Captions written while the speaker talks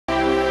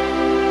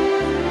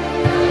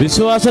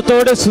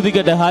വിശ്വാസത്തോടെ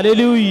സ്തുതിക്കട്ടെ.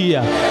 ഹല്ലേലൂയ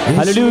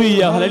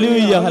ഹല്ലേലൂയ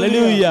ഹല്ലേലൂയ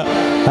ഹല്ലേലൂയ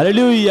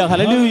ഹല്ലേലൂയ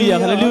ഹല്ലേലൂയ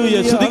ഹല്ലേലൂയ.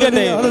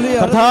 സ്തുതിക്കട്ടെ.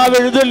 കർത്താവ്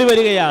എഴുന്നള്ളി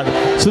വരികയാണ്.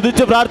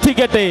 സ്തുതിച്ച്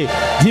പ്രാർത്ഥിക്കട്ടെ.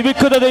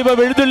 ജീവിക്കുന്ന ദൈവം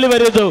എഴുന്നള്ളി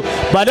വരുന്നു.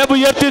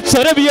 ബലമുയർത്തി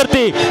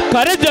സ്വരമുയർത്തി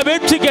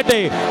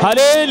കരഞ്ഞപേക്ഷിക്കട്ടെ.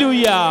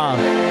 ഹല്ലേലൂയ.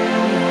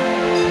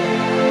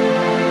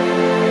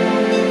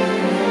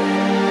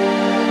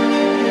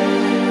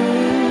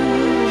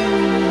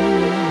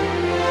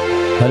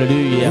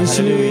 ഹല്ലേലൂയ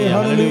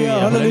ഹല്ലേലൂയ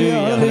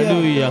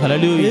ഹല്ലേലൂയ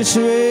ഹല്ലേലൂയ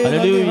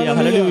ഹല്ലേലൂയ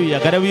ഹല്ലേലൂയ.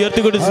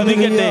 കരമുയർത്തിക്കൊണ്ട്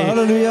സ്തുതിക്കട്ടെ.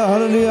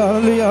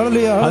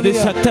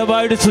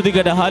 അതിശക്തമായിട്ട്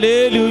സ്തുതിക്കട്ടെ.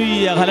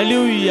 ഹല്ലേലൂയ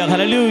ഹല്ലേലൂയ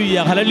ഹല്ലേലൂയ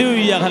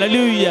ഹല്ലേലൂയ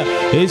ഹല്ലേലൂയ.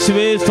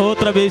 യേശുവേ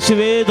സ്തോത്രം,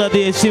 യേശുവേ നന്ദി,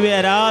 യേശുവേ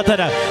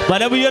ആരാധന.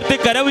 ബലമുയർത്തി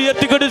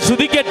കരമുയർത്തിക്കൊണ്ട്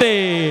സ്തുതിക്കട്ടെ.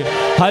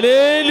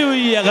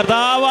 ഹല്ലേലൂയ.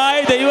 കർത്താവായ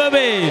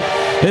ദൈവമേ,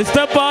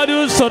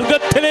 എസ്തപ്പാനോസ്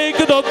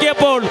സ്വർഗത്തിലേക്ക്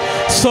നോക്കിയപ്പോൾ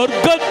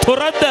സ്വർഗം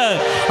തുറന്ന്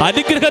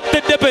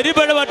അനുഗ്രഹത്തിന്റെ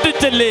പെരുമഴ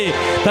വട്ടിച്ചല്ലേ.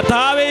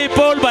 കർത്താവേ,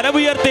 ഇപ്പോൾ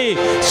ബലമുയർത്തി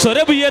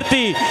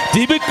സ്വരമുയർത്തി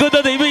ജീവിക്കുന്ന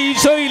ദൈവ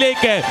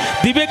ഈശോയിലേക്ക്,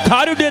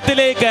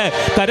 ദിവ്യകാരുണ്യത്തിലേക്ക്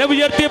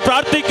കരമുയർത്തി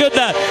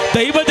പ്രാർത്ഥിക്കുന്ന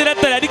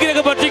ദൈവദിനത്തിൽ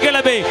അനുഗ്രഹം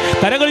ഭക്ഷിക്കണമേ.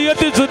 കരങ്ങൾ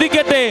ഉയർത്തി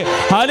സ്തുതിക്കട്ടെ.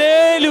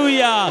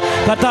 ഹല്ലേലൂയ.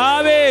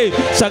 കർത്താവേ,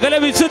 സകല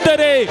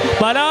വിശുദ്ധരെ,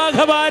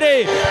 മാലാഖമാരെ,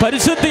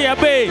 പരിശുദ്ധ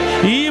അമ്മേ,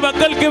 ഈ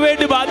മക്കൾക്ക്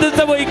വേണ്ടി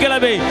ബാധ്യത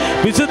വഹിക്കണമേ.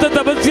 വിശുദ്ധ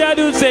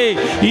തപസ്യാനൂസേ,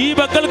 ഈ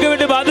മക്കൾക്ക്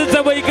വേണ്ടി ബാധ്യത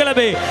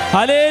വഹിക്കണമേ.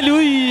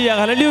 ഹല്ലേലൂയ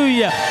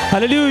ഹല്ലേലൂയ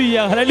ഹല്ലേലൂയ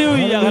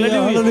ഹല്ലേലൂയ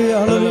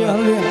ഹല്ലേലൂയ.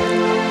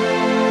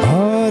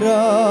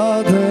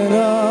 ആരാധന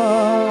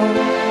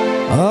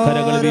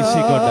കരങ്ങൾ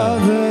വീശിക്കോട്ടെ.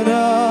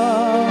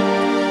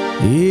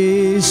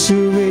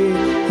 യേശുവേ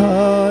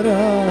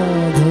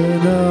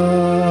ആരാധന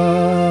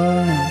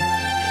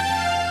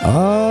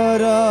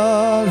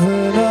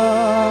ആരാധന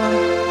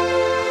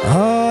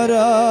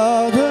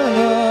ആരാധന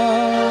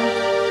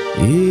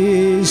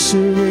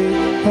യേശുവേ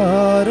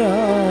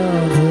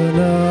ആരാധന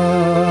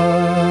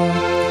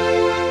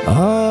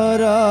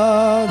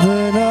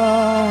ആരാധന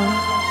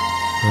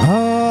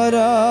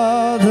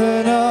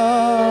ആരാധന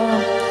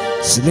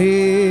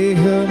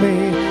സ്നേഹമേ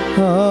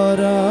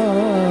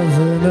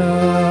ആരാധന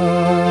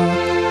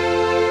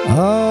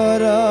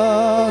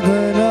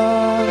ആരാധന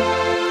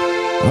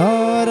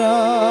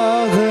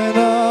ആരാധന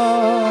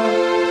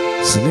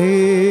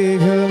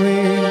സ്നേഹമേ.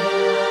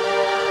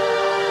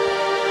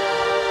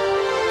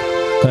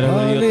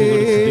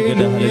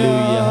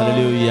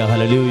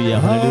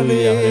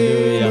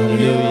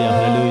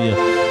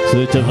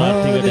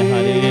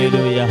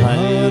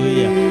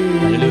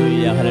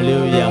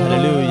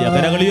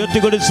 കരങ്ങൾ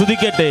ഉയർത്തിക്കൊണ്ട്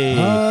സ്തുതിക്കട്ടെ.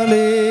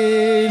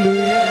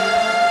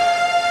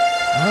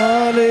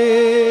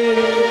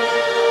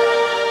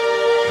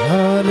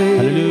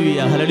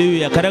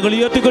 കരങ്ങൾ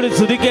ഉയർത്തിക്കൊണ്ട്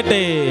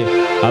സ്തുതിക്കട്ടെ.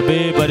 അമ്മേ,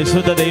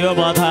 പരിശുദ്ധ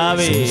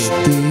ദൈവമാതാവേ,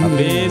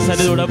 അമ്മേ,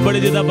 സന്നിധി ഉടമ്പടി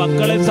ചെയ്ത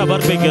മക്കളെ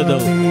സമർപ്പിക്കുന്നു,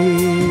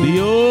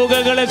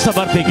 നിയോഗങ്ങളെ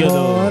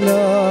സമർപ്പിക്കുന്നു.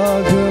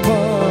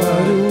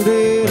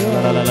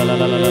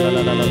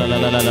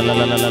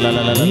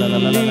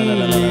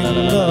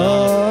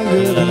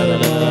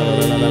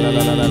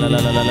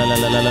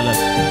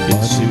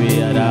 യേശുവേ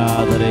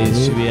ആരാധന,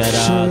 യേശുവേ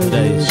ആരാധന,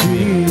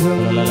 യേശുവേ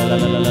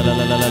ആരാധന,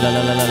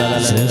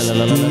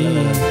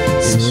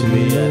 യേശുവേ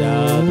ആരാധന.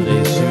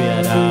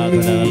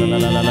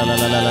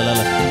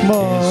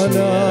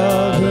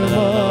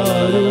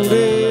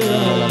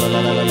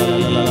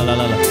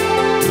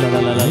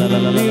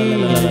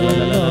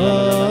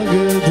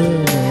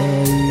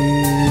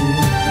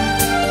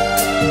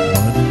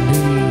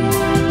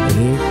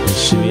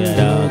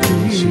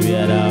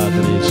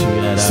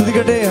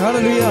 സ്തുതിക്കട്ടെ.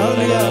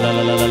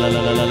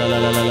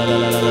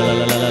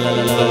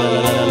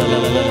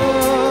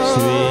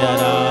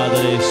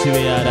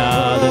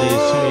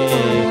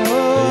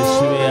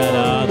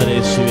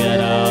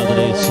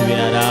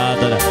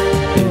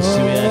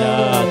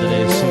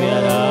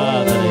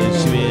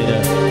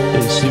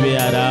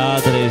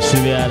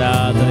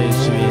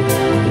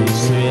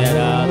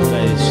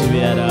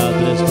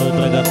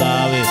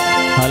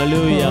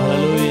 ഹല്ലേലൂയ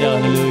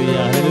ഹല്ലേലൂയ.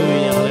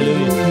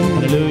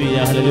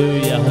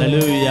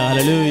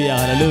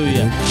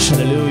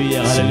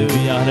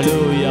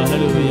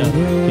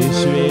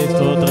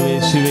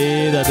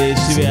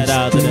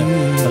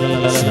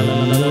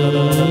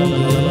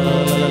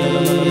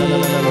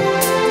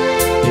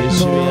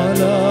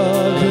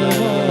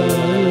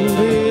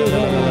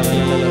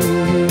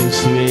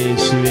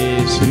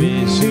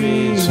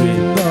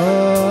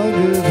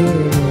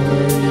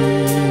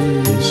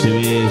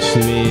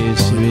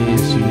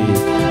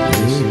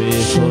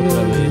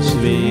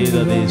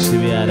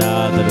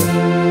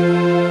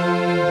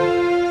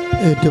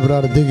 ഏറ്റു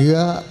പ്രാർത്ഥിക്കുക.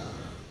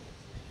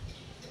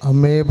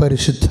 അമ്മേ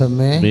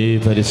പരിശുദ്ധമേ,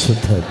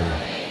 പരിശുദ്ധമേ,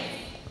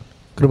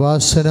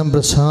 കൃപാസനം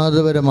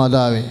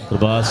പ്രസാദപരമാതാവേ,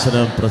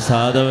 കൃപാസനം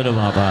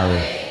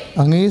പ്രസാദപരമാതാവേ,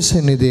 അങ്ങേ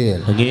സന്നിധിയിൽ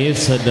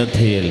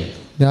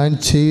ഞാൻ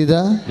ചെയ്ത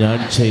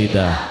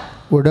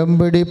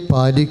ഉടമ്പടി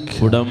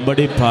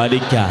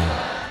പാലിക്കാൻ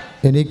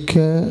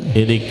എനിക്ക്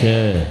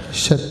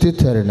ശക്തി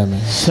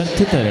തരണമേ.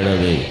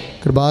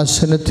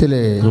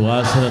 കൃപാസനത്തിലെ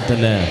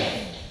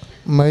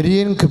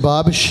മരിയൻ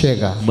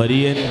കൃപാഭിഷേക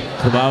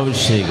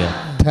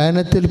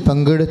ധ്യാനത്തിൽ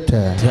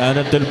പങ്കെടുത്ത്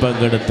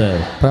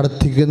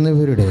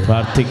പ്രാർത്ഥിക്കുന്നവരുടെ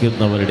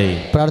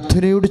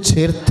പ്രാർത്ഥനയോട്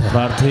ചേർത്ത്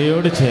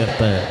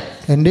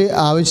എൻ്റെ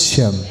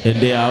ആവശ്യം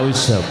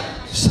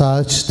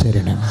സാധിച്ചു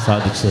തരണം.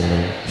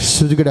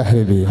 ശ്രുതികട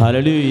ഹല്ലേലൂയ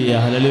ഹല്ലേലൂയ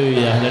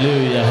ഹല്ലേലൂയ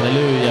ഹല്ലേലൂയ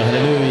ഹല്ലേലൂയ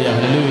ഹല്ലേലൂയ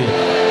ഹല്ലേലൂയ.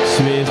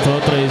 യേശുവേ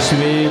സ്തോത്രം,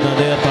 യേശുവേ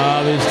നന്ദി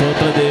കർത്താവേ,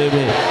 സ്തോത്ര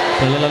ദേവേ.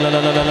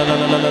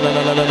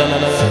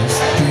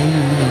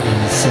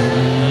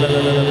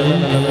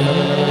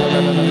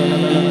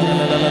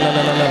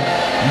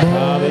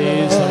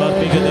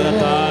 സമർപ്പിക്കുന്ന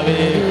കർത്താവേ,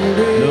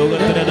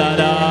 ലോകത്തിന്റെ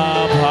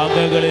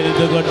നാനാഭാഗങ്ങളിൽ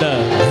ഇരുന്നുകൊണ്ട്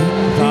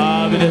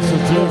കർത്താവിന്റെ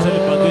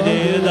ശുശ്രൂഷയിൽ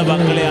പങ്കുചേരുന്ന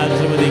മക്കളെ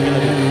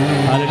ആശീർവദിക്കണം.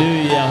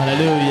 ഹല്ലേലൂയ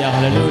ഹല്ലേലൂയ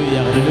ഹല്ലേലൂയ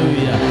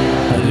ഹല്ലേലൂയ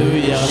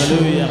ഹല്ലേലൂയ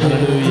ഹല്ലേലൂയ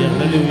ഹല്ലേലൂയ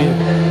ഹല്ലേലൂയ.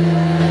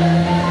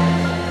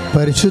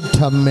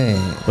 പരിശുദ്ധമ്മേ,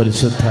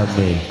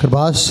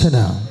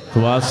 കൃപാസനം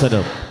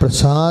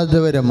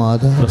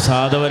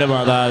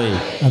പ്രസാദപരമാതാവേ,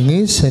 അങ്ങേ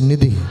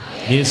സന്നിധിയിൽ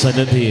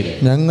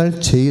ഞങ്ങൾ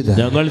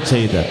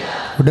ചെയ്ത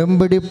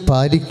ഉടമ്പടി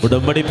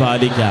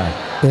പാലിക്കാൻ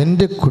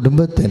എൻ്റെ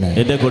കുടുംബത്തിന്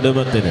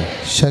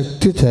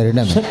ശക്തി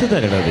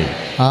തരണമേ.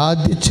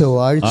 ആദ്യ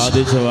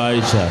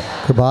ചൊവ്വാഴ്ച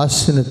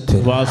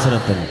കൃപാസനത്തിൽ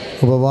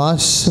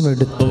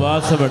ഉപവാസമെടുത്ത്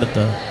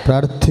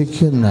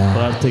പ്രാർത്ഥിക്കുന്ന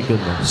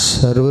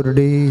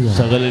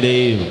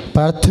സകലരുടെയും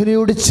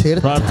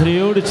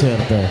പ്രാർത്ഥനയോട്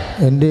ചേർത്ത്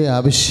എൻ്റെ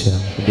ആവശ്യം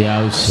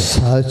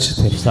സാധിച്ചു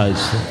തരും.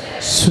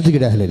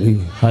 ശ്രുതികട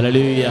ഹല്ലേലൂയ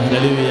ഹല്ലേലൂയ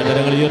ഹല്ലേലൂയ.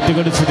 കരങ്ങൾ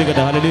ഉയർത്തിക്കൊണ്ട് ശ്രുതികട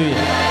ഹല്ലേലൂയ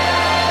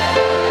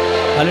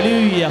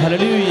ഹല്ലേലൂയ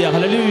ഹല്ലേലൂയ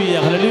ഹല്ലേലൂയ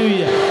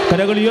ഹല്ലേലൂയ.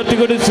 കരങ്ങൾ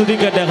ഉയർത്തിക്കൊണ്ട്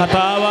സ്തുതിക്കട്ടെ.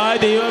 കർത്താവായ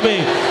ദൈവമേ,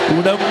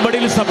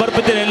 ഉടമ്പടിയിൽ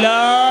സമർപ്പിച്ച എല്ലാ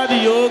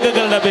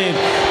നിയോഗങ്ങളുടെ മേൽ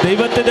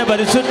ദൈവത്തിന്റെ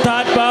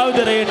പരിശുദ്ധാത്മാവ്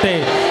നിറയട്ടെ,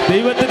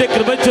 ദൈവത്തിന്റെ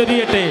കൃപ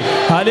ചൊരിയട്ടെ.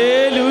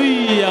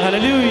 ഹല്ലേലൂയ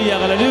ഹല്ലേലൂയ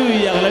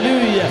ഹല്ലേലൂയ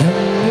ഹല്ലേലൂയ.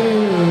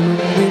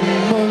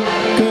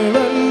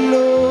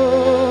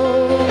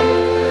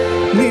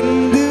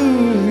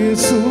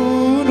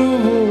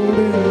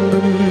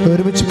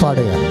 ഒരുമിച്ച്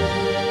പാടുക.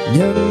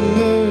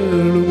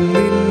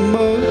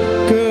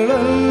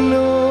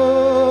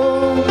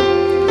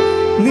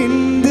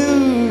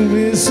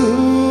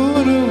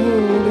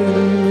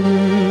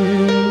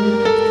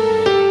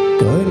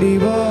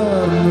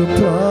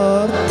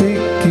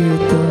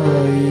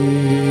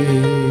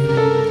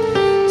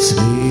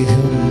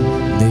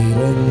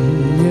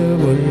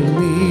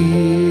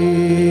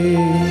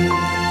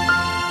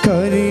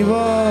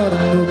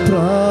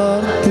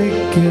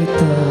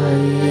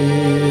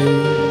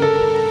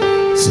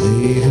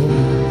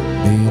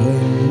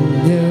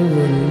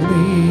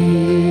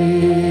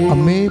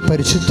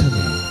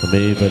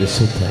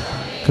 പരിശുദ്ധ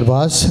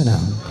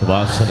കൃപാസനം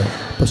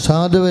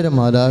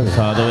പ്രസാദപരമാതാവേ,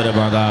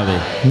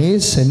 അങ്ങേ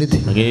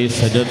സന്നിധിയിൽ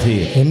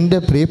എൻ്റെ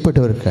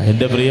പ്രിയപ്പെട്ടവർക്കായി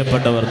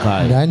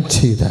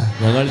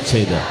ഞങ്ങൾ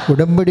ചെയ്ത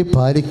ഉടമ്പടി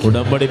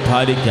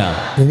പാലിക്കാൻ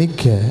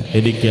എനിക്ക്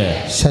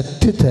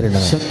ശക്തി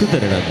തരണം.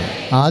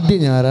 ആദ്യ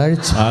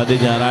ഞായറാഴ്ച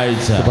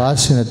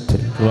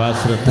കൃപാസനത്തിൽ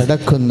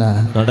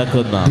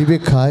നടക്കുന്ന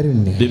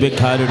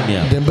ദിവ്യകാരുണ്യ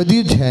ദമ്പതി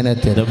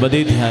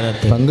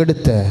ധ്യാനത്തിൽ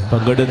പങ്കെടുത്ത്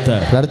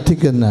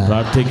പ്രാർത്ഥിക്കുന്ന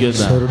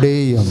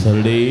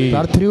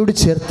പ്രാർത്ഥനയോട്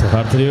ചേർത്ത്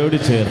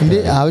എൻ്റെ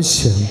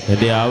ആവശ്യം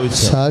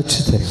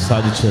സാധിച്ചു തരും.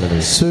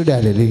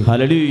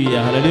 ഹല്ലേലൂയ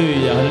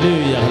ഹല്ലേലൂയ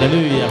ഹല്ലേലൂയ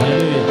ഹല്ലേലൂയ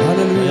ഹല്ലേലൂയ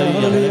ഹല്ലേലൂയ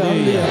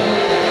ഹല്ലേലൂയ.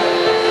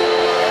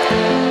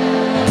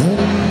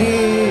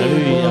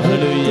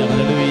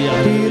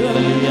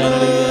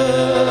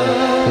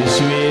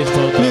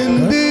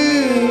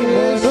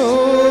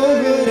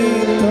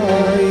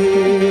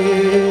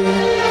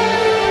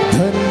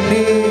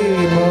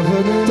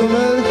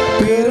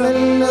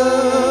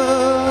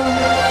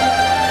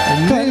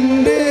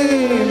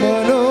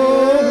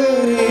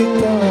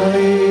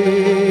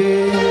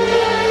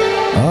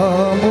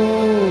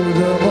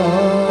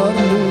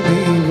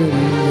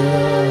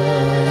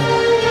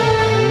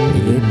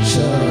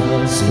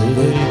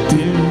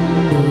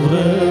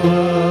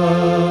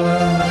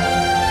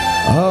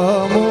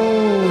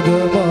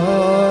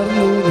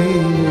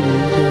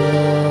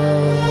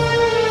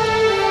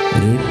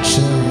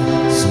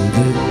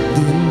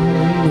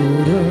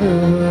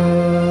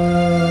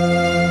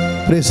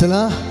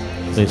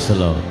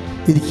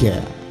 ഇരിക്കുക.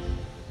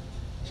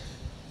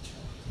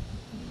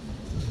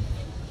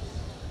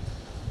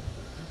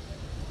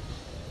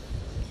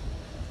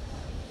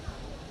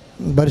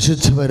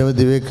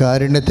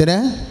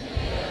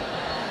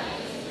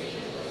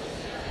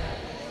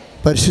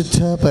 പരിശുദ്ധ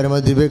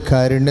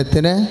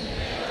പരമദിവ്യകാരുണ്യത്തിന്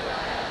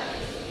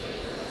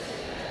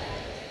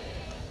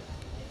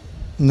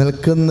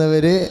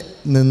നിൽക്കുന്നവരെ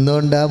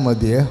നിന്നോണ്ടാ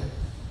മതിയോ?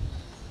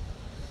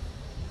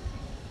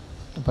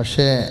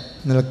 പക്ഷേ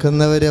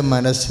നിൽക്കുന്നവർ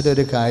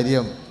മനസ്സിലൊരു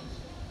കാര്യം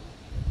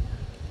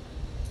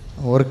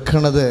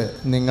ഓർക്കണത്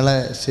നിങ്ങളെ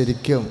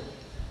ശരിക്കും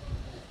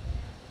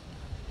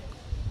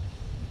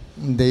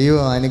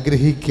ദൈവം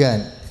അനുഗ്രഹിക്കാൻ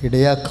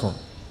ഇടയാക്കും.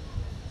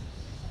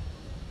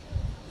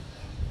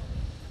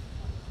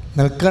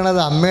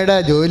 നിൽക്കണത് അമ്മയുടെ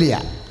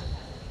ജോലിയാണ്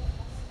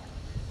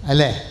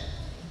അല്ലേ?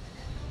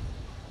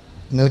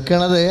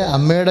 നിൽക്കണത്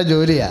അമ്മയുടെ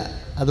ജോലിയാണ്.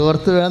 അത്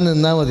ഓർത്ത് വേണം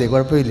നിന്നാൽ മതി,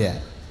 കുഴപ്പമില്ല.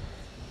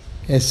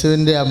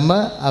 യേശുവിൻ്റെ അമ്മ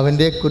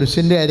അവൻ്റെ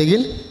കുരിശിൻ്റെ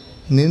അരികിൽ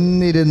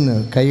നിന്നിരുന്നു.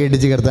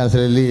 കൈയടിച്ച് കിടത്താൻ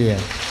ശ്രമിക്കുക.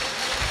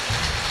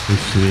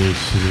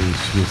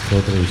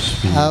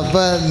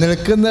 അപ്പം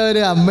നിൽക്കുന്നവർ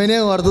അമ്മനെ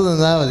ഓർത്ത്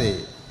നിന്നാൽ മതി.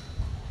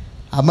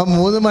 അമ്മ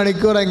 3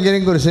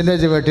 മണിക്കൂറെങ്കിലും കുരിശിൻ്റെ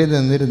ചുവട്ടിൽ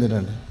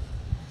നിന്നിരുന്നിട്ടുണ്ട്.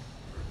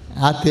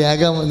 ആ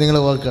ത്യാഗം നിങ്ങൾ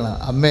ഓർക്കണം.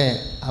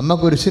 അമ്മ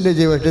കുരിശിൻ്റെ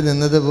ചുവട്ടിൽ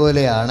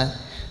നിന്നതുപോലെയാണ്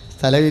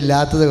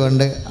സ്ഥലമില്ലാത്തത്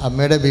കൊണ്ട്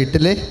അമ്മയുടെ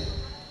വീട്ടിൽ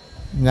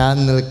ഞാൻ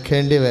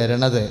നിൽക്കേണ്ടി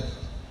വരണത്.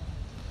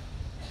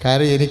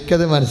 കാരണം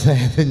എനിക്കത്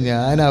മനസ്സിലായത്,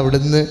 ഞാൻ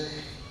അവിടുന്ന്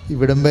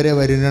ഇവിടം വരെ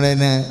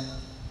വരുന്നതിന്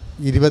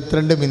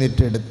 22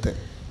 മിനിറ്റ് എടുത്ത്.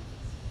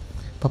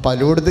 അപ്പോൾ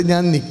പലയിടത്തും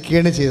ഞാൻ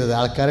നിൽക്കുകയാണ് ചെയ്തത്,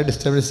 ആൾക്കാരെ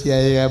ഡിസ്റ്റർബൻസ്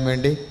ചെയ്യാൻ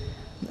വേണ്ടി.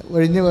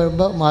 ഒഴിഞ്ഞ്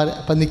വരുമ്പോൾ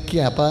അപ്പം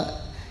നിൽക്കുക. അപ്പോൾ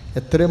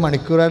എത്രയോ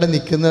മണിക്കൂറായിട്ട്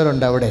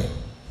നിൽക്കുന്നവരുണ്ട് അവിടെ.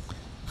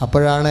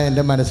 അപ്പോഴാണ്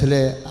എൻ്റെ മനസ്സിൽ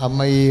അമ്മ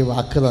ഈ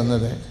വാക്ക്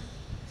തന്നത്.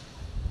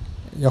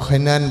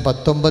 യോഹന്നാൻ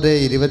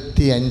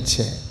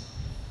 19:25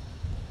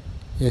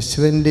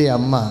 യേശുവിൻ്റെ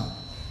അമ്മ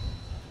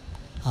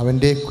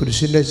അവൻ്റെ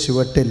കുരിശിൻ്റെ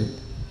ചുവട്ടിൽ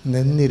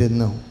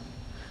നിന്നിരുന്നു.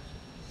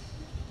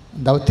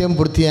 ദൗത്യം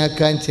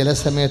പൂർത്തിയാക്കാൻ ചില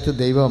സമയത്ത്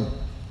ദൈവം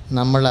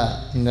നമ്മളെ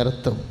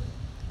നിർത്തും.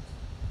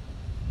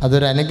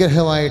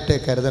 അതൊരനുഗ്രഹമായിട്ട്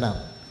കരുതണം.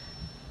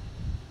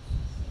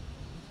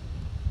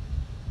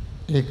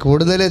 ഈ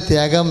കൂടുതൽ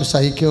ത്യാഗം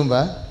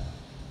സഹിക്കുമ്പോൾ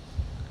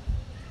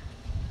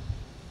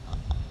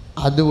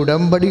അത്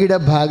ഉടമ്പടിയുടെ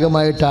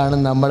ഭാഗമായിട്ടാണ്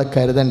നമ്മൾ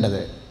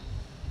കരുതേണ്ടത്.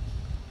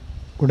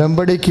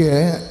 ഉടമ്പടിക്ക്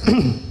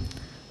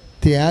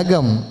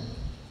ത്യാഗം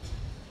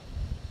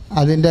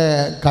അതിൻ്റെ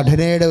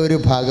ഘടനയുടെ ഒരു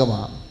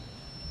ഭാഗമാണ്.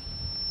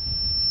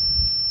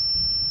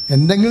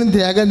 എന്തെങ്കിലും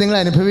ത്യാഗം നിങ്ങൾ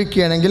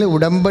അനുഭവിക്കുകയാണെങ്കിൽ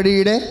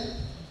ഉടമ്പടിയുടെ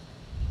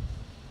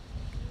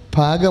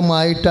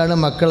ഭാഗമായിട്ടാണ്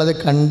മക്കളത്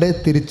കണ്ട്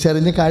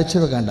തിരിച്ചറിഞ്ഞ്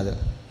കാഴ്ചവെക്കേണ്ടത്.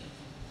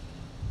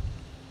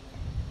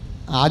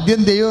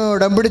 ആദ്യം ദൈവം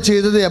ഉടമ്പടി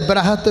ചെയ്തത്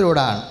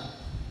എബ്രാഹത്തിനോടാണ്,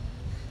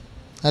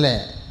 അല്ലേ?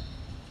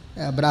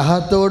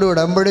 എബ്രാഹത്തോട്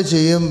ഉടമ്പടി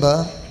ചെയ്യുമ്പോൾ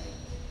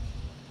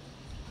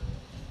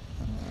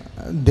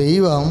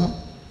ദൈവം,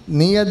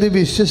 നീ അത്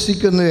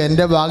വിശ്വസിക്കുന്നു,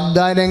 എൻ്റെ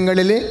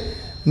വാഗ്ദാനങ്ങളിൽ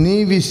നീ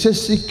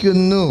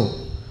വിശ്വസിക്കുന്നു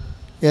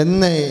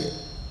എന്ന്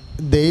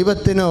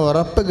ദൈവത്തിന്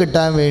ഉറപ്പ്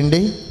കിട്ടാൻ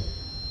വേണ്ടി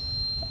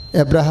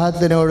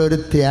എബ്രാഹത്തിനോടൊരു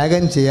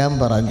ത്യാഗം ചെയ്യാൻ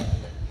പറഞ്ഞു.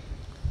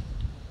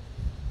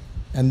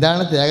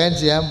 എന്താണ് ത്യാഗം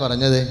ചെയ്യാൻ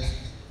പറഞ്ഞത്?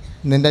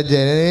 നിൻ്റെ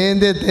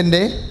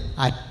ജനനേന്ദ്രിയത്തിൻ്റെ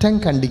അറ്റം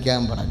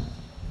കണ്ടിക്കാൻ പറഞ്ഞു.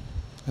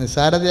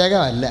 നിസ്സാര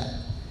ത്യാഗമല്ല,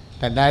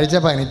 2 ആഴ്ച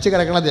പനിച്ച്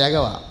കിടക്കണ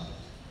ത്യാഗമാണ്.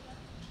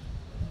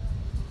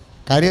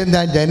 കാര്യം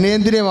എന്താ?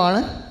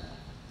 ജനനേന്ദ്രിയമാണ്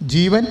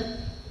ജീവൻ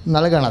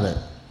നൽകണത്.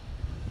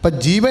 അപ്പം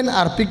ജീവൻ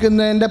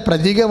അർപ്പിക്കുന്നതിൻ്റെ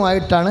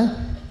പ്രതീകമായിട്ടാണ്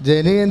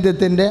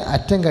ജനനേന്ദ്രിയത്തിൻ്റെ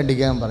അറ്റം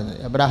കണ്ടിക്കാൻ പറഞ്ഞത്.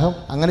 എബ്രാഹാം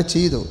അങ്ങനെ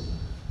ചെയ്തു.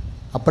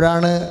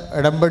 അപ്പോഴാണ്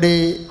ഉടമ്പടി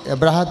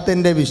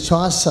എബ്രാഹത്തിൻ്റെ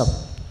വിശ്വാസം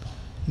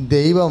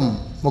ദൈവം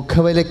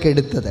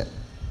മുഖവിലക്കെടുത്തത്.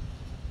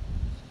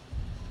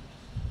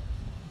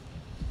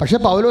 പക്ഷെ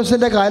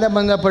പൗലോസിൻ്റെ കാലം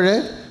വന്നപ്പോൾ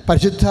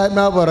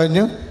പരിശുദ്ധാത്മാവ്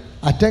പറഞ്ഞു,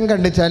 അറ്റം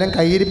കണ്ടിച്ചാലും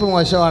കയ്യിരിപ്പ്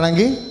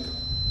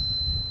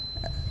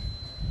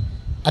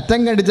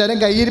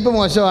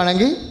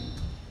മോശമാണെങ്കിൽ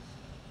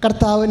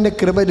കർത്താവിൻ്റെ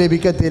കൃപ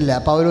ലഭിക്കത്തില്ല.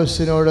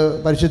 പൗലോസിനോട്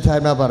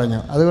പരിശുദ്ധാത്മാവ് പറഞ്ഞു.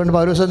 അതുകൊണ്ട്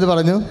പൗലോസ് എന്ത്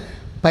പറഞ്ഞു?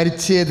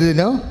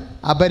 പരിച്ഛേദനോ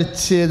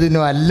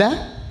അപരിച്ഛേദനോ അല്ല,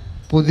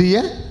 പുതിയ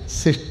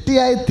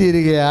സൃഷ്ടിയായി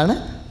തീരുകയാണ്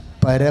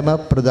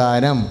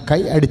പരമപ്രധാനം.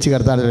 കൈ അടിച്ച്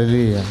കർത്താൻ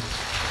കഴിയുക.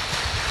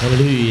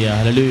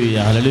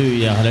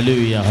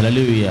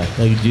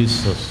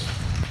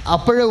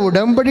 അപ്പോൾ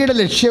ഉടമ്പടിയുടെ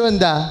ലക്ഷ്യം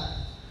എന്താ?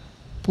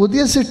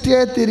 പുതിയ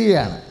സൃഷ്ടിയായി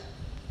തീരുകയാണ്.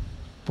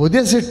 പുതിയ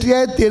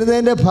സൃഷ്ടിയായി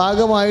തീരുന്നതിൻ്റെ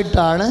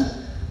ഭാഗമായിട്ടാണ്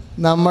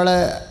നമ്മൾ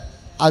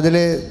അതിൽ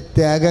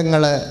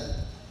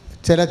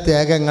ചില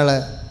ത്യാഗങ്ങൾ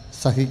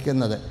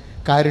സഹിക്കുന്നത്.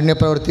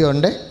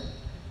 കാരുണ്യപ്രവൃത്തിയുണ്ട്,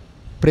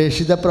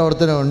 പ്രേക്ഷിത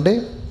പ്രവർത്തനമുണ്ട്,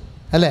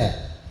 അല്ലേ?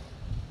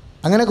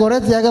 അങ്ങനെ കുറേ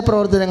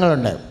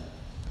ത്യാഗപ്രവർത്തനങ്ങളുണ്ട്.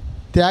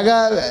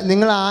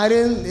 നിങ്ങൾ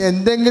ആരും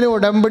എന്തെങ്കിലും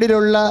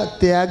ഉടമ്പടിയിലുള്ള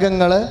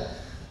ത്യാഗങ്ങൾ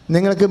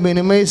നിങ്ങൾക്ക്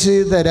മിനിമൈസ്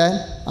ചെയ്ത് തരാൻ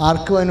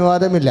ആർക്കും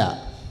അനുവാദമില്ല.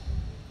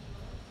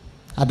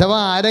 അഥവാ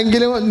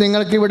ആരെങ്കിലും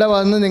നിങ്ങൾക്കിവിടെ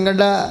വന്ന്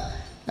നിങ്ങളുടെ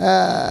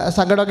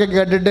സങ്കടമൊക്കെ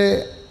കേട്ടിട്ട്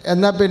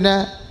എന്നാൽ പിന്നെ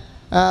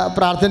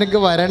പ്രാർത്ഥനയ്ക്ക്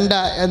വരണ്ട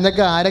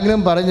എന്നൊക്കെ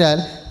ആരെങ്കിലും പറഞ്ഞാൽ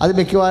അത്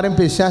മിക്കവാറും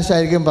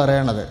പിശാചായിരിക്കും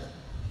പറയണത്.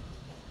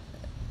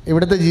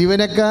 ഇവിടുത്തെ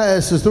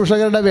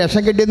ശുശ്രൂഷകരുടെ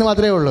വേഷം കിട്ടിയെന്ന്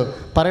മാത്രമേ ഉള്ളൂ,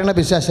 പറയണ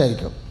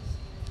പിശാചായിരിക്കും.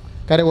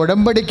 കാര്യം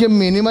ഉടമ്പടിക്ക്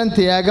മിനിമം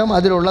ത്യാഗം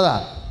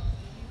അതിലുള്ളതാണ്.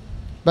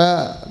 ഇപ്പോൾ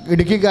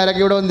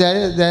ഇടുക്കിക്കാരൊക്കെ ഇവിടെ വന്ന്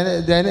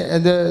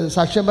എന്ത്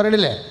സാക്ഷ്യം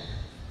പറയണില്ലേ?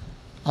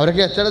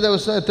 അവരൊക്കെ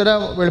എത്ര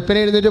വെളുപ്പിനെ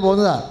എഴുന്നേറ്റ്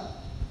പോകുന്നതാണ്.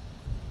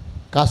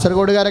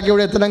 കാസർഗോഡുകാരൊക്കെ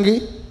ഇവിടെ എത്തണമെങ്കിൽ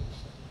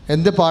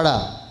എന്ത് പാടാ.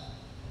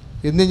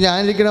 ഇന്ന്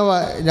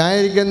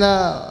ഞാനിരിക്കുന്ന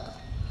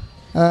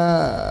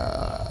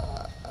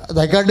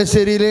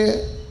തൈക്കാട്ടുശ്ശേരിയിൽ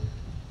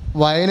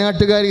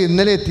വയനാട്ടുകാർ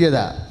ഇന്നലെ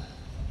എത്തിയതാണ്,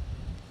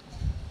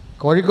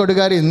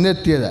 കോഴിക്കോട്ടുകാർ ഇന്ന്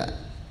എത്തിയതാണ്.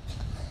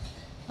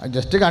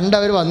 ജസ്റ്റ്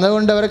അവർ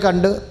വന്നതുകൊണ്ട് അവരെ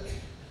കണ്ട്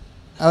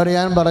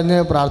ഞാൻ പറഞ്ഞ്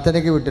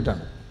പ്രാർത്ഥനയ്ക്ക്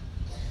വിട്ടിട്ടാണ്.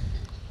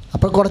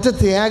 അപ്പോൾ കുറച്ച്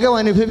ത്യാഗം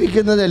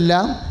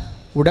അനുഭവിക്കുന്നതെല്ലാം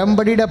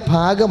ഉടമ്പടിയുടെ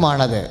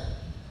ഭാഗമാണത്.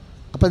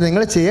 അപ്പോൾ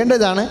നിങ്ങൾ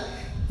ചെയ്യേണ്ടതാണ്,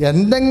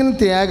 എന്തെങ്കിലും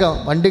ത്യാഗം,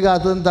 വണ്ടി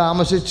കാത്തുനിന്ന്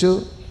താമസിച്ചു,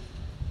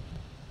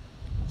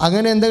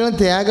 അങ്ങനെ എന്തെങ്കിലും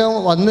ത്യാഗം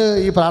വന്ന്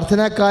ഈ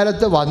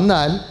പ്രാർത്ഥനാക്കാലത്ത്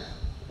വന്നാൽ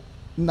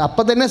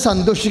അപ്പം തന്നെ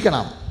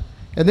സന്തോഷിക്കണം.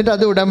 എന്നിട്ട്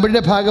അത്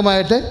ഉടമ്പടിയുടെ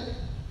ഭാഗമായിട്ട്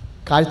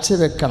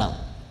കാഴ്ചവെക്കണം.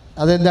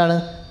 അതെന്താണ്?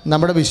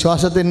 നമ്മുടെ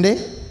വിശ്വാസത്തിൻ്റെ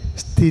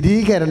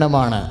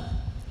സ്ഥിരീകരണമാണ്.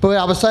 ഇപ്പോൾ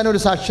അവസാനം ഒരു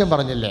സാക്ഷ്യം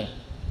പറഞ്ഞില്ലേ,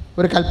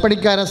 ഒരു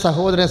കൽപ്പണിക്കാരൻ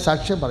സഹോദരൻ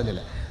സാക്ഷ്യം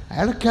പറഞ്ഞില്ലേ,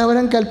 അയാൾ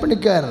കേവലം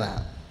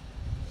കൽപ്പണിക്കാരനാണ്.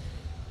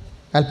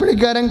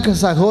 കൽപ്പണിക്കാരൻ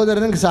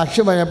സഹോദരൻ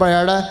സാക്ഷ്യം പറഞ്ഞപ്പോൾ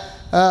അയാളുടെ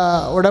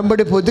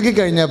ഉടമ്പടി പുതുക്കി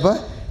കഴിഞ്ഞപ്പോൾ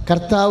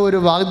കർത്താവ് ഒരു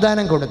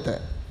വാഗ്ദാനം കൊടുത്ത്.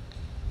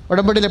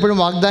 ഉടമ്പടിയിൽ എപ്പോഴും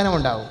വാഗ്ദാനം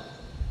ഉണ്ടാവും.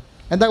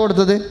 എന്താ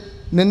കൊടുത്തത്?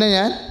 നിന്നെ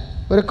ഞാൻ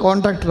ഒരു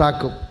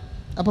കോൺട്രാക്ടറാക്കും.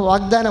 അപ്പോൾ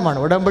വാഗ്ദാനമാണ്.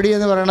 ഉടമ്പടി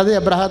എന്ന് പറയുന്നത്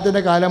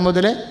എബ്രഹാത്തിൻ്റെ കാലം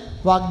മുതലേ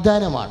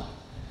വാഗ്ദാനമാണ്.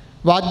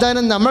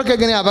 വാഗ്ദാനം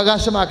നമ്മൾക്കെങ്ങനെ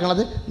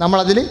അവകാശമാക്കണത്?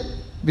 നമ്മളതിൽ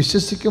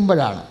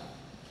വിശ്വസിക്കുമ്പോഴാണ്.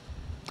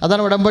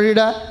 അതാണ്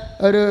ഉടമ്പടിയുടെ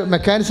ഒരു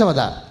മെക്കാനിസം.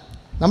 അതാണ്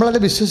നമ്മളത്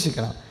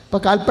വിശ്വസിക്കണം.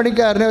 ഇപ്പോൾ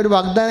കാൽപ്പണിക്കാരന് ഒരു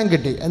വാഗ്ദാനം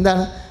കിട്ടി.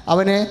 എന്താണ്?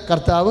 അവനെ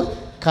കർത്താവ്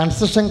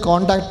കൺസ്ട്രക്ഷൻ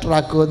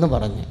കോൺട്രാക്ടറാക്കുമെന്ന്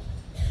പറഞ്ഞ്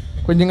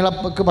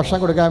കുഞ്ഞുങ്ങൾക്ക് ഭക്ഷണം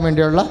കൊടുക്കാൻ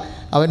വേണ്ടിയുള്ള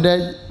അവൻ്റെ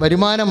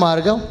വരുമാന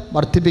മാർഗം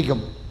വർദ്ധിപ്പിക്കും.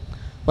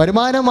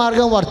 വരുമാന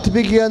മാർഗം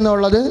വർദ്ധിപ്പിക്കുക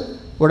എന്നുള്ളത്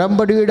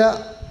ഉടമ്പടിയുടെ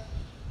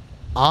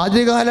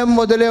ആദ്യകാലം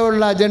മുതലേ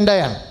ഉള്ള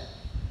അജണ്ടയാണ്.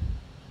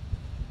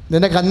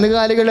 നിൻ്റെ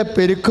കന്നുകാലികളെ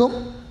പെരുക്കും,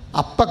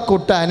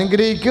 അപ്പക്കൂട്ട്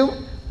അനുഗ്രഹിക്കും,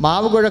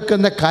 മാവ്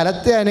കുഴക്കുന്ന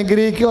കലത്തെ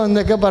അനുഗ്രഹിക്കും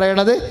എന്നൊക്കെ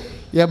പറയണത്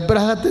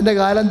എബ്രഹത്തിൻ്റെ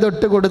കാലം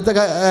തൊട്ട് കൊടുത്ത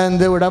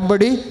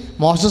ഉടമ്പടി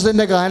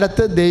മോശസിൻ്റെ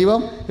കാലത്ത്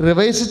ദൈവം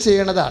റിവൈസ്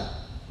ചെയ്യണതാണ്.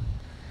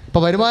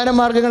 ഇപ്പോൾ വരുമാന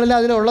മാർഗങ്ങളെല്ലാം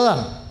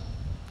അതിലുള്ളതാണ്.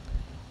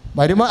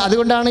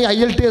 അതുകൊണ്ടാണ്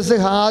ILTS,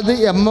 ഹാദ്,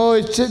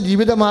 MOH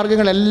ജീവിത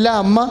മാർഗങ്ങളെല്ലാം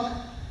അമ്മ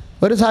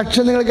ഒരു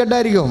സാക്ഷ്യം നിങ്ങൾ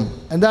കേട്ടായിരിക്കും.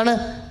 എന്താണ്?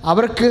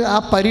 അവർക്ക് ആ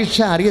പരീക്ഷ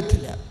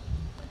അറിയത്തില്ല.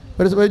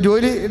 ഒരു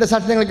ജോലിയുടെ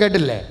സാക്ഷ്യം നിങ്ങൾ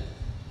കേട്ടില്ലേ?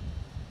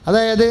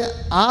 അതായത്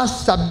ആ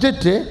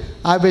സബ്ജക്റ്റ്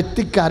ആ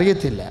വ്യക്തിക്ക്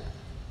അറിയത്തില്ല.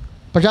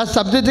 പക്ഷെ ആ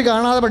സബ്ജക്റ്റ്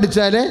കാണാതെ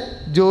പഠിച്ചാലേ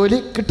ജോലി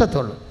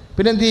കിട്ടത്തുള്ളൂ.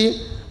 പിന്നെ എന്ത് ചെയ്യും?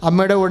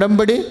 അമ്മയുടെ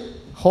ഉടമ്പടി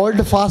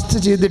ഹോൾഡ് ഫാസ്റ്റ്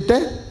ചെയ്തിട്ട്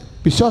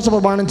വിശ്വാസ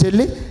പ്രമാണം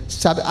ചൊല്ലി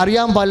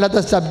അറിയാൻ പാടില്ലാത്ത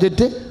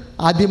സബ്ജക്റ്റ്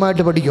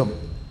ആദ്യമായിട്ട് പഠിക്കും.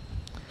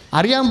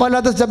 അറിയാൻ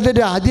പാടില്ലാത്ത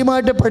സബ്ജക്റ്റ്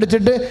ആദ്യമായിട്ട്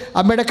പഠിച്ചിട്ട്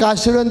അമ്മയുടെ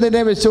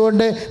കാശുരന്തിനെ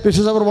വെച്ചുകൊണ്ട്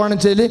വിശ്വാസ പ്രമാണം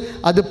ചൊല്ലി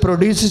അത്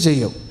പ്രൊഡ്യൂസ്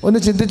ചെയ്യും. ഒന്ന്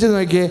ചിന്തിച്ച്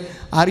നോക്കിയേ.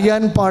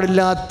 അറിയാൻ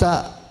പാടില്ലാത്ത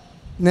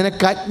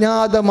നിനക്ക്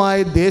അജ്ഞാതമായ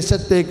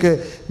ദേശത്തേക്ക്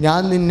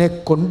ഞാൻ നിന്നെ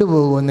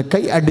കൊണ്ടുപോകുമെന്ന്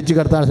കൈ അടിച്ച്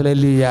കർത്താൻ.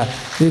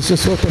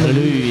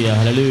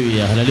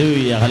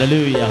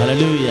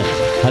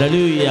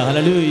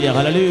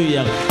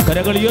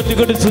 കരങ്ങൾ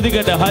ഉയർത്തിക്കൊണ്ട്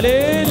സ്തുതിക്കട്ടെ.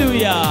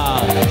 ഹല്ലേലൂയ.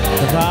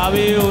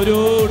 കർത്താവേ, ഓരോ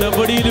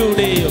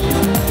ഉടമ്പടിയിലൂടെയും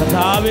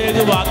കർത്താവേ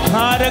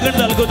വാഗ്ദാനങ്ങൾ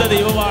നൽകുന്ന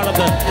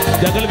ദൈവമാണെന്ന്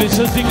ഞങ്ങൾ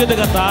വിശ്വസിക്കുന്ന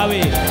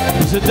കർത്താവേ,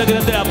 വിശുദ്ധ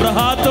ഗ്രന്ഥത്തിൽ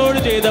അബ്രഹാത്തോട്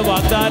ചെയ്ത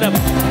വാഗ്ദാനം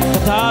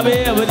കർത്താവേ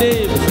അവനെ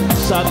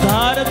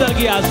സന്താനം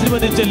നൽകി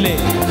ആശീർവദിച്ചല്ലേ,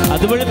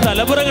 അതുവഴി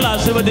തലമുറകൾ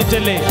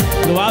ആശീർവദിച്ചല്ലേ.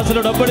 പ്രവാസിൽ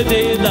ഉടമ്പടി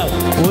ചെയ്യുന്ന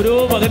ഓരോ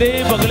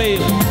മകനെയും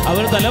മകളെയും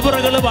അവർ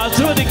തലമുറകളും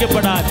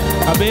ആശീർവദിക്കപ്പെടാൻ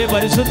അമ്മേ,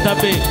 പരിശുദ്ധ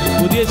അമ്മേ,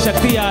 പുതിയ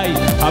ശക്തിയായി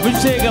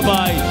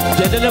അഭിഷേകമായി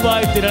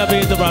ജനനമായി തീരണമേ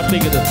എന്ന്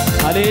പ്രാർത്ഥിക്കുന്നു.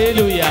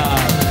 ഹല്ലേലൂയ.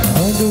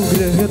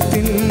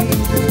 അനുഗ്രഹത്തിൽ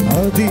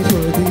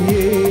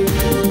അധിപതിയേ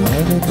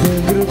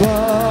അനുഗ്രഹ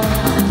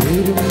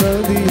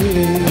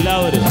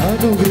എല്ലാവരും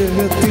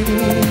അനുഗ്രഹത്തിൽ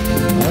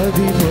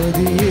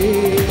അധിപതിയേ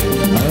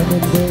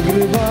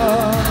അനുഗ്രഹ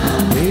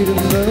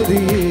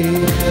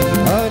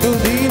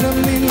അനുദീനം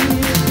നിൻ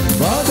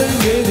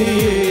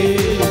പാദഗതിയേ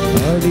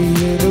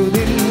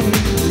അടിയരുതിൽ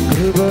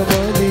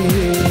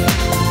കൃപമതിയേ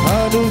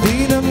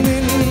അനുദീനം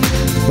നിൻ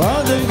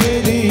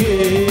പാദഗതിയേ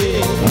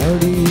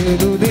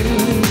അടിയരുതിൽ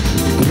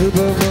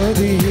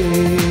കൃപമതിയേ.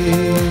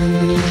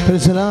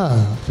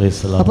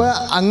 അപ്പോൾ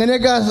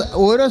അങ്ങനെയൊക്കെ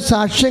ഓരോ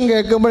സാക്ഷ്യം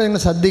കേൾക്കുമ്പോൾ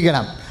നിങ്ങൾ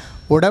ശ്രദ്ധിക്കണം.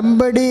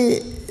 ഉടമ്പടി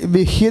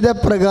വിഹിത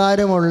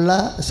പ്രകാരമുള്ള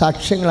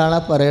സാക്ഷ്യങ്ങളാണ്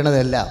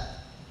പറയണതെല്ലാം.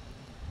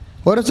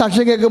 ഓരോ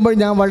സാക്ഷ്യം കേൾക്കുമ്പോൾ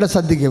ഞാൻ വളരെ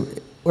ശ്രദ്ധിക്കും.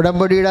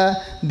 ഉടമ്പടിയുടെ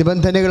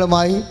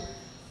നിബന്ധനകളുമായി,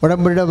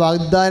 ഉടമ്പടിയുടെ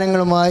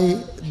വാഗ്ദാനങ്ങളുമായി,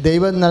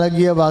 ദൈവം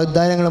നൽകിയ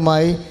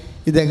വാഗ്ദാനങ്ങളുമായി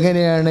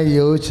ഇതെങ്ങനെയാണ്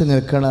യോജിച്ച്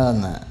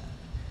നിൽക്കണതെന്ന്.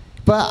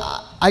 ഇപ്പോൾ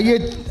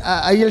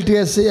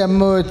ILTS,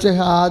 MOH,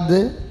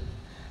 ഹാദ്,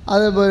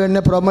 അതുപോലെ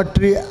തന്നെ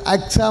പ്രൊമട്രി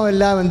എക്സാം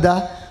എല്ലാം എന്താ?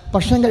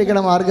 ഭക്ഷണം കഴിക്കണ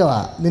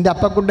മാർഗമാണ്. നിൻ്റെ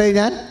അപ്പക്കുട്ടയെ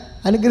ഞാൻ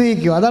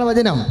അനുഗ്രഹിക്കും. അതാണ്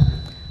വചനം.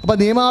 അപ്പോൾ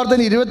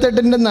നിയമാവർത്തനം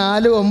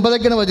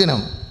 28:4-9 വചനം.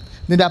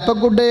 നിൻ്റെ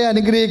അപ്പക്കുട്ടയെ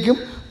അനുഗ്രഹിക്കും,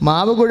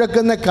 മാവ്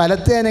കുഴക്കുന്ന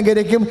കലത്തെ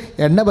അനുഗ്രഹിക്കും,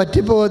 എണ്ണ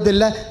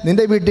പറ്റിപ്പോകത്തില്ല,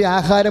 നിൻ്റെ വീട്ടിൽ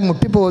ആഹാരം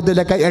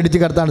മുട്ടിപ്പോകത്തില്ല. കൈ അടിച്ച്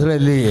കർത്താൻ.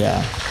 ഹല്ലേലൂയ.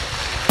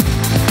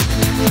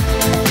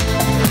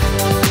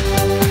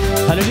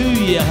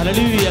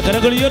 ഹല്ലേലൂയ.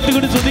 കരങ്ങൾ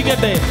ഉയർത്തിക്കൊണ്ട്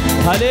സ്തുതിക്കട്ടെ.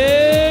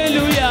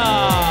 ഹല്ലേലൂയ.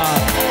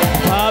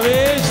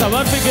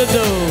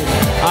 സമർപ്പിക്കുന്നു,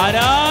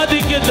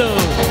 ആരാധിക്കുന്നു,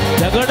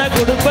 ഞങ്ങളുടെ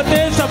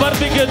കുടുംബത്തെ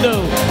സമർപ്പിക്കുന്നു,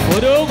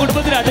 ഓരോ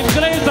കുടുംബത്തിലെ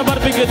അടുക്കളയെ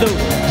സമർപ്പിക്കുന്നു,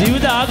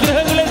 ജീവിത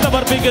ആഗ്രഹങ്ങളെ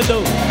സമർപ്പിക്കുന്നു,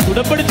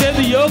 ഉടമ്പടി ചെയ്ത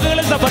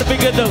യോഗങ്ങളെ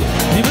സമർപ്പിക്കുന്നു,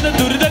 ജീവിത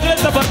ദുരിതങ്ങളെ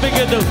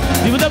സമർപ്പിക്കുന്നു,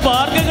 ജീവിത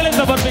മാർഗങ്ങളെ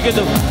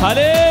സമർപ്പിക്കുന്നു.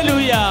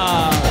 ഹല്ലേലൂയ.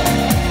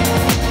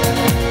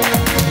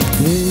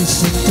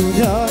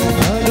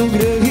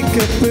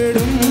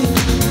 അനുഗ്രഹിക്കപ്പെടും,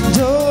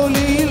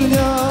 ജോലിയിൽ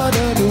ഞാൻ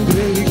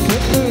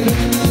അനുഗ്രഹിക്കപ്പെടും,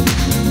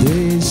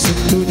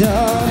 ദേശത്തു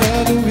ഞാൻ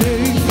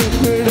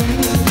അനുഗ്രഹിക്കപ്പെടും,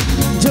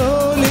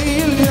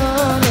 ജോലിയിൽ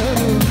ഞാൻ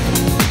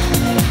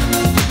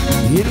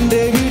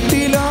എൻ്റെ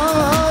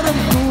വീട്ടിലാരും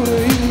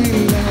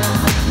കുറയുമില്ല,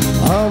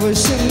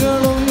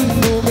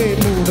 ആവശ്യങ്ങളൊന്നുമേ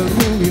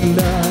മുടങ്ങുമില്ല,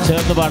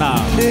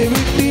 എൻ്റെ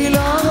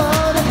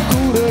വീട്ടിലാഹാരം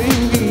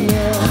കുറയുകയില്ല,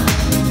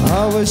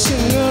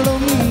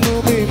 ആവശ്യങ്ങളൊന്നും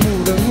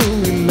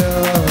മുടങ്ങുകയില്ല.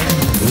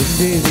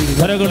 എൻ്റെ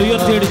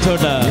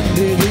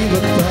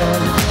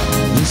ദൈവത്താൽ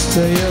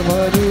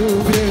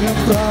നിശ്ചയമനുഗ്രഹം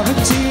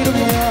പ്രാപിച്ചിടും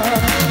ഞാൻ.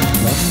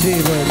 തൻ്റെ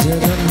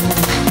വചനം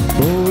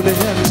പോലെ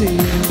ഞാൻ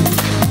ചെയ്യും,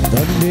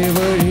 തൻ്റെ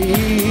വഴി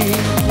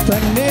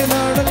തന്നെ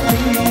നടക്കും.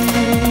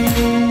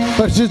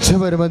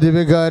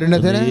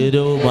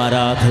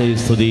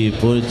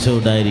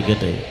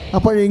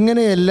 അപ്പോൾ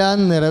ഇങ്ങനെയെല്ലാം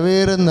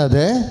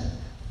നിറവേറുന്നത്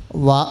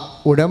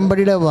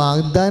ഉടമ്പടിയുടെ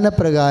വാഗ്ദാന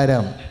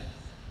പ്രകാരം.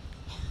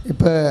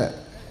 ഇപ്പം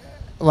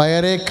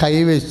വയറെ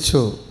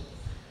കൈവച്ചു,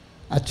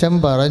 അച്ഛൻ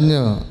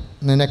പറഞ്ഞു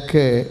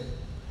നിനക്ക്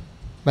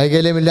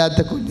വൈകല്യമില്ലാത്ത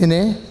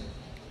കുഞ്ഞിനെ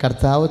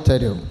കർത്താവ്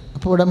തരും.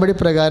 അപ്പോൾ ഉടമ്പടി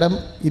പ്രകാരം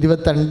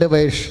 22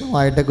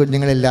 വർഷമായിട്ട്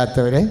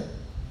കുഞ്ഞുങ്ങളില്ലാത്തവരെ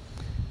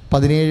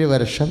 17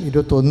 വർഷം,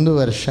 21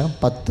 വർഷം,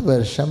 10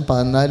 വർഷം,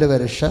 14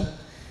 വർഷം,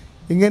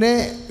 ഇങ്ങനെ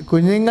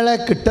കുഞ്ഞുങ്ങളെ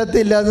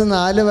കിട്ടത്തില്ലാതെ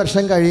 4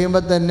 വർഷം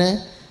കഴിയുമ്പോൾ തന്നെ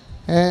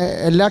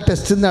എല്ലാ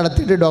ടെസ്റ്റും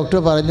നടത്തിയിട്ട് ഡോക്ടർ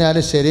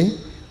പറഞ്ഞാലും ശരി,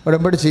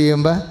 ഉടമ്പടി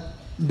ചെയ്യുമ്പോൾ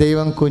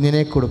ദൈവം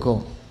കുഞ്ഞിനെ കൊടുക്കും.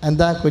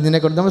 എന്താ കുഞ്ഞിനെ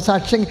കൊടുക്കും? നമ്മൾ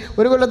സാക്ഷ്യം,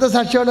 ഒരു കൊല്ലത്തെ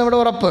സാക്ഷ്യമാണ് നമ്മുടെ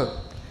ഉറപ്പ്.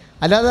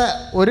 അല്ലാതെ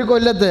ഒരു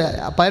കൊല്ലത്ത്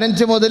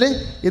 15 മുതൽ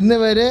ഇന്ന്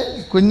വരെ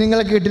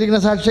കുഞ്ഞുങ്ങൾക്ക്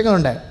കിട്ടിയിരിക്കുന്ന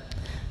സാക്ഷ്യങ്ങളുണ്ട്.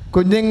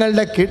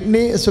 കുഞ്ഞുങ്ങളുടെ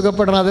കിഡ്നി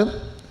സുഖപ്പെടണതും,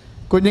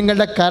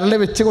 കുഞ്ഞുങ്ങളുടെ കരൾ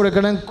വെച്ച്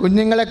കൊടുക്കണം,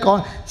 കുഞ്ഞുങ്ങളെ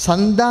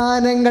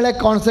സന്താനങ്ങളെ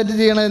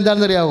കോൺസെൻട്രേറ്റ് ചെയ്യണത്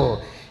എന്താണെന്നറിയാവോ?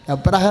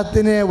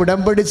 അബ്രാഹത്തിന്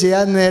ഉടമ്പടി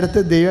ചെയ്യാൻ നേരത്ത്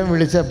ദൈവം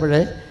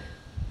വിളിച്ചപ്പോഴേ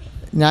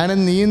ഞാനും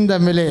നീയും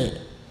തമ്മിൽ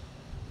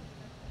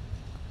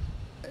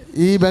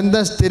ഈ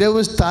ബന്ധം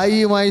സ്ഥിരവും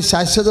സ്ഥായിയുമായി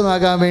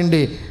ശാശ്വതമാകാൻ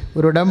വേണ്ടി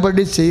ഒരു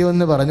ഉടമ്പടി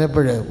ചെയ്യുമെന്ന്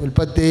പറഞ്ഞപ്പോൾ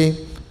ഉൽപ്പത്തി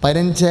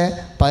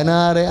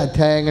 15-16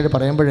 അധ്യായങ്ങൾ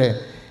പറയുമ്പോൾ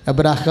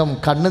അബ്രാഹം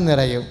കണ്ണ്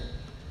നിറയും,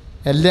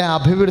 എല്ലാ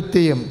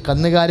അഭിവൃദ്ധിയും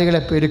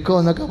കന്നുകാലികളെ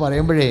പെരുക്കുമെന്നൊക്കെ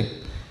പറയുമ്പോഴേ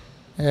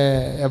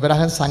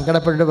അബ്രാഹം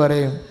സങ്കടപ്പെട്ട്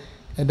പറയും,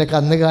 എൻ്റെ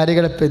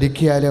കന്നുകാലികളെ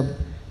പെരുക്കിയാലും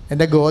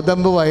എൻ്റെ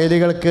ഗോതമ്പ്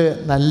വയലുകൾക്ക്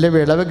നല്ല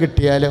വിളവ്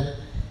കിട്ടിയാലും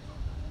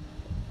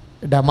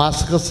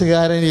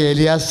ഡമാസ്കസുകാരൻ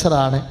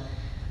ഏലിയാസറാണ്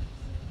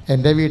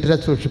എൻ്റെ വീട്ടിലെ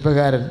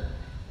സൂക്ഷിപ്പുകാരൻ,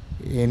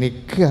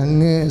 എനിക്ക്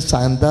അങ്ങ്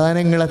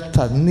സന്താനങ്ങളെ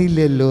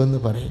തന്നില്ലല്ലോ എന്ന്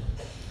പറയും.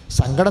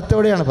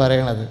 സങ്കടത്തോടെയാണ്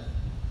പറയണത്.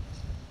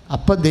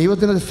 അപ്പം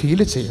ദൈവത്തിനത് ഫീൽ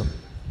ചെയ്യും.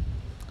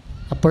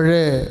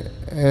 അപ്പോഴേ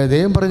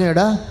ദൈവം പറഞ്ഞു,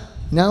 എടാ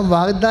ഞാൻ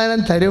വാഗ്ദാനം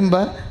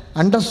തരുമ്പോൾ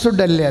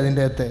അണ്ടർസ്റ്റുഡ് അല്ലേ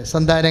അതിൻ്റെ അകത്ത്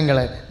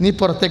സന്താനങ്ങളെ, നീ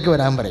പുറത്തേക്ക്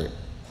വരാൻ പറയും.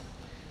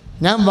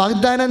 ഞാൻ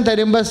വാഗ്ദാനം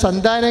തരുമ്പോൾ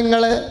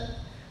സന്താനങ്ങൾ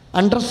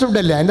അണ്ടർസ്റ്റുഡ്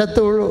അല്ലേ, അതിൻ്റെ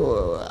അകത്ത്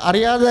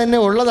അറിയാതെ തന്നെ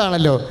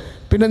ഉള്ളതാണല്ലോ,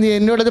 പിന്നെ നീ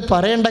എന്നോടത്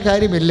പറയേണ്ട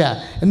കാര്യമില്ല,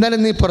 എന്നാലും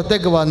നീ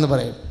പുറത്തേക്ക് വാ എന്ന്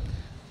പറയും.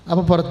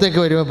 അപ്പോൾ പുറത്തേക്ക്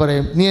വരുമ്പോൾ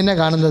പറയും, നീ എന്നെ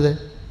കാണുന്നത്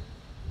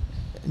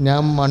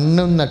ഞാൻ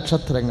മണ്ണും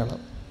നക്ഷത്രങ്ങളും,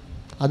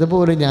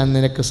 അതുപോലെ ഞാൻ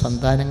നിനക്ക്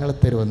സന്താനങ്ങളെ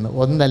തരുമെന്ന്.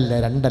 1 അല്ല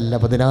 2 അല്ല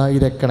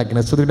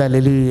 10,000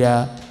 സുഖിലലിയ.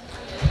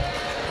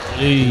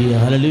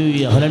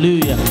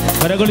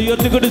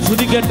 കരങ്ങളുയർത്തിക്കൊണ്ട്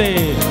സ്തുതിക്കട്ടെ.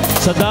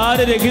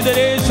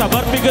 സന്താനരഹിതരെ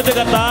സമർപ്പിക്കുന്ന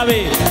കർത്താവേ,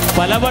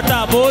 പലവട്ടം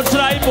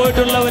അബോഷനായി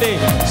പോയിട്ടുള്ളവരെ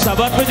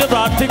സമർപ്പിച്ച്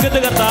പ്രാർത്ഥിക്കുന്ന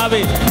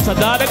കർത്താവേ,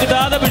 സന്താനം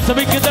കിട്ടാതെ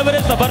വിഷമിക്കുന്നവരെ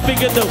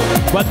സമർപ്പിക്കുന്നു.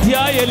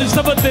 വധ്യായ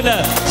എലിസബത്തിന്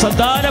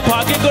സന്താന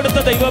ഭാഗ്യം കൊടുത്ത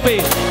ദൈവമേ,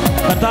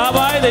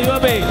 കർത്താവായ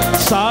ദൈവമേ,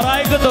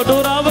 സാറായിക്ക്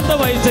 90-ാമത്തെ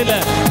വയസ്സിൽ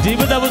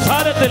ജീവിത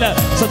അവസാനത്തിൽ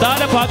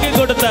സന്താന ഭാഗ്യം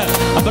കൊടുത്ത്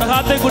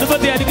അബ്രഹാത്തെ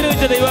കുടുംബത്തെ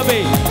അനുഗ്രഹിച്ച ദൈവമേ,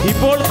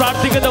 ഇപ്പോൾ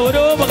പ്രാർത്ഥിക്കുന്ന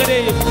ഓരോ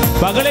മകനെയും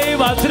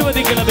മകളെയും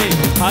ആശീർവദിക്കണമേ.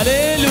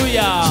 ഹല്ലേലൂയ.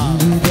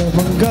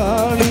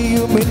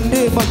 പങ്കാളിയും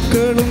എൻ്റെ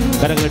മക്കളും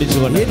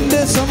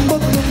എൻ്റെ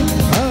സമ്പത്തും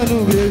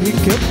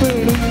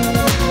അനുഗ്രഹിക്കപ്പെടും.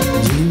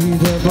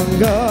 ജീവിത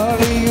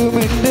പങ്കാളിയും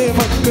എൻ്റെ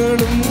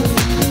മക്കളും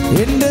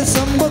എൻ്റെ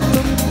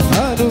സമ്പത്തും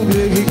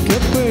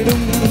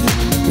അനുഗ്രഹിക്കപ്പെടും.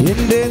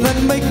 എൻ്റെ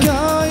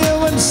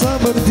നന്മയ്ക്കായവൻ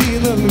സമൃദ്ധി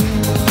നൽകും.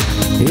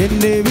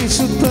 എന്നെ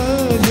വിശുദ്ധ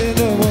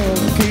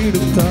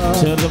ജനമാക്കിയെടുത്താൽ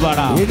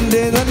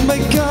എൻ്റെ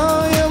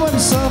നന്മയ്ക്കായവൻ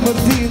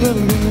സമൃദ്ധി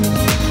നൽകും.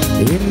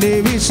 എന്നെ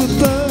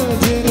വിശുദ്ധ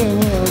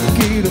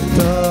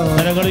ജനമാക്കിയെടുത്താൽ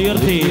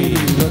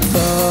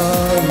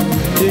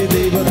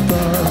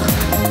ദൈവത്താൽ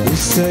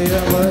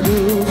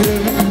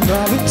നിശ്ചയമനുഗ്രഹം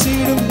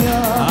പ്രാപിച്ചിടും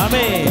ഞാൻ.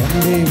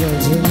 എൻ്റെ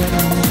വചനം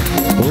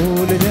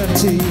പോലെ ഞാൻ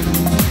ചെയ്യും,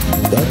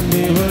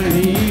 തന്റെ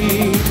വഴി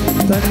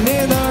തന്നെ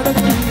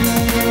നടക്കും.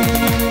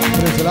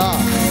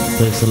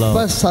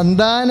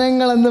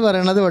 സന്താനങ്ങൾ എന്ന്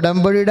പറയുന്നത്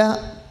ഉടമ്പടിയുടെ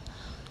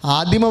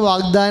ആദിമ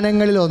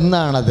വാഗ്ദാനങ്ങളിൽ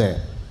ഒന്നാണത്.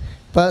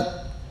 ഇപ്പം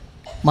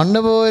മണ്ണ്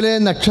പോലെ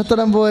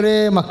നക്ഷത്രം പോലെ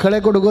മക്കളെ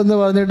കൊടുക്കുമെന്ന്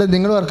പറഞ്ഞിട്ട്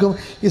നിങ്ങൾ ഓർക്കും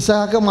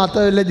ഇസഹാക്ക്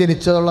മാത്രമല്ല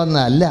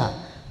ജനിച്ചതുള്ളതെന്നല്ല.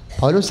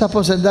 പൗലോസ്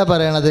അപ്പോസ്തലൻ എന്താ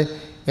പറയണത്?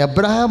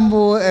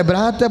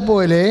 എബ്രാഹത്തെ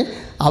പോലെ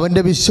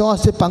അവൻ്റെ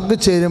വിശ്വാസത്തിൽ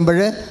പങ്കുചേരുമ്പോൾ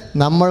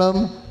നമ്മളും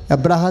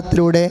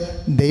എബ്രാഹത്തിലൂടെ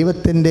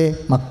ദൈവത്തിൻ്റെ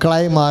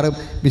മക്കളായി മാറും,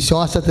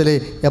 വിശ്വാസത്തിൽ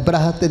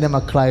എബ്രാഹത്തിൻ്റെ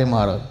മക്കളായി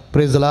മാറും.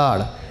 Praise the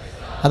Lord.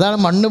 അതാണ്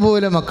മണ്ണ്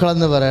പോലെ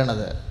മക്കളെന്ന്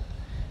പറയണത്.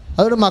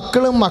 അതൊരു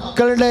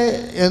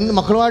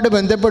മക്കളുമായിട്ട്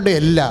ബന്ധപ്പെട്ട്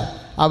എല്ലാം,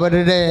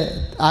 അവരുടെ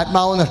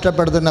ആത്മാവ്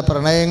നഷ്ടപ്പെടുത്തുന്ന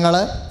പ്രണയങ്ങൾ,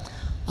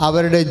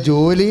 അവരുടെ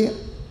ജോലി,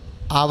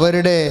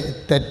 അവരുടെ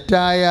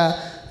തെറ്റായ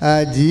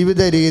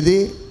ജീവിത രീതി,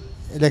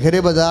 ലഹരി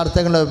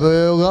പദാർത്ഥങ്ങളുടെ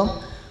ഉപയോഗം,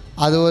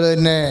 അതുപോലെ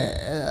തന്നെ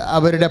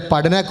അവരുടെ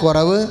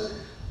പഠനക്കുറവ്,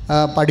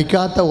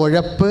 പഠിക്കാത്ത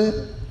ഉഴപ്പ്,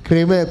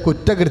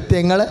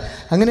 കുറ്റകൃത്യങ്ങൾ,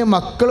 അങ്ങനെ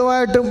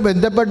മക്കളുമായിട്ടും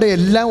ബന്ധപ്പെട്ട്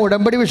എല്ലാം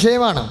ഉടമ്പടി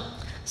വിഷയമാണ്.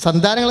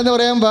 സന്താനങ്ങളെന്ന്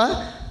പറയുമ്പോൾ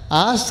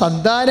ആ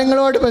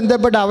സന്താനങ്ങളുമായിട്ട്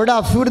ബന്ധപ്പെട്ട് അവിടെ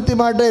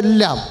അഭിവൃദ്ധിയുമായിട്ട്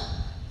എല്ലാം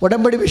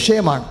ഉടമ്പടി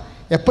വിഷയമാണ്.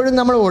 എപ്പോഴും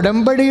നമ്മൾ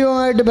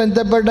ഉടമ്പടിയുമായിട്ട്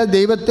ബന്ധപ്പെട്ട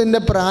ദൈവത്തിൻ്റെ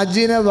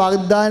പ്രാചീന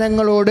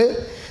വാഗ്ദാനങ്ങളോട്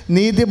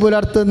നീതി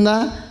പുലർത്തുന്ന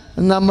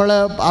നമ്മൾ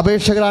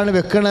അപേക്ഷകളാണ്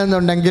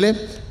വെക്കണമെന്നുണ്ടെങ്കിൽ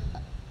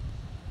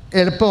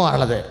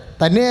എളുപ്പമാണത്.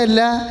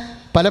 തന്നെയല്ല,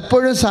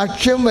 പലപ്പോഴും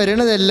സാക്ഷ്യം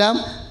വരുന്നതെല്ലാം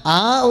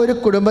ആ ഒരു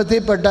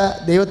കുടുംബത്തിൽപ്പെട്ട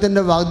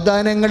ദൈവത്തിൻ്റെ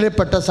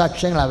വാഗ്ദാനങ്ങളിൽപ്പെട്ട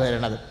സാക്ഷ്യങ്ങളാണ്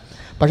വരുന്നത്.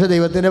 പക്ഷേ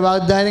ദൈവത്തിൻ്റെ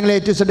വാഗ്ദാനങ്ങൾ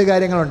ഏറ്റുസെട്ട്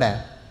കാര്യങ്ങളുണ്ട്.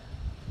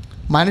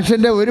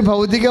 മനുഷ്യൻ്റെ ഒരു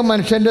ഭൗതിക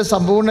മനുഷ്യൻ്റെ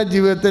സമ്പൂർണ്ണ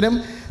ജീവിതത്തിനും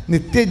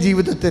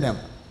നിത്യജീവിതത്തിനും.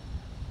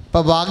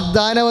 ഇപ്പോൾ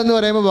വാഗ്ദാനം എന്ന്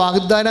പറയുമ്പോൾ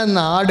വാഗ്ദാന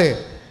നാട്,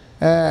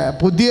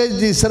 പുതിയ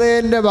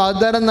ഇസ്രായേലിൻ്റെ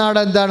വാഗ്ദാന നാട്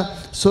എന്താണ്?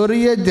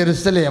 സ്വർഗീയ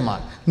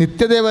ജെറുസലേമാണ്.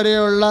 നിത്യത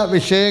വരെയുള്ള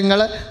വിഷയങ്ങൾ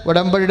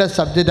ഉടമ്പടിയുടെ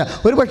സബ്ജക്റ്റാണ്.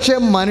 ഒരു പക്ഷേ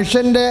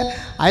മനുഷ്യൻ്റെ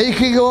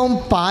ഐഹികവും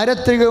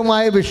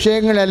പാരത്രികവുമായ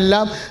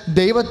വിഷയങ്ങളെല്ലാം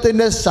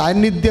ദൈവത്തിൻ്റെ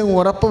സാന്നിധ്യം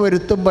ഉറപ്പ്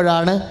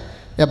വരുത്തുമ്പോഴാണ്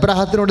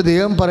എബ്രാഹത്തിനോട്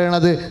ദൈവം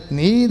പറയണത്,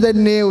 നീ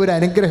തന്നെ ഒരു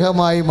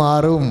അനുഗ്രഹമായി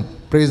മാറും.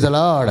 Praise the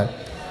Lord.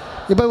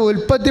 ഇപ്പോൾ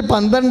ഉൽപ്പത്തി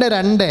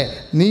 12:2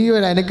 നീ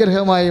ഒരു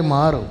അനുഗ്രഹമായി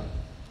മാറും.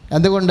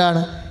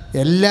 എന്തുകൊണ്ടാണ്?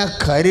 എല്ലാ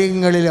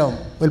കാര്യങ്ങളിലും.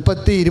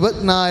 ഉൽപ്പത്തി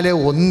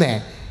 24:1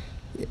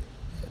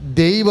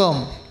 ദൈവം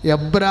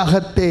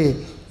എബ്രാഹത്തെ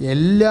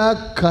എല്ലാ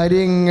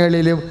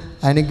കാര്യങ്ങളിലും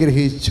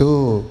അനുഗ്രഹിച്ചു.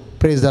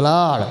 Praise the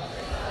Lord.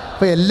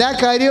 അപ്പോൾ എല്ലാ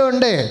കാര്യവും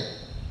ഉണ്ട്.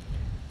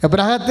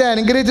 എബ്രാഹത്തെ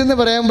അനുഗ്രഹിച്ചെന്ന്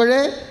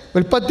പറയുമ്പോഴേ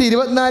ഉൽപ്പത്തി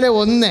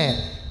 24:1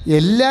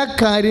 എല്ലാ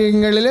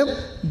കാര്യങ്ങളിലും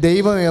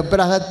ദൈവം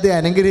എബ്രാഹത്തെ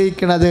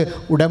അനുഗ്രഹിക്കുന്നത്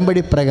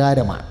ഉടമ്പടി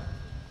പ്രകാരമാണ്.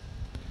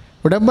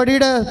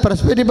 ഉടമ്പടിയുടെ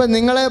പെർസ്പെക്റ്റീവ് ഇപ്പം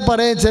നിങ്ങളെ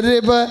പറയും.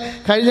 ചിലരിപ്പോൾ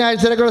കഴിഞ്ഞ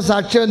ആഴ്ചയിലേക്കുള്ള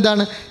സാക്ഷ്യം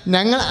എന്താണ്?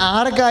 ഞങ്ങൾ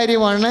 6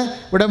 കാര്യമാണ്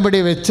ഉടമ്പടി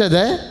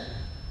വെച്ചത്,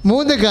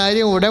 3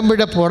 കാര്യം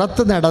ഉടമ്പടിയുടെ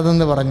പുറത്ത്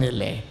നടന്നെന്ന്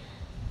പറഞ്ഞില്ലേ.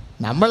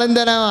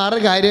 നമ്മളെന്താണ് 6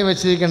 കാര്യം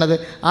വെച്ചിരിക്കുന്നത്?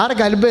 6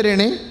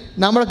 കൽപ്പരണി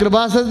നമ്മൾ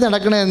കൃപാസനത്തിൽ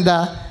നടക്കണത് എന്താ?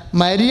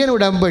 മരിയൻ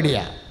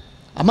ഉടമ്പടിയാണ്.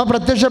 അമ്മ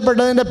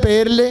പ്രത്യക്ഷപ്പെട്ടതിൻ്റെ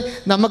പേരിൽ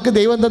നമുക്ക്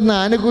ദൈവം തന്ന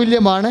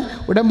ആനുകൂല്യമാണ്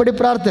ഉടമ്പടി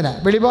പ്രാർത്ഥന,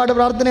 വെളിപാട്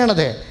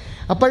പ്രാർത്ഥനയാണത്.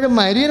 അപ്പോഴും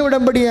മരിയൻ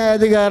ഉടമ്പടി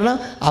ആയത് കാരണം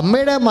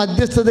അമ്മയുടെ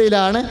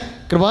മധ്യസ്ഥതയിലാണ്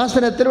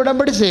കൃപാസനത്തിൽ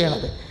ഉടമ്പടി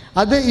ചെയ്യണത്,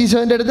 അത്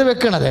ഈശോൻ്റെ അടുത്ത്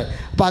വെക്കണത്.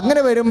 അപ്പം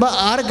അങ്ങനെ വരുമ്പോൾ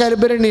 6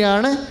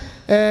 കൽപ്പരണിയാണ്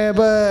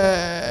ഇപ്പോൾ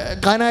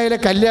കാനായിലെ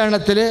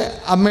കല്യാണത്തിൽ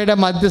അമ്മയുടെ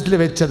മധ്യസ്ഥയിൽ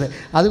വെച്ചത്.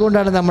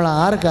 അതുകൊണ്ടാണ് നമ്മൾ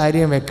 6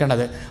 കാര്യം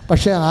വെക്കണത്.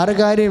 പക്ഷേ 6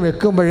 കാര്യം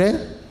വെക്കുമ്പോൾ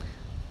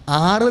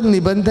 6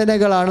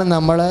 നിബന്ധനകളാണ്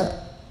നമ്മൾ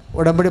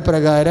ഉടമ്പടി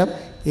പ്രകാരം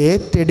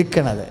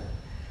ഏറ്റെടുക്കണത്.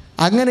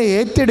 അങ്ങനെ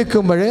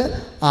ഏറ്റെടുക്കുമ്പോൾ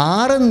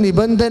 6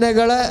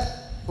 നിബന്ധനകൾ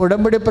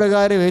ഉടമ്പടി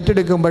പ്രകാരം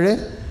ഏറ്റെടുക്കുമ്പോൾ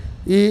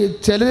ഈ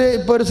ചിലർ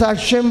ഇപ്പോൾ ഒരു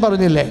സാക്ഷ്യം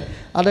പറഞ്ഞില്ലേ,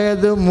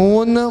 അതായത്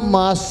 3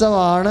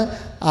 മാസമാണ്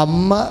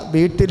അമ്മ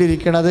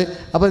വീട്ടിലിരിക്കണത്.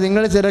 അപ്പോൾ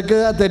നിങ്ങൾ ചിലർക്ക്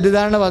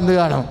തെറ്റിദ്ധാരണ വന്നു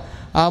കാണും,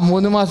 ആ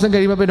 3 മാസം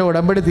കഴിയുമ്പോൾ പിന്നെ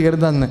ഉടമ്പടി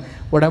തീർന്നെന്ന്.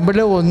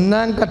 ഉടമ്പടി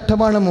 1-ാം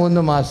ഘട്ടമാണ്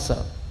 3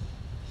 മാസം.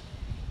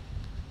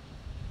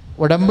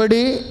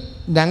 ഉടമ്പടി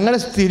ഞങ്ങൾ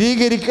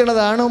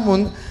സ്ഥിരീകരിക്കണതാണ്.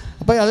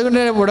 അപ്പോൾ അതുകൊണ്ട്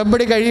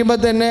ഉടമ്പടി കഴിയുമ്പോൾ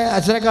തന്നെ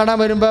അച്ഛനെ കാണാൻ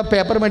വരുമ്പോൾ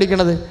പേപ്പർ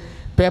മേടിക്കണത്.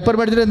 പേപ്പർ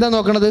മേടിച്ചിട്ട് എന്താ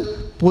നോക്കണത്?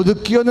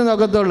 പുതുക്കിയൊന്നും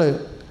നോക്കത്തുള്ളൂ.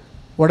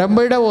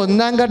 ഉടമ്പടിയുടെ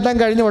 1-ാം ഘട്ടം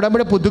കഴിഞ്ഞ്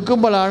ഉടമ്പടി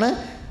പുതുക്കുമ്പോഴാണ്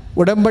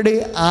ഉടമ്പടി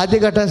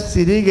ആദ്യഘട്ടം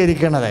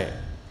സ്ഥിരീകരിക്കണത്.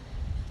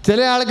 ചില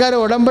ആൾക്കാർ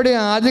ഉടമ്പടി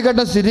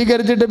ആദ്യഘട്ടം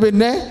സ്ഥിരീകരിച്ചിട്ട്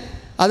പിന്നെ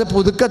അത്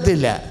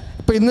പുതുക്കത്തില്ല.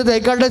 ഇപ്പോൾ ഇന്ന്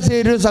തേക്കാട്ടെ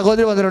ഒരു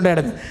സഹോദരി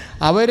വന്നിട്ടുണ്ടായിരുന്നു.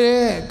 അവർ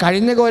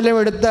കഴിഞ്ഞ കൊല്ലം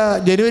എടുത്ത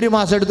ജനുവരി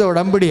മാസം എടുത്ത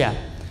ഉടമ്പടിയാണ്.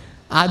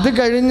 അത്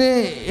കഴിഞ്ഞ്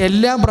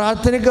എല്ലാം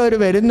പ്രാർത്ഥനയ്ക്ക് അവർ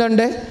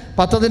വരുന്നുണ്ട്,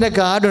 പത്രത്തിൻ്റെ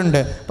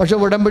കാർഡുണ്ട്, പക്ഷേ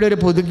ഉടമ്പടി ഒരു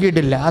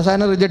പുതുക്കിയിട്ടില്ല. ആ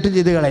സാധനം റിജക്റ്റ്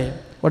ചെയ്ത് കളയും.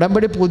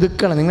 ഉടമ്പടി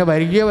പുതുക്കണം. നിങ്ങൾ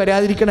വരികയോ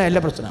വരാതിരിക്കണോ അല്ല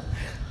പ്രശ്നം,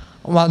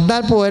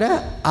 വന്നാൽ പോരാ,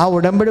 ആ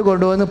ഉടമ്പടി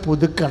കൊണ്ടുവന്ന്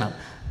പുതുക്കണം.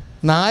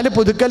 4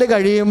 പുതുക്കൽ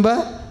കഴിയുമ്പോൾ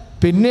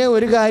പിന്നെ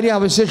ഒരു കാര്യം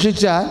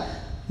അവശേഷിച്ചാൽ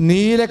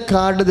നീല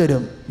കാർഡ്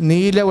തരും.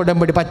 നീല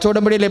ഉടമ്പടി, പച്ച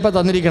ഉടമ്പടിയല്ലേ ഇപ്പോൾ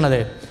തന്നിരിക്കണത്.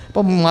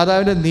 അപ്പം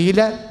മാതാവിൻ്റെ നീല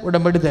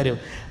ഉടമ്പടി തരും.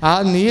 ആ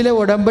നീല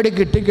ഉടമ്പടി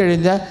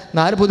കിട്ടിക്കഴിഞ്ഞാൽ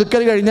 4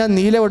 പുതുക്കൽ കഴിഞ്ഞാൽ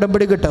നീല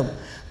ഉടമ്പടി കിട്ടും.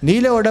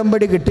 നീല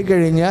ഉടമ്പടി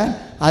കിട്ടിക്കഴിഞ്ഞാൽ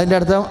അതിൻ്റെ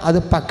അർത്ഥം അത്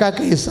പക്കാ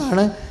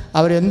കേസാണ്.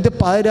 അവരെന്ത്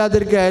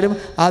പാതിരാത്രിക്കായാലും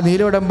ആ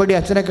നീല ഉടമ്പടി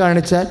അച്ഛനെ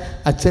കാണിച്ചാൽ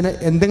അച്ഛന്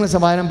എന്തെങ്കിലും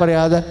സമാധാനം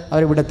പറയാതെ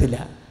അവർ വിടത്തില്ല.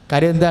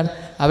 കാര്യം എന്താണ്?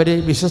 അവർ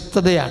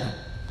വിശ്വസ്തതയാണ്.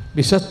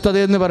 വിശ്വസ്തത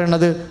എന്ന്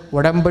പറയുന്നത്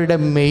ഉടമ്പടിയുടെ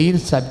മെയിൻ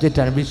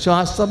സബ്ജക്റ്റാണ്.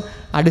 വിശ്വാസം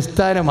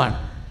അടിസ്ഥാനമാണ്.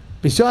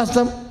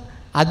 വിശ്വാസം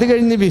അത്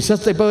കഴിഞ്ഞ്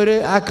ഇപ്പോൾ ഒരു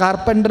ആ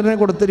കാർപ്പൻ്ററിന്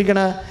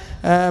കൊടുത്തിരിക്കുന്ന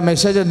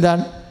മെസ്സേജ്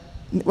എന്താണ്?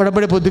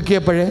 ഉടമ്പടി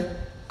പുതുക്കിയപ്പോൾ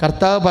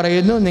കർത്താവ്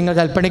പറയുന്നു, നിങ്ങൾ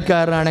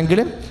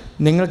കൽപ്പണിക്കാരനാണെങ്കിലും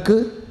നിങ്ങൾക്ക്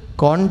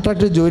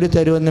കോൺട്രാക്റ്റ് ജോലി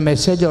തരുമെന്ന്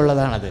മെസ്സേജ്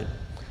ഉള്ളതാണത്.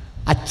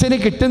 അച്ഛന്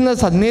കിട്ടുന്ന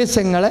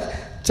സന്ദേശങ്ങൾ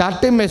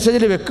ചാർട്ടിങ്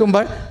മെസ്സേജിൽ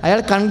വെക്കുമ്പോൾ അയാൾ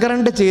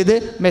കൺകറൻറ്റ് ചെയ്ത്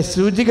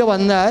സൂചിക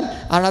വന്നാൽ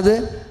ആണത്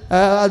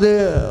അത്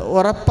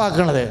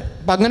ഉറപ്പാക്കണത്.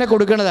 അപ്പം അങ്ങനെ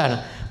കൊടുക്കുന്നതാണ്.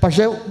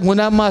 പക്ഷേ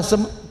 3-ാം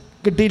മാസം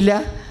കിട്ടിയില്ല,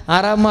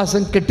 6-ാം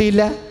മാസം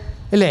കിട്ടിയില്ല,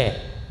 അല്ലേ,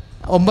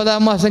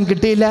 9-ാം മാസം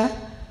കിട്ടിയില്ല.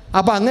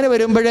 അപ്പം അങ്ങനെ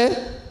വരുമ്പോൾ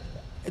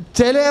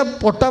ചില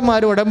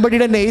പൊട്ടന്മാർ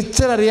ഉടമ്പടിയുടെ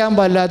നേച്ചർ അറിയാൻ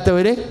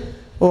പാടില്ലാത്തവർ,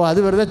 അത്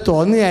വെറുതെ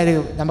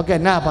തോന്നിയായിരിക്കും, നമുക്ക്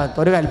എന്നാ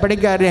ഒരു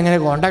കൽപ്പണിക്കാരൻ എങ്ങനെ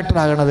കോൺട്രാക്ടർ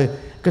ആകണത്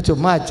ഒക്കെ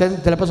ചുമ്മാ അച്ഛൻ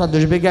ചിലപ്പോൾ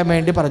സന്തോഷിപ്പിക്കാൻ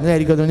വേണ്ടി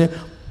പറഞ്ഞതായിരിക്കും എന്ന് പറഞ്ഞ്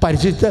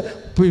പരിശുദ്ധ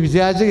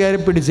വിചാരിച്ച് കയറി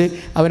പിടിച്ച്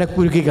അവനെ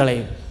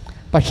കുരുക്കിക്കളയും.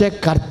 പക്ഷേ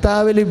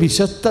കർത്താവിൽ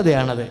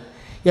വിശ്വസ്തതയാണത്.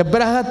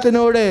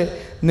 എബ്രഹാത്തിനോട്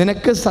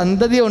നിനക്ക്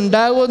സന്തതി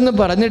ഉണ്ടാകുമെന്ന്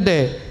പറഞ്ഞിട്ട്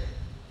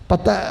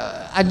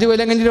 5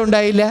 കൊല്ലം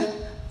കഴിഞ്ഞിട്ടുണ്ടായില്ല,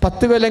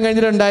 10 കൊല്ലം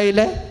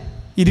കഴിഞ്ഞിട്ടുണ്ടായില്ല,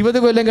 20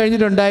 കൊല്ലം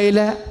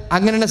കഴിഞ്ഞിട്ടുണ്ടായില്ല.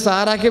 അങ്ങനെയാണ്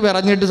സാറാക്ക്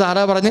പറഞ്ഞിട്ട്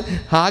സാറാ പറഞ്ഞ്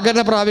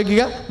ഹാഗറിനെ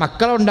പ്രാപിക്കുക,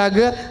 മക്കളെ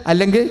ഉണ്ടാക്കുക,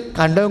 അല്ലെങ്കിൽ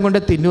കണ്ടവും കൊണ്ട്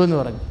തിന്നുമെന്ന്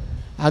പറഞ്ഞു.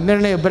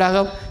 അങ്ങനെയാണ്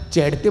എബ്രഹാം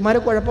ചേട്ടത്തിമാരെ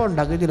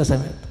കുഴപ്പമുണ്ടാക്കുക. ചില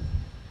സമയത്ത്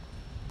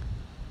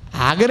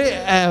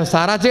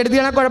സാറാ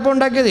ചേട്ടത്തിയാണ്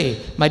കുഴപ്പമുണ്ടാക്കിയതേ.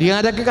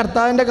 മര്യാദക്ക്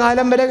കർത്താവിൻ്റെ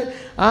കാലം വരെ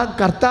ആ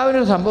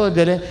കർത്താവിനൊരു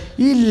സംഭവത്തിൽ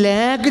ഈ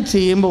ലാഗ്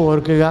ചെയ്യുമ്പോൾ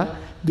ഓർക്കുക,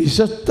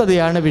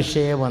 വിശ്വസ്തതയാണ്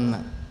വിഷയമെന്ന്.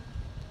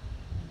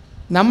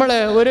 നമ്മൾ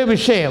ഒരു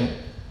വിഷയം,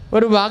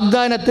 ഒരു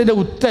വാഗ്ദാനത്തിൻ്റെ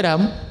ഉത്തരം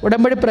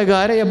ഉടമ്പടി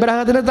പ്രകാരം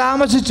എബ്രഹാത്തിന്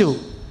താമസിച്ചു.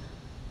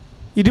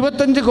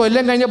 25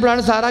 കൊല്ലം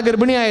കഴിഞ്ഞപ്പോഴാണ് സാറാ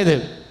ഗർഭിണിയായത്.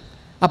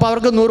 അപ്പോൾ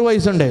അവർക്ക് 100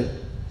 വയസ്സുണ്ട്.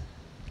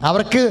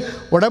 അവർക്ക്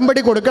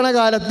ഉടമ്പടി കൊടുക്കണ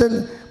കാലത്ത്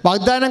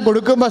വാഗ്ദാനം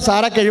കൊടുക്കുമ്പോൾ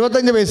സാറാക്ക്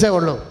 75 വയസ്സേ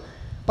ഉള്ളൂ.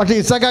 പക്ഷേ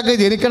ഇസഹാക്ക്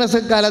ജനിക്കണ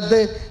കാലത്ത്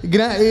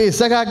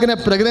ഇസഹാക്കിനെ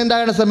പ്രഗ്നൻ്റ്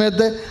ആകുന്ന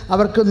സമയത്ത്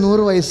അവർക്ക്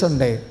 100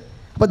 വയസ്സുണ്ട്.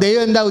 അപ്പോൾ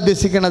ദൈവം എന്താ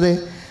ഉദ്ദേശിക്കണത്?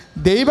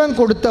 ദൈവം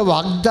കൊടുത്ത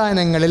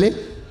വാഗ്ദാനങ്ങളിൽ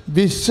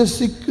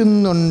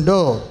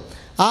വിശ്വസിക്കുന്നുണ്ടോ?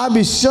 ആ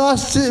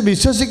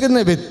വിശ്വസിക്കുന്ന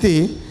വ്യക്തി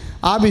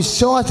ആ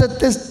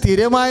വിശ്വാസത്തെ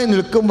സ്ഥിരമായി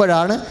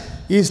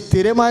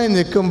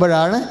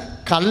നിൽക്കുമ്പോഴാണ്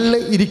കള്ള്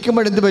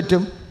ഇരിക്കുമ്പോഴെന്ത്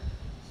പറ്റും?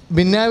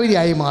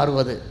 ഭിന്നാവിരിയായി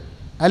മാറുന്നത്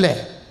അല്ലേ?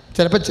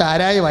 ചിലപ്പോൾ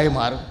ചാരായമായി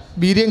മാറും,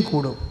 വീര്യം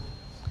കൂടും.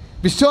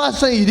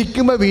 വിശ്വാസം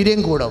ഇരിക്കുമ്പോൾ വീര്യം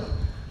കൂടും.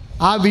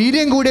 ആ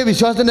വീര്യം കൂടിയ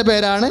വിശ്വാസത്തിൻ്റെ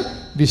പേരാണ്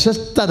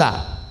വിശ്വസ്തത.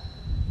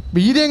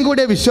 വീര്യം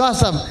കൂടിയ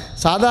വിശ്വാസം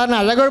സാധാരണ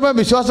അഴകുഴപ്പ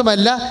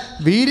വിശ്വാസമല്ല,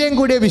 വീര്യം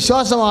കൂടിയ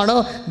വിശ്വാസമാണോ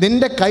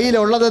നിൻ്റെ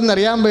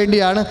കയ്യിലുള്ളതെന്നറിയാൻ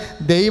വേണ്ടിയാണ്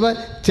ദൈവം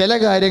ചില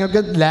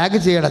കാര്യങ്ങൾക്ക് ലാഗ്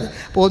ചെയ്യണത്.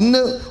 അപ്പോൾ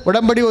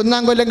ഉടമ്പടി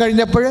 1-ാം കൊല്ലം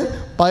കഴിഞ്ഞപ്പോൾ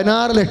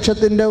 16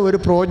 ലക്ഷത്തിൻ്റെ ഒരു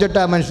പ്രോജക്റ്റ്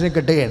ആ മനുഷ്യന്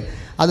കിട്ടുകയാണ്.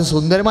 അത്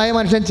സുന്ദരമായ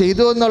മനുഷ്യൻ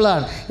ചെയ്തു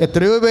എന്നുള്ളതാണ്.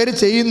 എത്രയോ പേര്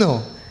ചെയ്യുന്നു,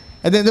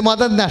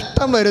 എന്തുമാത്രം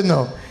നഷ്ടം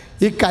വരുന്നു.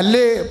 ഈ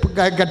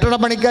കെട്ടിട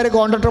പണിക്കാർ,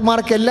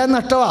 കോൺട്രാക്ടർമാർക്കെല്ലാം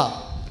നഷ്ടമാണ്.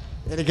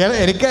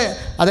 എനിക്ക്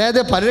അതായത്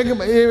പലരും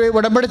ഈ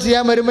ഉടമ്പടി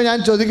ചെയ്യാൻ വരുമ്പോൾ ഞാൻ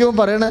ചോദിക്കുമ്പോൾ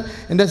പറയണത്,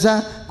 എൻ്റെ വെച്ചാൽ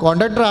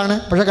കോൺട്രാക്ടറാണ്,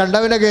 പക്ഷേ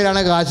കണ്ടവൻ്റെ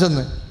കയ്യിലാണ്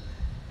കാശെന്ന്.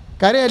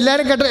 കാര്യം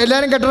എല്ലാവരും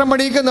കെട്ടിടം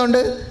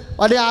പണിയിക്കുന്നുണ്ട്,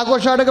 വലിയ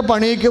ആഘോഷമായിട്ടൊക്കെ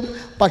പണിയിക്കും.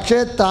 പക്ഷേ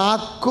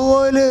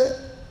താക്കോല്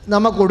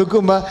നമ്മൾ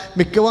കൊടുക്കുമ്പോൾ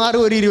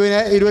മിക്കവാറും ഒരു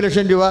 20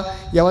 ലക്ഷം രൂപ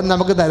യവൻ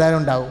നമുക്ക്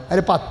തരാനുണ്ടാവും,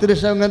 അതിൽ 10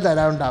 ലക്ഷമെങ്കിലും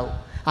തരാനുണ്ടാവും.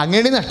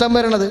 അങ്ങനെ നഷ്ടം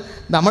വരണത്.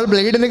 നമ്മൾ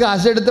ബ്ലേഡിന്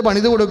കാശെടുത്ത്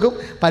പണിത് കൊടുക്കും,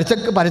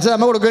 പലിശ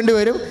നമ്മൾ കൊടുക്കേണ്ടി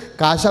വരും,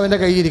 കാശ് അവൻ്റെ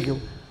കയ്യിരിക്കും.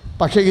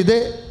 പക്ഷേ ഇത്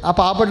ആ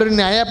പാവപ്പെട്ടൊരു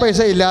ന്യായ പൈസ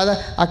ഇല്ലാതെ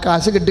ആ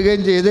കാശ്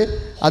കിട്ടുകയും ചെയ്ത്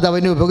അത്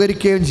അവന്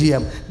ഉപകരിക്കുകയും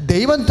ചെയ്യാം.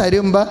 ദൈവം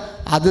തരുമ്പോൾ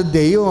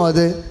ദൈവം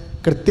അത്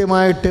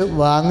കൃത്യമായിട്ട്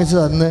വാങ്ങിച്ചു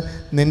തന്ന്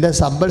നിൻ്റെ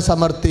സമ്പൽ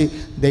സമൃദ്ധി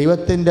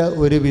ദൈവത്തിൻ്റെ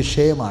ഒരു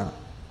വിഷയമാണ്.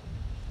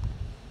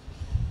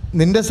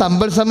 നിൻ്റെ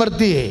സമ്പൽ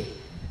സമൃദ്ധിയെ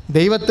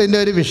ദൈവത്തിൻ്റെ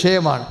ഒരു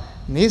വിഷയമാണ്.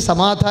 നീ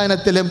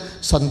സമാധാനത്തിലും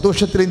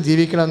സന്തോഷത്തിലും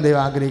ജീവിക്കണം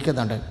ദൈവം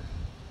ആഗ്രഹിക്കുന്നുണ്ട്.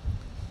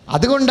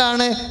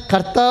 അതുകൊണ്ടാണ്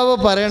കർത്താവ്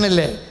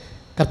പറയണില്ലേ,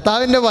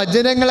 കർത്താവിൻ്റെ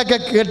വചനങ്ങളൊക്കെ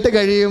കേട്ട്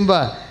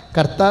കഴിയുമ്പോൾ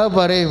കർത്താവ്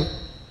പറയും,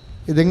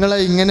 ഇതുങ്ങളെ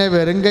ഇങ്ങനെ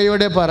വെറും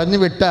കൈയോടെ പറഞ്ഞു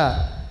വിട്ടാൽ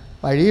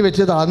വഴി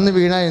വെച്ച് താഴ്ന്നു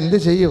വീണാൽ എന്ത്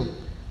ചെയ്യും?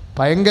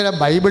 ഭയങ്കര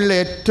ബൈബിളിലെ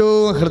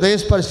ഏറ്റവും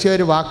ഹൃദയസ്പർശിയ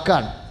ഒരു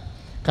വാക്കാണ്.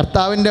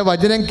 കർത്താവിൻ്റെ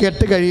വചനം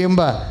കേട്ട്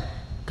കഴിയുമ്പോൾ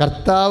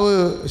കർത്താവ്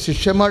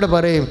ശിഷ്യന്മാരോട്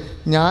പറയും,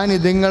 ഞാൻ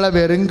ഇതുങ്ങളെ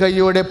വെറും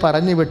കൈയോടെ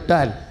പറഞ്ഞു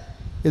വിട്ടാൽ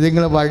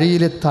ഇതുങ്ങൾ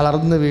വഴിയിൽ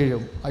തളർന്നു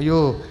വീഴും. അയ്യോ,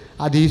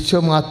 അത് ഈശോ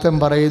മാത്രം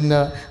പറയുന്ന,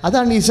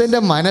 അതാണ്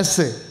ഈശോൻ്റെ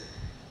മനസ്സ്.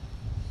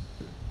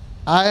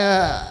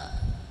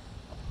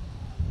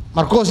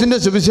 മർക്കോസിൻ്റെ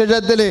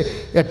സുവിശേഷത്തിൽ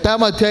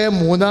 8-ാം അധ്യായം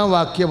 3-ാം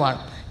വാക്യമാണ്,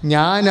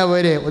 ഞാൻ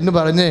അവരെ ഒന്ന്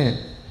പറഞ്ഞ്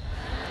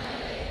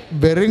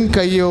വെറും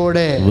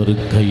കൈയോടെ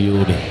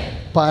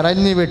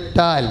പറഞ്ഞു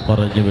വിട്ടാൽ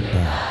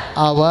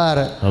അവർ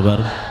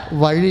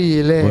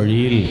വഴിയിൽ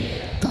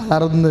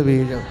തളർന്നു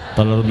വീഴും.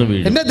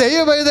 എൻ്റെ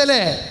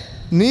ദൈവപൈതലേ,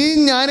 നീ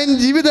ഞാനും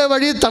ജീവിത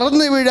വഴി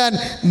തളർന്നു വീഴാൻ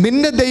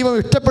നിന്റെ ദൈവം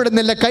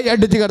ഇഷ്ടപ്പെടുന്നില്ല. കൈ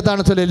അടിച്ച്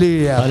കർത്താവ്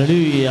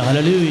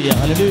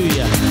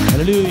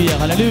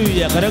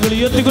കരങ്ങൾ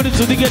ഉയർത്തിക്കൊണ്ട്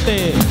സ്തുതിക്കട്ടെ.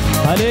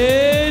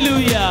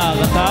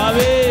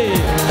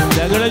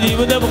 ഞങ്ങളുടെ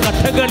ജീവിത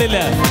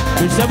ഘട്ടങ്ങളില്,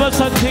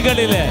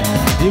 വിഷമസന്ധികളില്,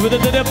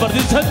 ജീവിതത്തിന്റെ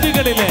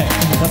പ്രതിസന്ധികളില്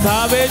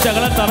കർത്താവേ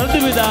ഞങ്ങളെ തളർന്നു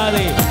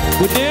വിടാതെ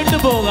മുന്നേറ്റ്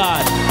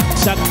പോകാൻ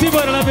ശക്തി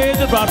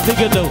വരണമേന്ന്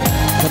പ്രാർത്ഥിക്കുന്നു.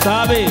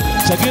 കർത്താവേ,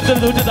 സങ്കീർത്തനം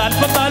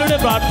 144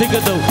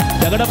 പ്രാർത്ഥിക്കുന്നു,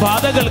 ഞങ്ങളുടെ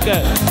പാതകൾക്ക്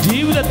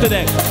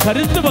ജീവിതത്തിന്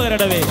കരുത്ത്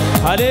പകരണമേ.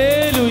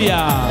 ഹല്ലേലൂയ.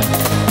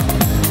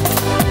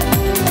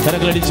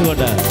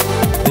 കരങ്ങളടിച്ചുകൊണ്ട്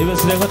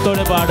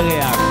ദൈവസ്നേഹത്തോടെ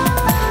പാടുകയാണ്.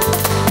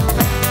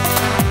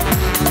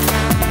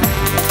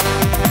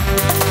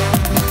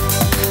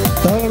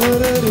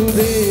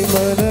 തളരരുതേ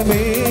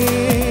മനമേ,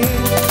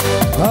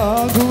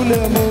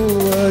 ആകുലമോ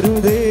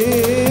അരുതേ,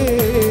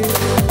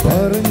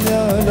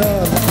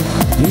 പറഞ്ഞാലാർക്കും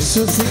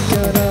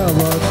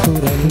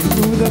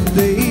വിശ്വസിക്കാനാവാത്തൊരത്ഭുതം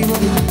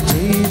ദൈവം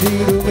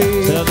ചെയ്തിടുമേ.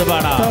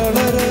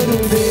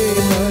 തളരരുതേ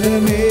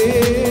മനമേ,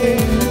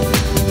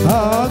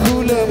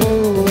 ആകുലമോ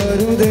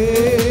അരുതേ,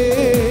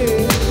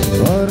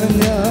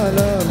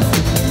 പറഞ്ഞാലാർക്കും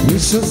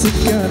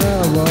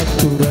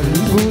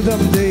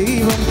വിശ്വസിക്കാനാവാത്തൊരത്ഭുതം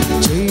ദൈവം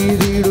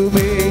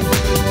ചെയ്തിടുമേ.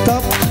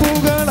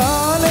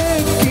 തപ്പുകളാലെ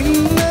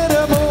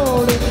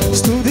കിന്നരമോട്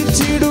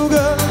സ്തുതിച്ചിടുക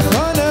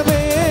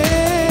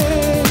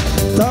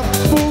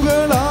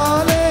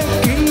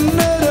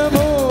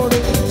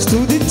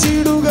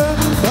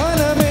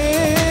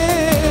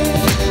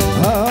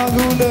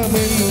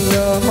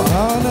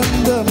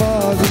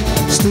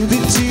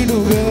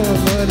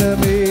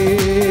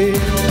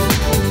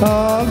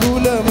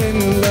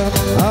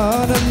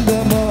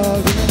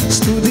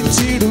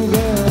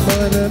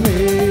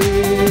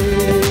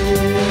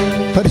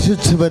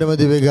പരിശുദ്ധ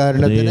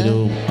പരമദിവ്യകാരുണ്യത്തിന്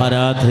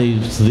ആരാധനയും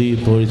സ്തുതിയും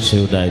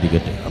പുകഴ്ചയും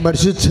ഉണ്ടായിരിക്കട്ടെ.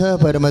 പരിശുദ്ധ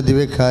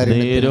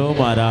പരമദിവ്യകാരുണ്യത്തിന്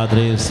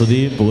ആരാധനയും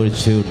സ്തുതിയും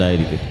പുകഴ്ചയും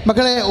ഉണ്ടായിരിക്കട്ടെ.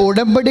 മക്കളെ,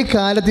 ഉടമ്പടി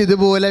കാലത്ത്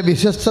ഇതുപോലെ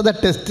വിശ്വസ്തത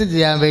ടെസ്റ്റ്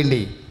ചെയ്യാൻ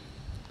വേണ്ടി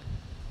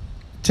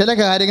ചില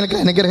കാര്യങ്ങൾക്ക്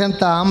അനുഗ്രഹം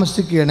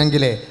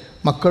താമസിക്കുകയാണെങ്കിൽ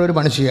മക്കളൊരു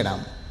പണി ചെയ്യണം.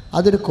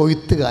 അതൊരു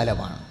കൊയ്ത്ത്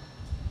കാലമാണ്.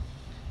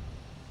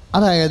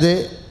 അതായത്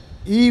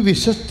ഈ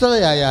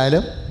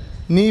വിശ്വസ്തതയായാലും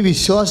നീ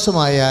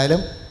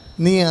വിശ്വാസമായാലും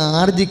നീ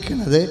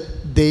ആർജിക്കുന്നത്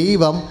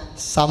ദൈവം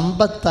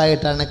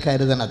സമ്പത്തായിട്ടാണ്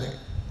കരുതണത്.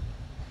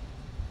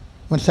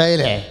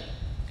 മനസ്സിലായില്ലേ?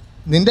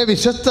 നിൻ്റെ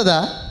വിശ്വസ്തത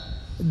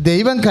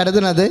ദൈവം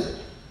കരുതുന്നത്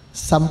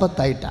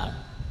സമ്പത്തായിട്ടാണ്.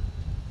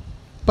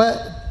 ഇപ്പം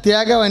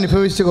ത്യാഗം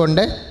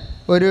അനുഭവിച്ചുകൊണ്ട്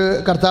ഒരു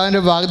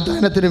കർത്താവിൻ്റെ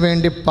വാഗ്ദാനത്തിന്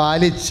വേണ്ടി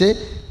പാലിച്ച്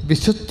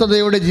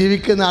വിശ്വസ്തയോടെ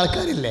ജീവിക്കുന്ന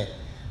ആൾക്കാരില്ലേ,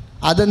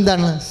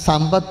 അതെന്താണ്?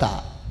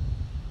 സമ്പത്താണ്.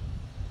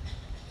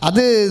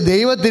 അത്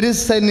ദൈവ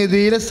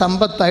തിരുസന്നിധിയിൽ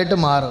സമ്പത്തായിട്ട്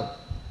മാറും.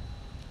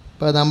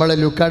 ഇപ്പോൾ നമ്മൾ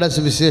ലൂക്കായുടെ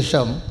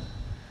സുവിശേഷം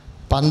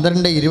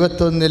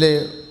 12:21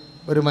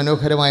 ഒരു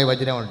മനോഹരമായ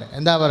വചനമുണ്ട്.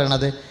 എന്താ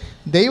പറയണത്?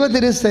 ദൈവ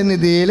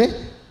തിരുസന്നിധിയിൽ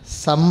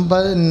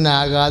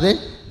സമ്പന്നനാകാതെ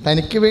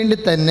തനിക്ക് വേണ്ടി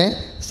തന്നെ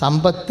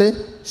സമ്പത്ത്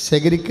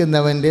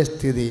ശേഖരിക്കുന്നവൻ്റെ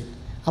സ്ഥിതി.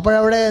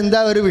 അപ്പോഴവിടെ എന്താ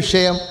ഒരു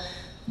വിഷയം?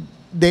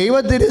 ദൈവ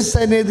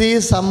തിരുസന്നിധി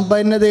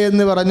സമ്പന്നത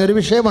എന്ന് പറഞ്ഞൊരു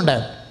വിഷയമുണ്ട്.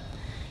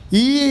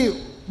 ഈ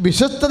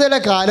വിശ്വസ്തതയുടെ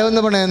കാലം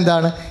എന്ന് പറയുന്നത്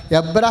എന്താണ്?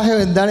 എബ്രാഹിം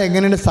എന്താണ്,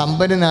 എങ്ങനെയാണ്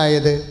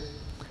സമ്പന്നനായത്?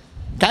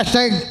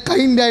 ക്യാഷ്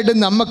കൈൻഡായിട്ട്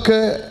നമുക്ക്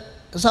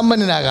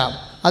സമ്പന്നനാകാം.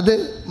 അത്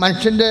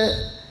മനുഷ്യൻ്റെ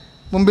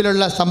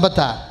മുമ്പിലുള്ള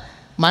സമ്പത്താണ്.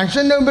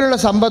 മനുഷ്യൻ്റെ മുമ്പിലുള്ള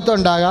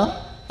സമ്പത്തുണ്ടാകാം,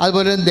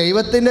 അതുപോലെ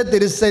ദൈവത്തിൻ്റെ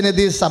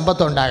തിരുസന്നിധി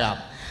സമ്പത്തുണ്ടാകാം.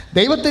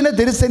 ദൈവത്തിൻ്റെ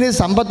തിരുസന്നിധി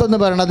സമ്പത്തെന്ന്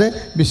പറയുന്നത്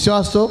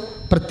വിശ്വാസവും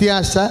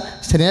പ്രത്യാശ,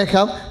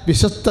 സ്നേഹം,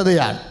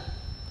 വിശ്വസ്തതയാണ്.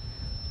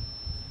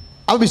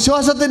 ആ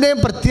വിശ്വാസത്തിൻ്റെയും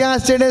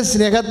പ്രത്യാശയുടെയും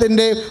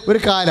സ്നേഹത്തിൻ്റെയും ഒരു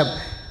കാലം.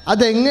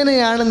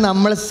 അതെങ്ങനെയാണ്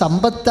നമ്മൾ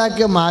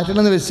സമ്പത്താക്കി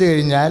മാറ്റണമെന്ന് വെച്ച്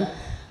കഴിഞ്ഞാൽ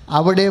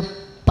അവിടെ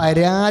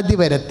പരാതി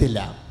വരത്തില്ല.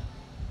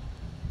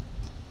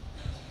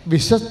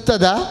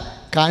 വിശ്വസ്തത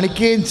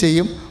കാണിക്കുകയും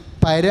ചെയ്യും.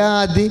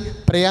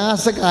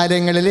 പ്രയാസ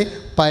കാര്യങ്ങളിൽ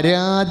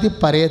പരാതി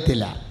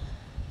പറയത്തില്ല.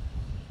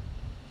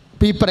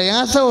 ഇപ്പം ഈ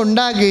പ്രയാസം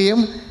ഉണ്ടാകുകയും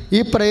ഈ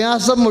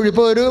പ്രയാസം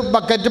മുഴുവൻ ഒരു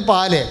ബക്കറ്റ്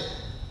പാല്,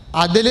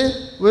 അതിൽ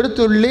ഒരു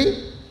തുള്ളി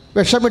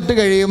വിഷമിട്ട്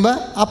കഴിയുമ്പോൾ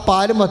ആ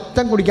പാല്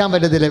മൊത്തം കുടിക്കാൻ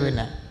പറ്റത്തില്ല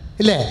പിന്നെ,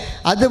 ഇല്ലേ?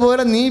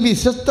 അതുപോലെ നീ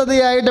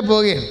വിശ്വസ്തതയായിട്ട്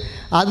പോവുകയും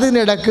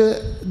അതിനിടക്ക്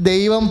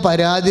ദൈവം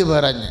പരാതി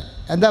പറഞ്ഞ്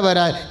എന്താ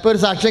പരാതി? ഇപ്പോൾ ഒരു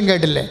സാക്ഷ്യം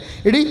കേട്ടില്ലേ?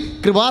 ഇടി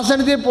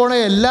കൃപാസനത്തിൽ പോണ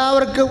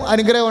എല്ലാവർക്കും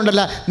അനുഗ്രഹം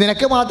ഉണ്ടല്ലോ,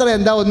 നിനക്ക് മാത്രം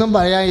എന്താ ഒന്നും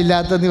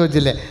പറയാനില്ലാത്തതെന്ന്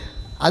ചോദിച്ചില്ലേ?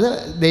 അത്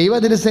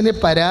ദൈവദിനത്തിൻ്റെ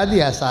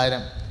പരാതിയാണ്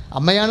സാധനം.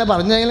 അമ്മയാണ്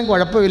പറഞ്ഞെങ്കിലും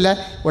കുഴപ്പമില്ല,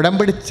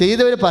 ഉടമ്പടി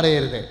ചെയ്തവർ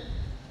പറയരുത്.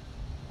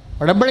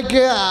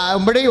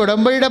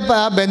 ഉടമ്പടിയുടെ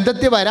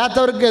ബന്ധത്തിൽ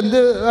വരാത്തവർക്ക് എന്ത്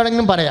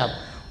വേണമെങ്കിലും പറയാം.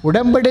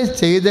 ഉടമ്പടി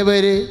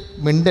ചെയ്തവർ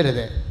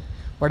മിണ്ടരുത്.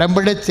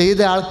 ഉടമ്പടി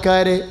ചെയ്ത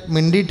ആൾക്കാർ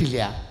മിണ്ടിയിട്ടില്ല.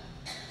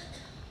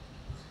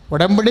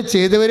 ഉടമ്പടി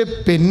ചെയ്തവർ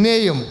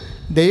പിന്നെയും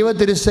ദൈവ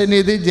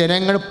തിരുസന്നിധി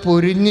ജനങ്ങൾ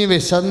പൊരിഞ്ഞ്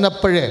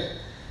വിശന്നപ്പോൾ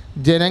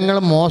ജനങ്ങൾ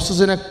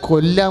മോസസിനെ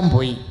കൊല്ലാൻ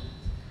പോയി.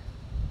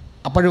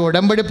 അപ്പോൾ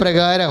ഉടമ്പടി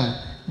പ്രകാരം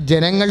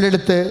ജനങ്ങളുടെ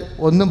അടുത്ത്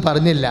ഒന്നും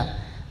പറഞ്ഞില്ല,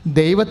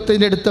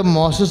 ദൈവത്തിൻ്റെ അടുത്ത്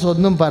മോസസ്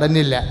ഒന്നും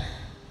പറഞ്ഞില്ല.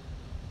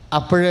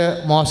 അപ്പോൾ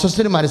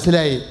മോസസിന്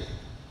മനസ്സിലായി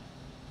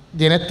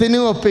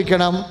ജനത്തിനും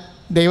ഒപ്പിക്കണം,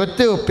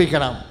 ദൈവത്തെ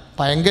ഒപ്പിക്കണം.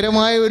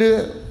 ഭയങ്കരമായ ഒരു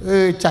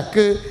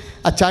ചക്ക്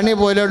അച്ചാണി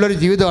പോലെയുള്ളൊരു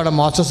ജീവിതമാണ്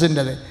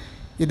മോസസിൻ്റെത്.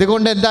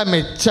 ഇതുകൊണ്ട് എന്താ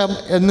മെച്ചം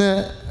എന്ന്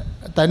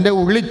തൻ്റെ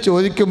ഉള്ളിൽ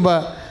ചോദിക്കുമ്പോൾ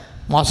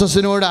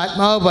മോസസിനോട്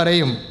ആത്മാവ്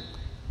പറയും,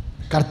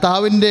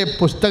 കർത്താവിൻ്റെ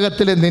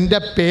പുസ്തകത്തിൽ നിൻ്റെ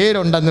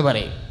പേരുണ്ടെന്ന്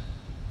പറയും.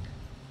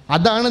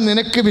 അതാണ്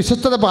നിനക്ക്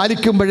വിശ്വസ്തത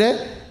പാലിക്കുമ്പോൾ,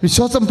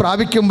 വിശ്വാസം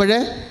പ്രാപിക്കുമ്പോൾ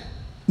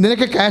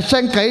നിനക്ക് ക്യാഷ്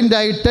ആൻഡ്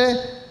കൈൻഡായിട്ട്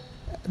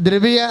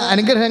ദ്രവ്യ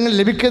അനുഗ്രഹങ്ങൾ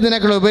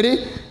ലഭിക്കുന്നതിനേക്കാളുപരി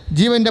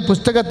ജീവൻ്റെ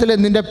പുസ്തകത്തിൽ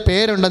നിൻ്റെ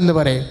പേരുണ്ടെന്ന്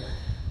പറയും.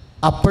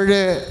 അപ്പോൾ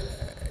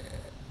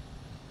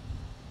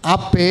ആ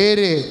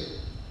പേര്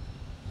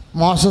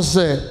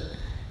മോസസ്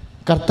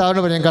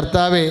കർത്താവിനോട് പറഞ്ഞു,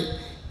 കർത്താവേ,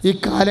 ഈ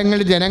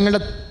കാലങ്ങളിൽ ജനങ്ങളുടെ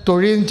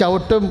തൊഴിലും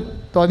ചവിട്ടും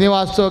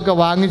തോന്നിവാസമൊക്കെ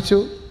വാങ്ങിച്ചു,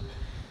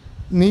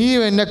 നീ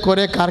എന്നെ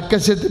കുറേ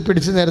കർക്കശത്തിൽ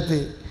പിടിച്ചു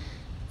നിർത്തി.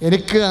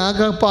 എനിക്ക്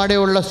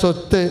ആകെപ്പാടെയുള്ള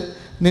സ്വത്ത്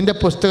നിൻ്റെ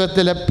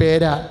പുസ്തകത്തിലെ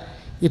പേരാ.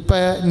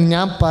 ഇപ്പം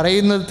ഞാൻ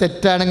പറയുന്നത്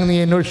തെറ്റാണെങ്കിൽ നീ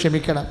എന്നോട്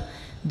ക്ഷമിക്കണം.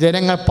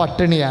 ജനങ്ങൾ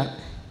പട്ടിണിയാണ്,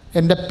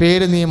 എൻ്റെ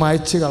പേര് നീ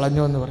മായ്ച്ചു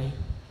കളഞ്ഞു എന്ന് പറയും.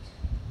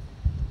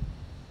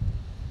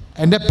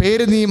 എൻ്റെ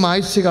പേര് നീ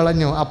മായ്ച്ചു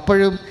കളഞ്ഞു.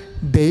 അപ്പോഴും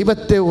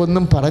ദൈവത്തെ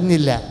ഒന്നും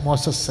പറഞ്ഞില്ല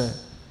മോസസ്,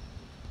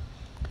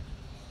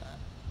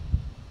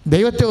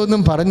 ദൈവത്തെ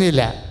ഒന്നും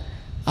പറഞ്ഞില്ല.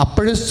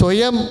 അപ്പോഴും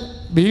സ്വയം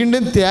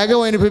വീണ്ടും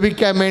ത്യാഗം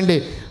അനുഭവിക്കാൻ വേണ്ടി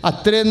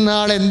അത്രയും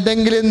നാൾ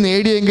എന്തെങ്കിലും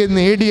നേടിയെങ്കിൽ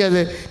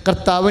നേടിയത്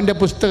കർത്താവിൻ്റെ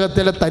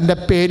പുസ്തകത്തിൽ തൻ്റെ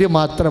പേര്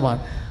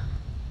മാത്രമാണ്.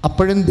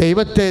 അപ്പോഴും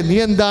ദൈവത്തെ, നീ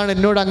എന്താണ്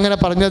എന്നോട് അങ്ങനെ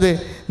പറഞ്ഞത്?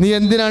 നീ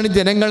എന്തിനാണ്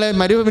ജനങ്ങളെ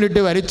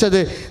മരുഭൂമിയിലിട്ട്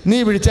വരിച്ചത്? നീ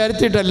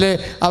വിളിച്ചരുത്തിയിട്ടല്ലേ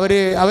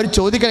അവർ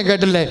ചോദിക്കാൻ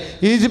കേട്ടില്ലേ,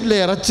 ഈജിപ്തിലെ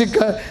ഇറച്ചി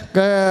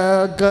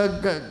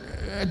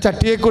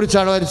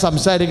ചട്ടിയെക്കുറിച്ചാണ് അവർ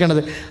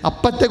സംസാരിക്കുന്നത്,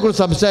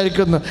 അപ്പത്തെക്കുറിച്ച്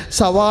സംസാരിക്കുന്നു,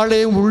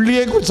 സവാളയും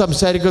ഉള്ളിയെയും കുറിച്ച്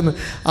സംസാരിക്കുന്നു.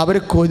 അവർ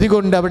കൊതി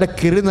കൊണ്ട് അവിടെ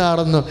കിറി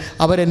നാറുന്നു.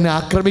 അവരെന്നെ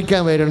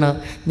ആക്രമിക്കാൻ വരണം.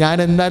 ഞാൻ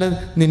എന്നാലും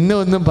നിന്നെ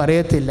ഒന്നും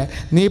പറയത്തില്ല.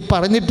 നീ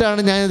പറഞ്ഞിട്ടാണ്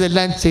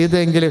ഞാനിതെല്ലാം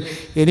ചെയ്തതെങ്കിലും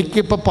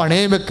എനിക്കിപ്പോൾ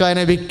പണയം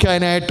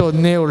വിൽക്കാനായിട്ട്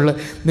ഒന്നേ ഉള്ളൂ,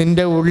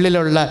 നിൻ്റെ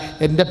ഉള്ളിലുള്ള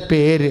എൻ്റെ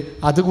പേര്.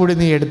 അതുകൂടി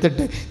നീ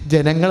എടുത്തിട്ട്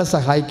ജനങ്ങളെ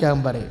സഹായിക്കാൻ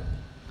പറയും.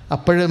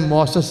 അപ്പോഴും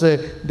മോശസ്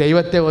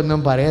ദൈവത്തെ ഒന്നും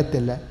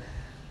പറയത്തില്ല.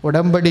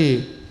 ഉടമ്പടി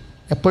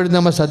എപ്പോഴും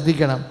നമ്മൾ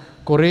ശ്രദ്ധിക്കണം.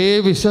 കുറേ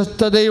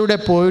വിശ്വസ്തതയുടെ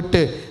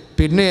പോയിട്ട്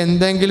പിന്നെ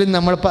എന്തെങ്കിലും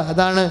നമ്മൾ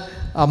അതാണ്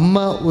അമ്മ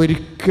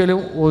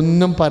ഒരിക്കലും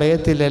ഒന്നും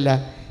പറയത്തില്ലല്ല,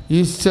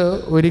 ഈശോ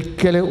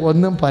ഒരിക്കലും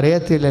ഒന്നും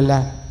പറയത്തില്ലല്ല.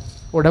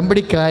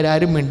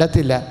 ഉടമ്പടിക്കാരും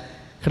മിണ്ടത്തില്ല,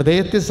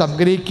 ഹൃദയത്തിൽ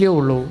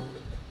സംഗ്രഹിക്കുകയുള്ളൂ.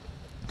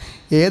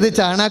 ഏത്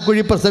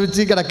ചാണാക്കുഴി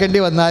പ്രസവിച്ച് കിടക്കേണ്ടി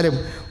വന്നാലും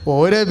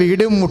ഓരോ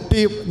വീടും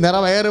മുട്ടി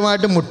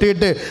നിറവയറുമായിട്ട്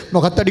മുട്ടിയിട്ട്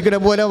മുഖത്തടിക്കുന്ന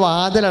പോലെ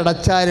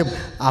വാതിലടച്ചാലും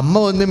അമ്മ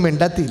ഒന്നും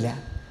മിണ്ടത്തില്ല.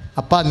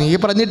 അപ്പാ നീ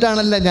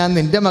പറഞ്ഞിട്ടാണല്ലോ ഞാൻ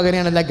നിൻ്റെ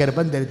മകനെയാണല്ലോ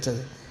ഗർഭം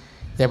ധരിച്ചത്,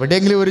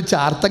 എവിടെയെങ്കിലും ഒരു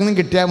ചാർത്തെങ്കിലും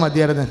കിട്ടിയാൽ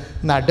മതിയായിരുന്നു,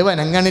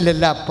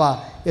 നടുവനങ്ങണില്ലല്ലോ അപ്പാ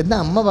എന്ന്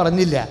അമ്മ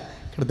പറഞ്ഞില്ല.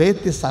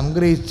 ഹൃദയത്തിൽ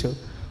സംഗ്രഹിച്ചു.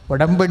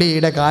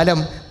 ഉടമ്പടിയുടെ കാലം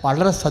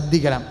വളരെ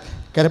ശ്രദ്ധിക്കണം.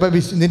 ചിലപ്പോൾ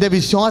നിൻ്റെ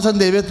വിശ്വാസം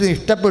ദൈവത്തിന്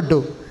ഇഷ്ടപ്പെട്ടു.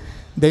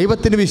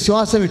 ദൈവത്തിന്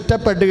വിശ്വാസം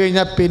ഇഷ്ടപ്പെട്ട്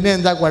കഴിഞ്ഞാൽ പിന്നെ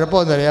എന്താ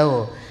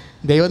കുഴപ്പമെന്നറിയാവോ?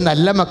 ദൈവം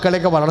നല്ല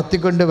മക്കളെയൊക്കെ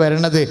വളർത്തിക്കൊണ്ട്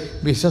വരണത്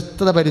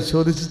വിശ്വസ്തത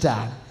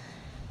പരിശോധിച്ചിട്ടാണ്.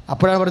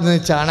 അപ്പോഴാണ് പറഞ്ഞത്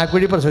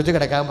ചാണാക്കുഴി പ്രസവിച്ച്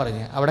കിടക്കാൻ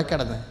പറഞ്ഞ് അവിടെ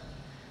കിടന്ന്.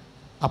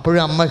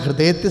 അപ്പോഴും അമ്മ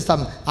ഹൃദയത്തിൽ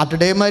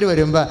അട്ടടയന്മാർ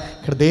വരുമ്പോൾ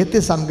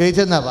ഹൃദയത്തിൽ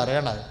സംഗ്രഹിച്ചെന്നാണ്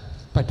പറയണത്.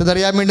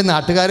 പറ്റുന്നറിയാൻ വേണ്ടി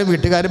നാട്ടുകാരും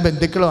വീട്ടുകാരും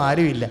ബന്ധുക്കളും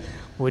ആരുമില്ല.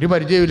 ഒരു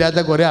പരിചയമില്ലാത്ത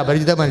കുറേ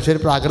അപരിചിത മനുഷ്യർ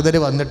പ്രാകൃതർ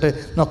വന്നിട്ട്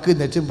നൊക്കി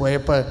നെച്ചും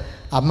പോയപ്പോൾ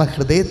അമ്മ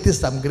ഹൃദയത്തിൽ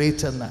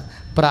സംഗ്രഹിച്ചെന്ന്.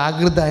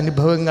 പ്രാകൃത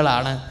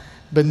അനുഭവങ്ങളാണ്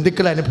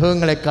ബന്ധുക്കളുടെ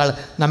അനുഭവങ്ങളെക്കാൾ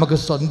നമുക്ക്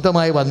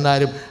സ്വന്തമായി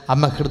വന്നാലും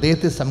അമ്മ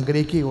ഹൃദയത്തിൽ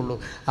സംഗ്രഹിക്കുകയുള്ളൂ.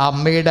 ആ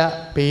അമ്മയുടെ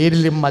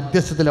പേരിലും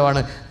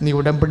മധ്യസ്ഥത്തിലുമാണ് നീ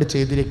ഉടമ്പടി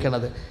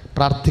ചെയ്തിരിക്കുന്നത്.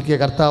 പ്രാർത്ഥിക്കുക,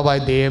 കർത്താവായ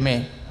ദൈവമേ,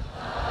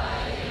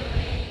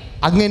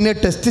 അങ്ങനെ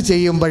ടെസ്റ്റ്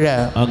ചെയ്യുമ്പോൾ,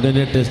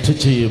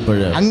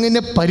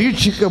 അങ്ങനെ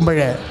പരീക്ഷിക്കുമ്പോൾ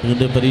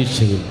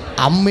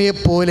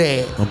അമ്മയെപ്പോലെ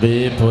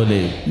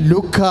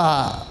ലൂക്കാ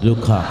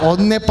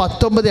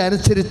 1:19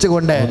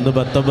 അനുസരിച്ചുകൊണ്ട്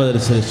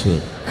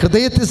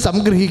ഹൃദയത്തിൽ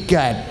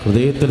സംഗ്രഹിക്കാൻ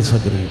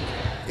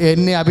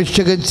എന്നെ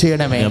അഭിഷേകം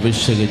ചെയ്യണമേ.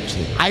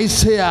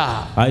 ഐസയ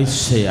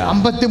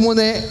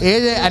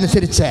 53:7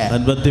 അനുസരിച്ച്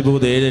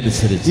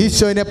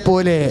ഈശോനെ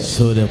പോലെ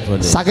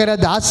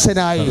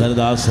സകലദാസനായി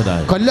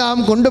കൊല്ലാൻ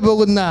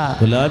കൊണ്ടുപോകുന്ന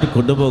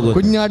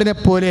കുഞ്ഞാടിനെ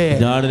പോലെ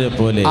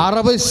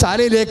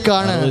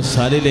അറവശാലയിലേക്കാണ്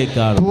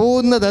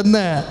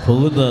പോകുന്നതെന്ന്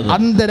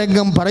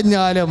അന്തരംഗം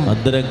പറഞ്ഞാലും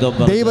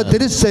ദൈവ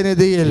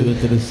തിരുസന്നിധിയിൽ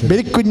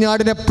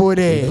ബലിക്കുഞ്ഞാടിനെ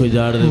പോലെ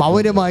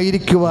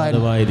മൗനമായിരിക്കുവാൻ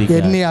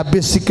എന്നെ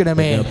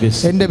അഭ്യസിക്കണമേ.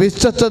 എൻ്റെ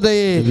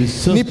വിശ്വസ്തതയെ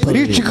നീ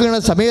പരീക്ഷിക്കുന്ന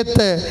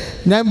സമയത്ത്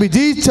ഞാൻ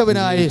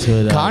വിജയിച്ചവനായി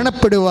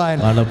കാണപ്പെടുവാൻ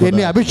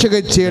എന്നെ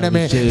അഭിഷേകം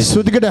ചെയ്യണമേ.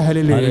 സ്തുതിക്കട്ടെ.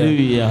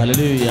 ഹല്ലേലൂയ,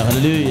 ഹല്ലേലൂയ,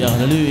 ഹല്ലേലൂയ,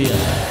 ഹല്ലേലൂയ.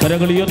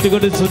 കരങ്ങൾ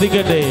ഉയർത്തിക്കൊണ്ട്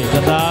സ്തുതിക്കട്ടെ.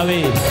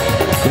 കർത്താവേ,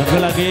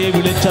 ഞങ്ങളങ്ങേ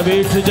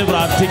വിളിച്ചപേക്ഷിച്ച്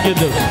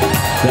പ്രാർത്ഥിക്കുന്നു,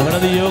 ഞങ്ങളുടെ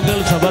നിയോഗങ്ങൾ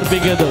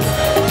സമർപ്പിക്കുന്നു,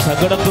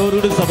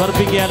 സങ്കടത്തോടുകൂടി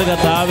സമർപ്പിക്കുകയാണ്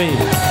കർത്താവേ.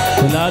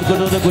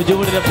 എല്ലാവർക്കും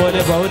കുഞ്ഞുകുടിനെ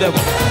പോലെ മൗനം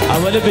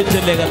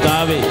അവലംബിച്ചല്ലേ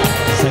കർത്താവേ.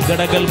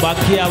 സങ്കടങ്ങൾ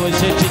ബാക്കി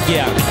അവശേഷിക്കുക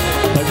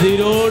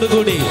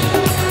കണ്ണീരോടുകൂടി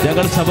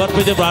ഞങ്ങൾ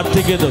സമർപ്പിച്ച്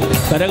പ്രാർത്ഥിക്കുന്നു.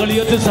 കരങ്ങൾ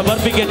ഉയർത്തി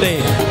സമർപ്പിക്കട്ടെ.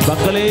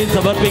 മക്കളെയും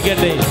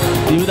സമർപ്പിക്കട്ടെ,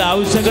 ജീവിത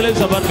ആവശ്യങ്ങളെ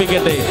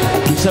സമർപ്പിക്കട്ടെ,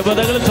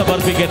 വിഷമതകൾ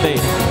സമർപ്പിക്കട്ടെ.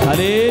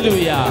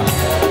 ഹല്ലേലൂയ.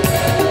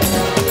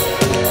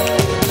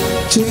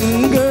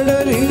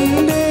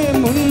 ചെങ്കടലിന്റെ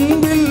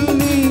മുൻപിൽ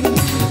നീ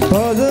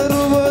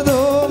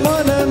പതറുവതോ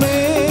മനമേ,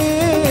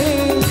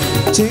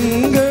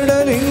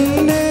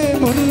 ചെങ്കടലിന്റെ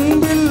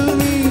മുൻപിൽ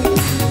നീ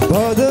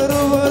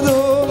പതറുവതോ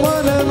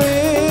മനമേ,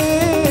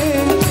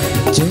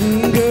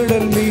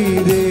 ചെങ്കടൽ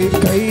മീതെ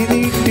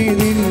കൈനീട്ടി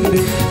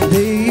നിന്റെ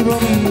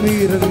ദൈവം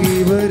ഇറങ്ങി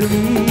വരും,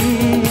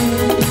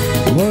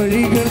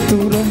 വഴികൾ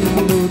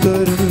തുറന്നു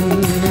തരും.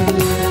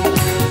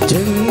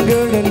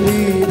 ചെങ്കടൽ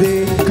മീതെ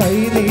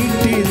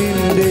കൈനീട്ടി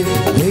നിന്റെ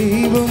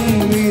ദൈവം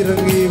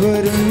ഇറങ്ങി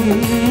വരും,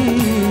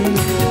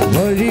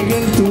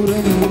 വഴികൾ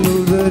തുറന്നു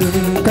തരും.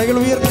 കൈകൾ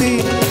ഉയർത്തി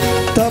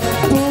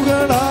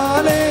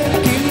തപ്പുകളാലെ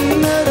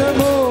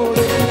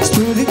കിന്നരമോട്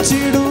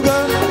സ്തുതിച്ചിടുക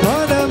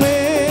മനമേ,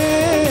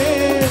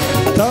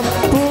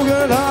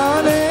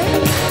 തപ്പുകളാലെ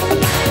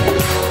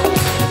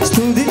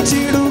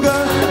സ്തുതിച്ചിടുക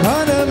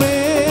മനമേ,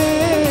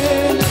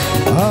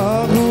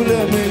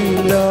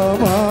 ആകുലമെല്ലാം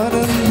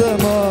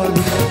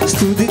ആനന്ദമാകും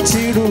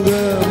സ്തുതിച്ചിടുക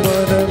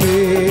മനമേ,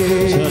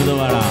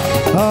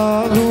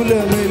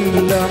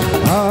 ആകുലമെല്ലാം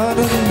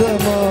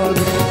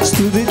ആനന്ദമാകും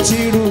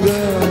സ്തുതിച്ചിടുക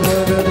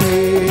മനമേ.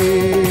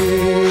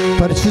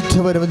 പരിശുദ്ധ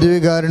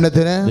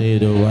പരമദിവ്യകാരുണ്യത്തിന്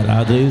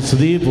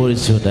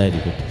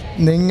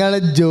നിങ്ങൾ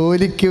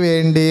ജോലിക്ക്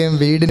വേണ്ടിയും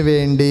വീടിന്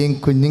വേണ്ടിയും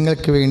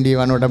കുഞ്ഞുങ്ങൾക്ക്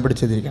വേണ്ടിയുമാണ് ഉടമ്പടി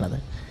ചെയ്തിരിക്കുന്നത്.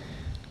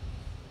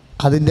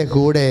 അതിൻ്റെ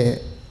കൂടെ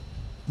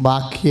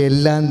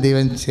ബാക്കിയെല്ലാം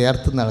ദൈവം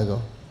ചേർത്ത്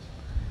നൽകും.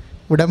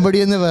 ഉടമ്പടി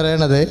എന്ന്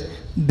പറയണത്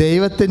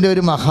ദൈവത്തിൻ്റെ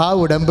ഒരു മഹാ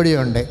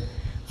ഉടമ്പടിയുണ്ട്.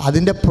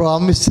 അതിൻ്റെ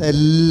പ്രോമിസ്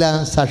എല്ലാം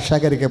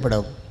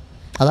സാക്ഷാത്കരിക്കപ്പെടും.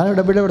 അതാണ്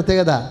ഉടമ്പടിയുടെ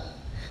പ്രത്യേകത.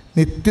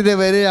 നിത്യത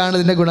വരെയാണ്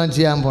ഇതിൻ്റെ ഗുണം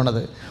ചെയ്യാൻ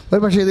പോണത്. ഒരു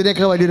പക്ഷേ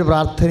ഇതിനൊക്കെ വലിയൊരു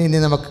പ്രാർത്ഥന ഇനി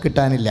നമുക്ക്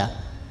കിട്ടാനില്ല.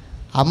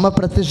 അമ്മ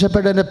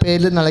പ്രത്യക്ഷപ്പെട്ടതിൻ്റെ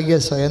പേരിൽ നൽകിയ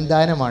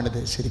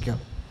സ്വയംദാനമാണിത്. ശരിക്കും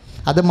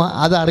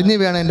അതറിഞ്ഞ്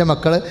വേണം എൻ്റെ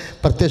മക്കൾ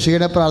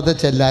പ്രത്യക്ഷീകരണ പ്രാർത്ഥന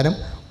ചെല്ലാനും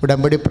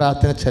ഉടമ്പടി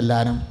പ്രാർത്ഥന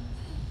ചെല്ലാനും.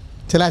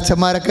 ചില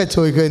അച്ഛന്മാരൊക്കെ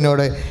ചോദിക്കും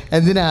എന്നോട്,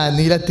 എന്തിനാ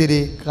നീലത്തിരി,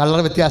 കളർ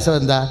വ്യത്യാസം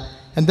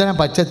എന്തിനാ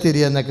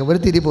പച്ചത്തിരി എന്നൊക്കെ. ഒരു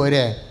തിരി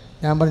പോരെ?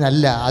 ഞാൻ പറഞ്ഞു,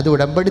 അല്ല, അത്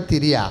ഉടമ്പടി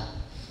തിരിയാ.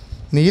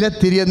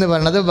 നീലത്തിരി എന്ന്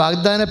പറയുന്നത്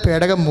വാഗ്ദാന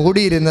പേടകം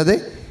മൂടിയിരുന്നത്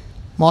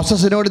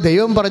മോസസിനോട്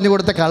ദൈവം പറഞ്ഞു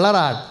കൊടുത്ത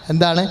കളറാണ്.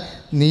 എന്താണ്?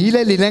 നീല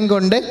ലിനം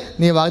കൊണ്ട്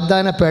നീ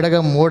വാഗ്ദാന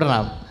പേടകം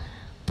മൂടണം.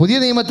 പഴയ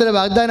നിയമത്തിലെ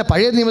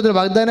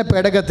വാഗ്ദാന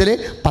പേടകത്തിൽ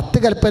 10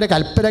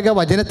 കൽപ്പനക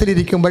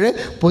വചനത്തിലിരിക്കുമ്പോൾ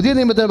പുതിയ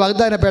നിയമത്തിലെ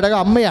വാഗ്ദാന പേടകം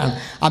അമ്മയാണ്.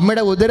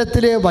 അമ്മയുടെ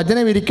ഉദരത്തിൽ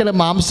വചനം ഇരിക്കുന്ന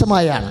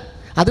മാംസമായാണ്.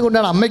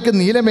 അതുകൊണ്ടാണ് അമ്മയ്ക്ക്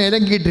നീല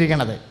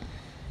മേലങ്കിയിട്ടിരിക്കുന്നത്.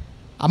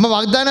 അമ്മ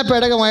വാഗ്ദാന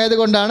പേടകമായത്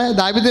കൊണ്ടാണ്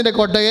ദാവീദിൻ്റെ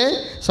കോട്ടയെ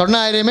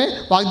സ്വർണ്ണാരമേ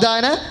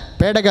വാഗ്ദാന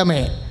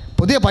പേടകമേ.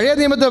 പഴയ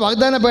നിയമത്തിലെ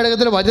വാഗ്ദാന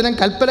പേടകത്തിൽ വചനം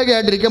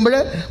കൽപ്പനകയായിട്ടിരിക്കുമ്പോൾ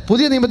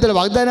പുതിയ നിയമത്തിലെ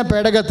വാഗ്ദാന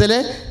പേടകത്തിൽ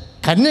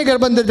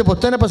കന്യഗർഭം ധരിച്ച്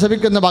പുത്രനെ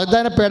പ്രസവിക്കുന്ന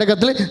വാഗ്ദാന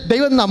പേടകത്തിൽ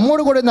ദൈവം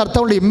നമ്മോട് കൂടെ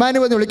അർത്ഥമുള്ള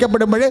ഇമ്മാനുവൽ എന്ന്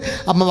വിളിക്കപ്പെടുമ്പോൾ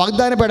അമ്മ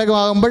വാഗ്ദാന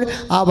പേടകമാകുമ്പോൾ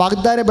ആ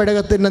വാഗ്ദാന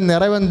പേടകത്തിൻ്റെ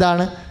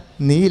നിറവെന്താണ്?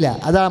 നീല.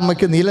 അതാണ്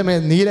അമ്മയ്ക്ക്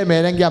നീല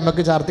മേലെങ്കിൽ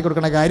അമ്മയ്ക്ക് ചാർത്തി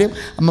കൊടുക്കുന്ന കാര്യം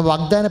അമ്മ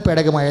വാഗ്ദാന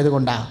പേടകമായത്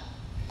കൊണ്ടാണ്.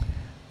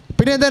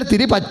 പിന്നെ എന്താ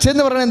തിരി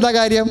പച്ചയെന്ന് പറയുന്നത്? എന്താ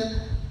കാര്യം?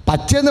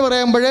 പച്ചയെന്ന്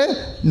പറയുമ്പോൾ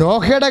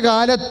നോഹയുടെ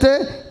കാലത്ത്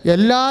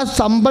എല്ലാ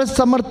സമ്പൽ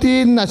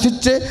സമൃദ്ധിയും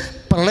നശിച്ച്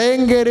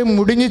പ്രളയം കയറി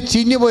മുടിഞ്ഞ്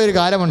ചീഞ്ഞു പോയൊരു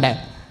കാലമുണ്ട്.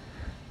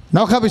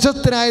 നോഹ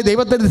വിശ്വസ്തനായ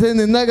ദൈവത്തിന്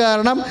നിന്ന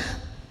കാരണം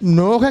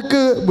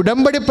നോഹയ്ക്ക്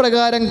ഉടമ്പടി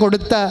പ്രകാരം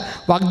കൊടുത്ത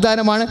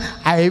വാഗ്ദാനമാണ്,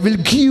 I will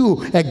give you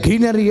a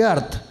greenery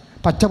earth.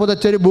 പച്ച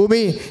പുതച്ചൊരു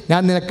ഭൂമി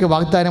ഞാൻ നിനക്ക്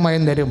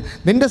വാഗ്ദാനമായും തരും.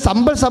 നിൻ്റെ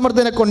സമ്പൽ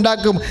സമൃദ്ധി നിനക്ക്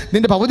ഉണ്ടാക്കും.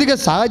 നിൻ്റെ ഭൗതിക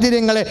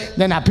സാഹചര്യങ്ങളെ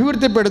ഞാൻ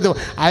അഭിവൃദ്ധിപ്പെടുത്തും.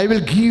 I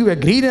will give you a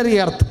greenery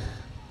earth.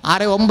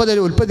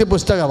 6:9 ഉൽപ്പത്തി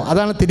പുസ്തകം.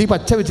 അതാണ് തിരി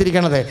പച്ച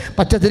വെച്ചിരിക്കുന്നത്.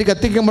 പച്ച തിരി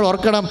കത്തിക്കുമ്പോൾ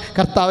ഓർക്കണം,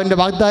 കർത്താവിൻ്റെ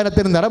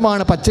വാഗ്ദാനത്തിന്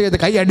നിറമാണ് പച്ച ചെയ്ത്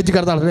കൈ അടിച്ച്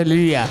കർത്താവ്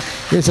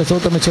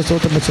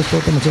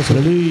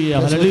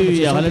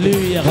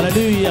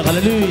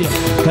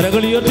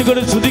കരകൾ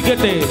ഉയർത്തിക്കൊണ്ട്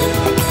സ്തുതിക്കട്ടെ.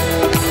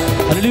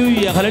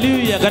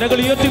 കരകൾ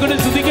ഉയർത്തിക്കൊണ്ട്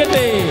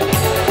സ്തുതിക്കട്ടെ.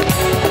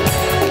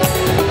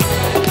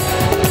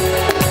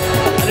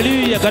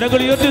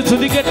 കരകൾ ഉയർത്തി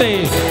സ്തുതിക്കട്ടെ.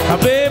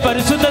 അപ്പേ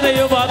പരിശുദ്ധ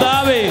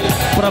ദൈവമാതാവേ,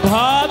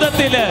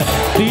 പ്രഭാതത്തില്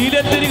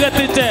നീലത്തിരി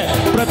കത്തിച്ച്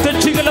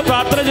പ്രത്യക്ഷികളുടെ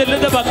പ്രാർത്ഥന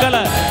ചെല്ലുന്ന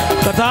മക്കള്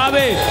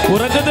കർത്താവേ,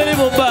 ഉറങ്ങുന്നതിന്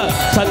മുമ്പ്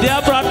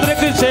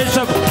സന്ധ്യാപ്രാർത്ഥനയ്ക്ക്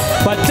ശേഷം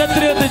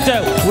പച്ചത്തിരി കത്തിച്ച്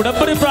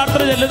ഉടമ്പടി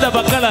പ്രാർത്ഥന ചെല്ലുന്ന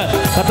മക്കള്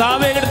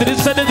കർത്താവേ,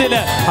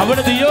 തിരുസന്നിധിയില്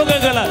അവിടെ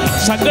നിയോഗങ്ങള്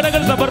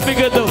സങ്കടങ്ങൾ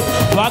സമർപ്പിക്കുന്നു.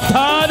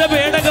 വാഗ്ദാന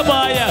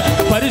പേടകമായ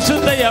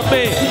പരിശുദ്ധ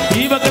അമ്മേ,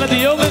 ഈ മക്കളെ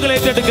നിയോഗങ്ങൾ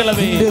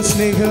ഏറ്റെടുക്കണമേ.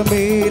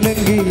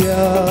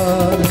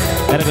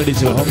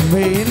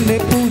 അമ്മേ എന്നെ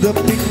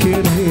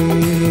പുതപ്പിക്കണേ,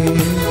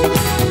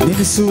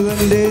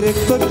 നിൻസുതന്റെ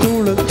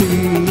രക്തക്കുളത്തിൽ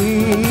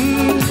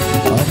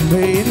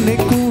അമ്മേ എന്നെ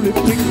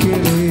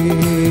കുളിപ്പിക്കണേ.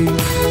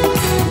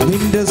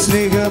 നിന്റെ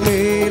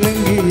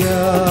സ്നേഹമേലങ്കിയ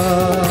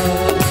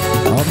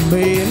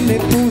അമ്മേ എന്നെ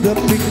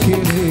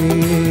പുതപ്പിക്കണേ,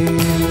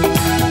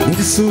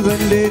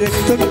 നിൻസുതന്റെ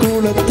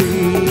രക്തക്കുളത്തിൽ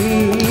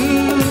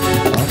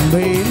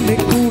അമ്മേ എന്നെ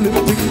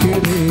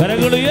കുളിപ്പിക്കണേ.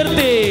 കരങ്ങൾ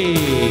ഉയർത്തി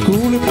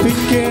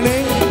കുളിപ്പിക്കണേ,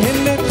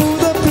 എന്നെ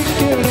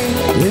പുതപ്പിക്കണേ,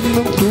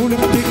 എന്നും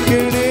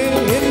കുളിപ്പിക്കണേ,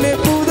 എന്നെ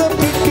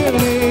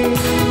പുതപ്പിക്കണേ.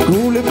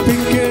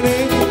 കുളിപ്പിക്കണേ,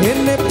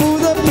 എന്നെ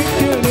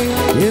പുതപ്പിക്കണേ,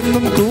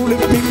 എന്നും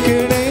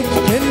കുളിപ്പിക്കണേ,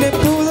 എന്നെ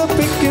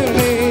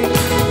പുതപ്പിക്കണേ.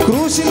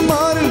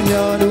 ക്രൂശിന്മാരിൽ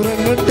ഞാൻ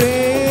ഉറങ്ങട്ടെ,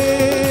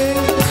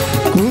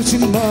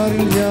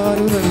 ക്രൂശിന്മാരിൽ ഞാൻ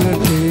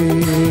ഉറങ്ങട്ടെ,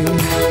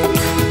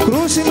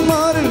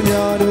 ക്രൂശിന്മാരിൽ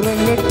ഞാൻ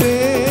ഉറങ്ങട്ടെ,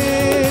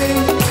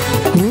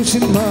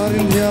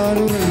 ക്രൂശിന്മാരിൽ ഞാൻ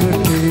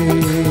ഉറങ്ങട്ടെ.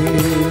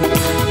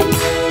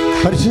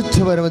 പരിശുദ്ധ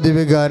പരമ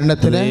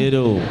ദിവ്യകാരുണ്യത്തിന്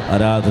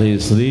ആരാധനയും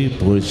സ്തുതി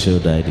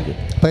പൂഴ്ചയുണ്ടായിരിക്കും.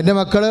 അപ്പം എൻ്റെ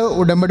മക്കൾ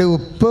ഉടമ്പടി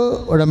ഉപ്പ്,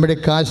 ഉടമ്പടി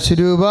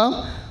കാശുരൂപ,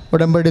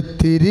 ഉടമ്പടി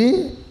തിരി,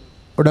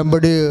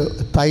 ഉടമ്പടി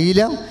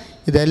തൈലം,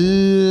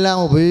 ഇതെല്ലാം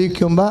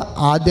ഉപയോഗിക്കുമ്പോൾ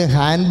ആദ്യം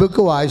ഹാൻഡ്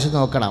ബുക്ക് വായിച്ച്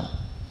നോക്കണം.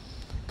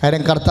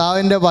 കാര്യം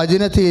കർത്താവിൻ്റെ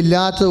വചനത്തിൽ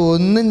ഇല്ലാത്ത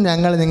ഒന്നും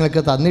ഞങ്ങൾ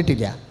നിങ്ങൾക്ക്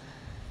തന്നിട്ടില്ല.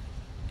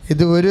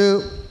 ഇത് ഒരു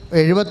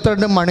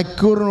 72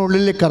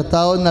 മണിക്കൂറിനുള്ളിൽ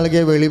കർത്താവ്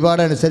നൽകിയ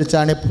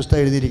വെളിപാടനുസരിച്ചാണ് ഈ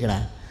പുസ്തകം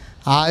എഴുതിയിരിക്കുന്നത്.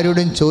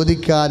 ആരോടും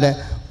ചോദിക്കാതെ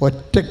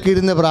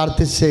ഒറ്റക്കിരുന്ന്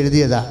പ്രാർത്ഥിച്ച്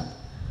എഴുതിയതാണ്.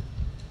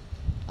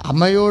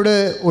 അമ്മയോട്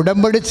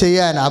ഉടമ്പടി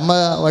ചെയ്യാൻ, അമ്മ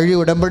വഴി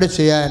ഉടമ്പടി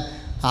ചെയ്യാൻ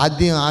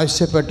ആദ്യം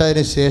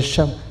ആവശ്യപ്പെട്ടതിന്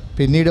ശേഷം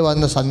പിന്നീട്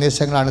വന്ന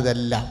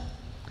സന്ദേശങ്ങളാണിതെല്ലാം.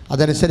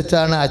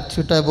 അതനുസരിച്ചാണ്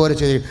അച്ചുട്ട പോലെ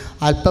ചെയ്ത്,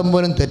 അല്പം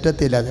പോലും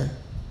തെറ്റത്തില്ല അത്.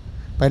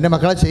 അപ്പം എൻ്റെ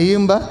മക്കളെ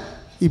ചെയ്യുമ്പോൾ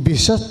ഈ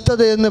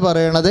വിശ്വസ്തത എന്ന്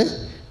പറയണത്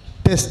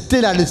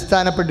ടെസ്റ്റിൽ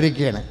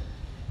അടിസ്ഥാനപ്പെട്ടിരിക്കുകയാണ്.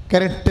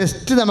 കാരണം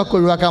ടെസ്റ്റ് നമുക്ക്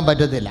ഒഴിവാക്കാൻ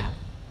പറ്റത്തില്ല.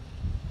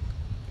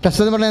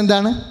 ടെസ്റ്റ് എന്ന് പറഞ്ഞാൽ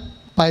എന്താണ്?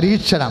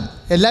 പരീക്ഷണം.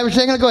 എല്ലാ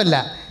വിഷയങ്ങൾക്കും അല്ല,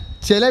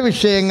 ചില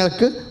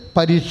വിഷയങ്ങൾക്ക്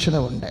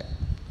പരീക്ഷണമുണ്ട്.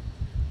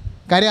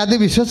 കാര്യം അത്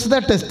വിശ്വസ്തത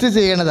ടെസ്റ്റ്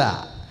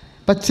ചെയ്യണതാണ്.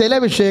 ഇപ്പം ചില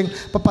വിഷയങ്ങൾ,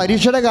 ഇപ്പം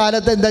പരീക്ഷയുടെ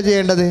കാലത്ത് എന്താ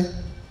ചെയ്യേണ്ടത്?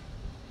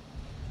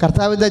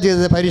 കർത്താവ് എന്താ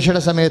ചെയ്തത്?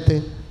 പരീക്ഷയുടെ സമയത്ത്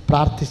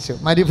പ്രാർത്ഥിച്ചു.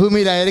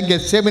 മരുഭൂമിയിലായാലും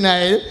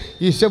ഗെത്സേമിനായാലും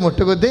ഈശോ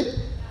മുട്ടുകുത്തി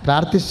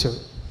പ്രാർത്ഥിച്ചു.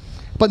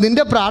 അപ്പം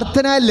നിൻ്റെ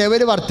പ്രാർത്ഥനാ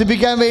ലെവൽ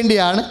വർദ്ധിപ്പിക്കാൻ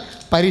വേണ്ടിയാണ്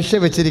പരീക്ഷ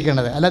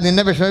വെച്ചിരിക്കുന്നത്, അല്ല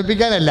നിന്നെ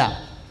വിഷമിപ്പിക്കാനല്ല.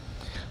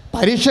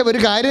 പരീക്ഷ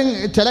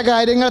ചില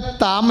കാര്യങ്ങൾ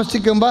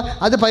താമസിക്കുമ്പോൾ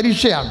അത്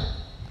പരീക്ഷയാണ്.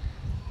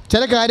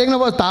 ചില കാര്യങ്ങൾ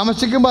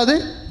താമസിക്കുമ്പോൾ അത്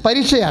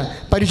പരീക്ഷയാണ്.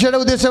 പരീക്ഷയുടെ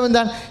ഉദ്ദേശം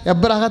എന്താണ്?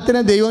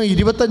 എബ്രഹാത്തിനെ ദൈവം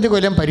 25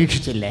 കൊല്ലം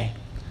പരീക്ഷിച്ചില്ലേ?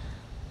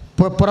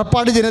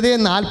 പുറപ്പാട് ജനതയെ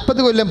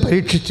 40 കൊല്ലം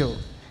പരീക്ഷിച്ചു.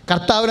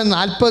 കർത്താവിനെ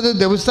 40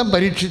 ദിവസം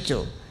പരീക്ഷിച്ചു.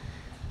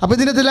 അപ്പോൾ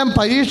ഇതിനെല്ലാം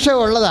പരീക്ഷ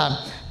ഉള്ളതാണ്.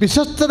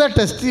 വിശ്വസ്തത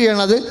ടെസ്റ്റ്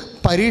ചെയ്യണത്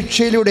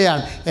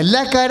പരീക്ഷയിലൂടെയാണ്.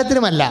 എല്ലാ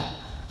കാര്യത്തിനുമല്ല.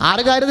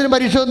 6 കാര്യത്തിനും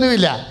പരീക്ഷ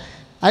ഒന്നുമില്ല.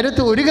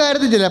 അതിനകത്ത് ഒരു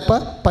കാര്യത്തിൽ ചിലപ്പോൾ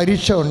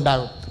പരീക്ഷ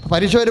ഉണ്ടാകും.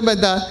 പരീക്ഷ വരുമ്പോൾ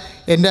എന്താ?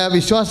 എൻ്റെ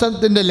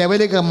വിശ്വാസത്തിൻ്റെ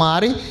ലെവലേക്ക്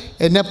മാറി,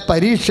 എൻ്റെ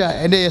പരീക്ഷ,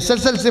 എൻ്റെ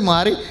SSLC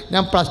മാറി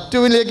ഞാൻ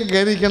 +2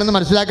 കയറിയിരിക്കണമെന്ന്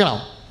മനസ്സിലാക്കണം.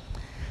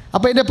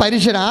 അപ്പോൾ എൻ്റെ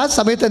പരീക്ഷ ആ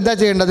സമയത്ത് എന്താ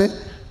ചെയ്യേണ്ടത്?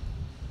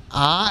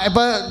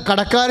 ഇപ്പോൾ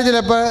കടക്കാർ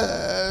ചിലപ്പോൾ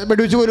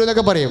വെടിവെച്ച്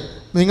പോരുമെന്നൊക്കെ പറയും.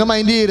 നിങ്ങൾ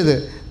മൈൻഡ് ചെയ്യരുത്.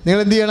 നിങ്ങൾ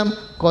എന്ത് ചെയ്യണം?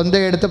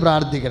 കൊന്തയെടുത്ത്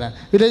പ്രാർത്ഥിക്കണം.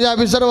 വില്ലേജ്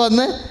ഓഫീസർ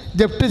വന്ന്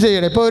ജപ്റ്റ്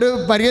ചെയ്യണം. ഇപ്പോൾ ഒരു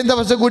മരിയൻ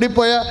തപസ് കൂടി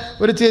പോയ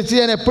ഒരു ചേച്ചി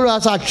ഞാൻ എപ്പോഴും ആ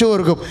സാക്ഷി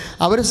ഓർക്കും.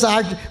 അവർ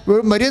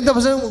മരിയൻ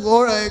തപസ്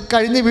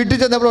കഴിഞ്ഞ് വീട്ടിൽ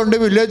ചെന്നപ്പോഴുണ്ട്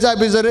വില്ലേജ്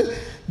ഓഫീസർ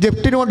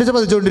ജപ്റ്റി നോട്ടീസ്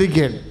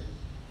പതിച്ചുകൊണ്ടിരിക്കുകയാണ്.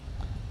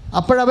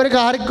 അപ്പോഴവർ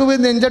കാറിക്കുമ്പോൾ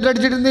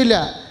നെഞ്ചട്ടടിച്ചിട്ടൊന്നുമില്ല.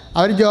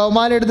 അവർ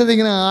ജപമാല എടുത്തത്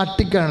ഇങ്ങനെ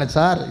ആട്ടിക്കാണ്.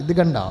 സാർ ഇത്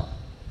കണ്ടോ,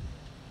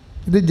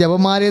 ഇത്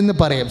ജപമാലയെന്ന്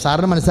പറയും.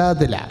 സാറിന്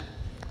മനസ്സിലാകത്തില്ല.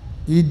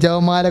 ഈ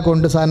ജപമാല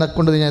കൊണ്ട് സാറിനെ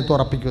കൊണ്ട് ഞാൻ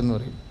തുറപ്പിക്കുമെന്ന്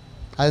പറയും.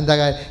 അതെന്താ?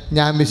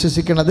 ഞാൻ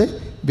വിശ്വസിക്കണത്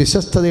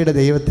വിശ്വസ്തതയുടെ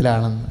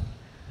ദൈവത്തിലാണെന്ന്.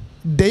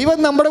 ദൈവം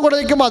നമ്മുടെ കൂടെ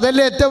നിൽക്കുമ്പോൾ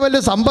അതല്ലേ ഏറ്റവും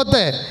വലിയ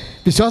സമ്പത്ത്.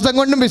 വിശ്വാസം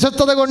കൊണ്ടും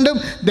വിശ്വസ്തത കൊണ്ടും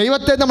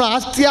ദൈവത്തെ നമ്മൾ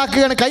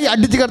ആസ്തിയാക്കുകയാണ്. കൈ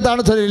അടിച്ചു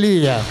കിടത്താണ്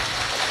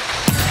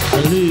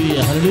ഹല്ലേലൂയ,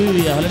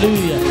 ഹല്ലേലൂയ,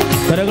 ഹല്ലേലൂയ.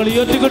 കരങ്ങൾ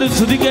ഉയർത്തിക്കൊണ്ട്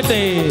സ്തുതിക്കട്ടെ.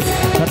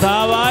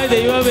 കർത്താവായ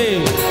ദൈവമേ,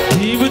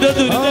 ജീവിത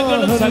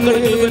ദുരിതങ്ങളും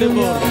സങ്കടങ്ങളും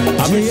വരുമ്പോൾ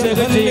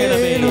അഭിഷേകം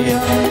ചെയ്യണമേ.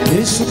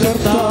 യേശു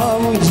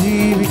കർത്താവ്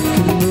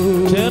ജീവിക്കുന്നു.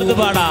 ചേർന്ന്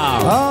പാടാം.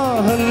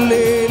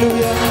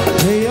 ഹല്ലേലൂയ,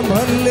 ജയം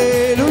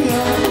ഹല്ലേലൂയ.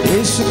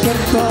 യേശു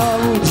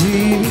കർത്താവ്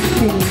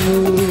ജീവിക്കുന്നു.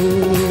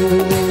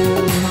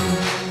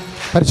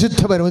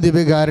 പരിശുദ്ധ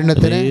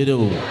പരമദിവ്യകാരുണ്യത്തിന്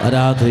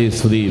ആരാധനയും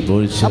സ്തുതിയും.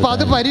 അപ്പോൾ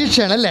അത്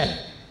പരീക്ഷയാണ് അല്ലേ?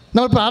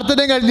 നമ്മൾ പ്രാർത്ഥന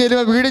കഴിഞ്ഞ്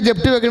കഴിയുമ്പോൾ വീട്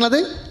ജപ്തി വെക്കുന്നത്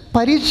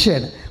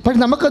പരീക്ഷയാണ്. പക്ഷെ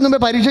നമുക്കൊന്നും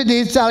പരീക്ഷ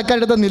ജയിച്ച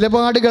ആൾക്കാരുടെ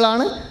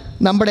നിലപാടുകളാണ്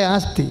നമ്മുടെ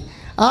ആസ്തി.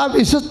 ആ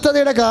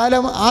വിശ്വസ്തതയുടെ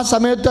കാലം ആ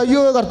സമയത്ത്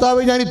അയ്യോ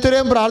കർത്താവ് ഞാൻ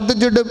ഇത്രയും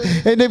പ്രാർത്ഥിച്ചിട്ടും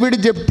എൻ്റെ വീട്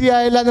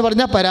ജപ്തിയായില്ല എന്ന്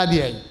പറഞ്ഞാൽ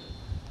പരാതിയായി.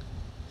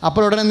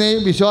 അപ്പോൾ ഉടനെ നീ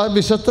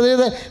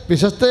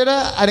വിശ്വസ്തയുടെ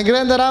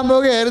അനുഗ്രഹം തരാൻ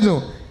പോവുകയായിരുന്നു.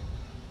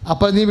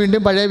 അപ്പോൾ നീ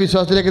വീണ്ടും പഴയ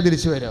വിശ്വാസത്തിലേക്ക്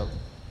തിരിച്ചു വരും.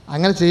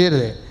 അങ്ങനെ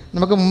ചെയ്യരുത്.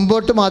 നമുക്ക്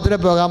മുമ്പോട്ട് മാത്രമേ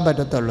പോകാൻ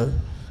പറ്റത്തുള്ളൂ.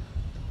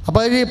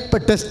 അപ്പോൾ ഈ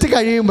ടെസ്റ്റ്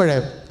കഴിയുമ്പോൾ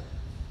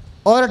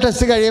ഓരോ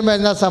ടെസ്റ്റ് കഴിയുമ്പോൾ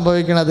എന്താ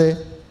സംഭവിക്കണത്?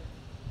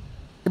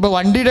 ഇപ്പോൾ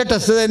വണ്ടിയുടെ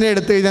ടെസ്റ്റ് തന്നെ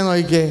എടുത്തു കഴിഞ്ഞാൽ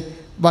നോക്കിക്കേ.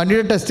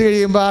 വണ്ടിയുടെ ടെസ്റ്റ്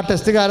കഴിയുമ്പോൾ ആ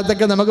ടെസ്റ്റ്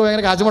കാലത്തൊക്കെ നമുക്ക്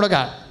ഭയങ്കര കാശ്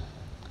മുടക്കാം.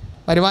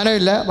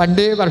 വരുമാനമില്ല.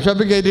 വണ്ടി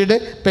വർക്ക്ഷോപ്പിൽ കയറ്റിയിട്ട്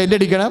പെയിൻ്റ്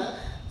അടിക്കണം,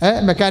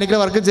 മെക്കാനിക്കൽ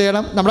വർക്ക്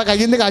ചെയ്യണം. നമ്മുടെ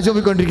കയ്യിൽ നിന്ന് കാശ്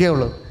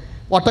പോയിക്കൊണ്ടിരിക്കുകയുള്ളൂ.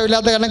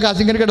 ഓട്ടമില്ലാത്ത കാരണം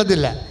കാശിങ്ങനെ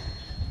കിടത്തില്ല.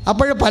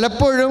 അപ്പോൾ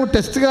പലപ്പോഴും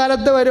ടെസ്റ്റ്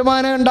കാലത്ത്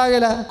വരുമാനം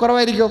ഉണ്ടാകില്ല,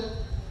 കുറവായിരിക്കും.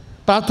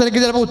 പ്രാർത്ഥനയ്ക്ക്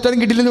ചിലപ്പോൾ ഉത്തരം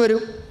കിട്ടില്ലെന്ന്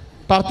വരും.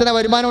 പ്രാർത്ഥന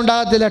വരുമാനം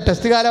ഉണ്ടാകത്തില്ല.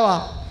 ടെസ്റ്റ്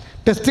കാലമാണ്.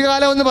 ടെസ്റ്റ്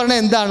കാലം എന്ന് പറഞ്ഞാൽ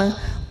എന്താണ്?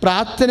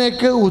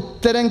 പ്രാർത്ഥനയ്ക്ക്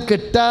ഉത്തരം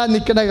കിട്ടാൻ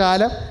നിൽക്കുന്ന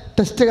കാലം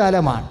ടെസ്റ്റ്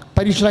കാലമാണ്,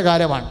 പരീക്ഷണ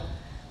കാലമാണ്.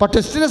 അപ്പോൾ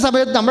ടെസ്റ്റിൻ്റെ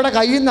സമയത്ത് നമ്മുടെ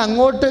കയ്യിൽ നിന്ന്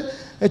അങ്ങോട്ട്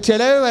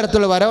ചിലവ്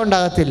വരത്തുള്ളൂ,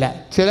 വരവുണ്ടാകത്തില്ല.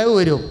 ചിലവ്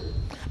വരും.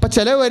 അപ്പോൾ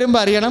ചിലവ് വരുമ്പോൾ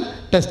അറിയണം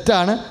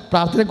ടെസ്റ്റാണ്.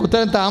 പ്രാർത്ഥനയ്ക്ക്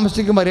ഉത്തരം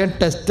താമസിക്കുമ്പോൾ അറിയാം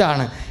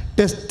ടെസ്റ്റാണ്.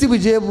 ടെസ്റ്റ്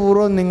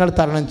വിജയപൂർവ്വം നിങ്ങൾ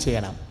തരണം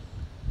ചെയ്യണം.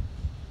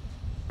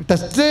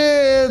 ടെസ്റ്റ്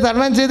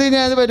തരണം ചെയ്ത്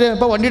കഴിഞ്ഞാൽ അത് പറ്റും.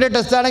 ഇപ്പോൾ വണ്ടിയുടെ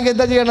ടെസ്റ്റാണെങ്കിൽ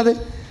എന്താ ചെയ്യണത്?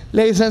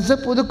 ലൈസൻസ്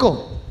പുതുക്കും.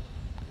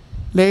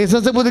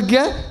 ലൈസൻസ്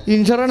പുതുക്കിയാൽ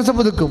ഇൻഷുറൻസ്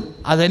പുതുക്കും.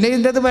 അതന്നെ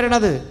ഇതിൻ്റെ അകത്ത്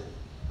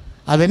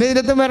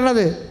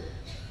വരണത്.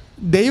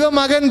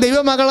 ദൈവമകൻ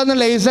ദൈവമകളെന്ന്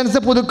ലൈസൻസ്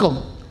പുതുക്കും.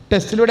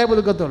 ടെസ്റ്റിലൂടെ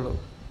പുതുക്കത്തുള്ളൂ.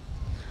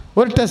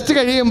 ഒരു ടെസ്റ്റ്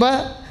കഴിയുമ്പോൾ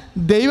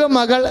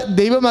ദൈവമകൾ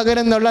ദൈവമകൻ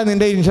എന്നുള്ള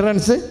നിൻ്റെ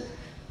ഇൻഷുറൻസ്,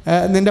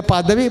 നിൻ്റെ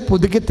പദവി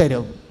പുതുക്കി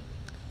തരും.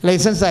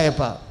 ലൈസൻസ്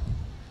ആയപ്പോൾ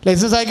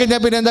ലൈസൻസ് ആയിക്കഴിഞ്ഞാൽ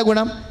പിന്നെ എന്താ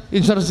ഗുണം?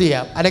 ഇൻഷുറൻസ്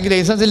ചെയ്യാം. അല്ലെങ്കിൽ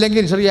ലൈസൻസ് ഇല്ലെങ്കിൽ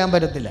ഇൻഷുർ ചെയ്യാൻ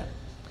പറ്റത്തില്ല.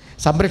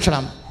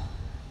 സംരക്ഷണം.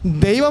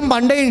 ദൈവം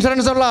പണ്ടേ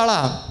ഇൻഷുറൻസ് ഉള്ള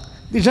ആളാണ്,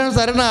 ഇൻഷുറൻസ്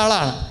തരുന്ന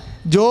ആളാണ്.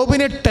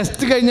 ജോബിന്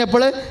ടെസ്റ്റ്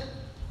കഴിഞ്ഞപ്പോൾ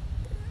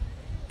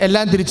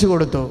എല്ലാം തിരിച്ചു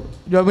കൊടുത്തു.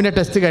 ജോബിൻ്റെ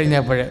ടെസ്റ്റ്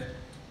കഴിഞ്ഞപ്പോൾ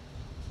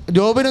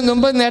ജോബിന്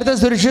മുമ്പ് നേരത്തെ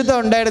സുരക്ഷിതം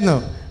ഉണ്ടായിരുന്നു.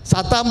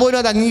 സാത്താൻ പോലും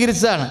അത്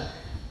അംഗീകരിച്ചതാണ്.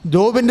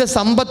 ജോബിൻ്റെ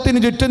സമ്പത്തിന്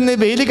ചുറ്റും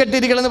വേലി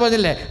കെട്ടിയിരിക്കണമെന്ന്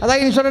പറഞ്ഞില്ലേ? അതാ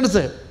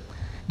ഇൻഷുറൻസ്.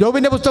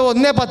 ജോബിൻ്റെ പുസ്തകം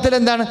 1:10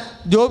 എന്താണ്?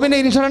 ജോബിൻ്റെ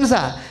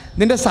ഇൻഷുറൻസാണ്.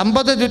 നിൻ്റെ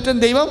സമ്പത്ത് ചുറ്റും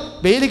ദൈവം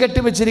വേലി കെട്ടി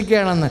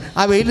വെച്ചിരിക്കുകയാണെന്ന്.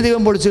 ആ വേലി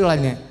ദൈവം പൊളിച്ചു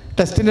കളഞ്ഞ്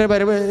ടെസ്റ്റിൻ്റെ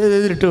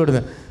ഇട്ട്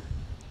കൊടുത്ത്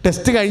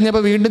ടെസ്റ്റ്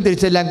കഴിഞ്ഞപ്പോൾ വീണ്ടും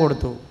തിരിച്ചെല്ലാം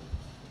കൊടുത്തു.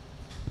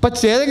 അപ്പം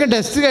ഏതെങ്കിലും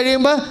ടെസ്റ്റ്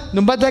കഴിയുമ്പോൾ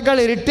മുമ്പത്തേക്കാൾ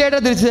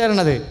ഇരട്ടിയായിട്ടാണ് തിരിച്ചു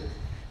തരണത്.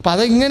 അപ്പം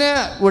അതിങ്ങനെ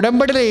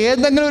ഉടമ്പടിയിൽ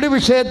ഏതെങ്കിലും ഒരു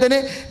വിഷയത്തിന്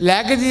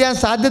ലാഗ് ചെയ്യാൻ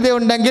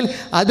സാധ്യതയുണ്ടെങ്കിൽ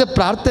അത്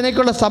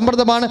പ്രാർത്ഥനയ്ക്കുള്ള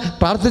സമ്മർദ്ദമാണ്.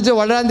 പ്രാർത്ഥിച്ച്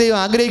വളരാൻ ദൈവം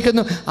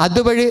ആഗ്രഹിക്കുന്നു.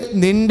 അതുവഴി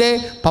നിൻ്റെ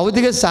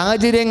ഭൗതിക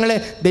സാഹചര്യങ്ങളെ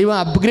ദൈവം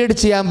അപ്ഗ്രേഡ്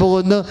ചെയ്യാൻ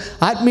പോകുന്നു.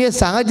 ആത്മീയ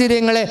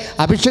സാഹചര്യങ്ങളെ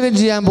അഭിഷേകം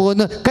ചെയ്യാൻ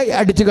പോകുന്നു. കൈ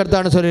അടിച്ചു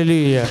കർത്താണ്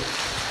ഹല്ലേലൂയ.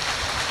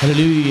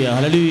 ഹല്ലേലൂയ,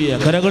 ഹല്ലേലൂയ.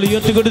 കരങ്ങൾ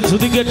ഉയർത്തിക്കൊണ്ട്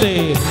സ്തുതിക്കട്ടെ.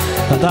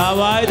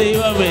 കർത്താവായ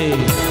ദൈവമേ,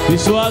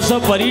 വിശ്വാസം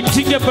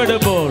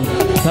പരീക്ഷിക്കപ്പെടുമ്പോൾ,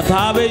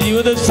 കർത്താവേ,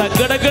 ജീവിത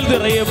സങ്കടങ്ങൾ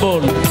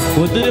നിറയുമ്പോൾ,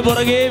 ഒന്നിനു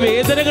പുറകെ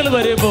വേദനകൾ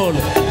വരുമ്പോൾ,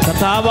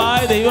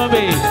 കർത്താവായ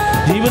ദൈവമേ,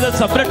 ജീവിത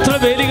സംരക്ഷണ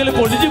വേലികൾ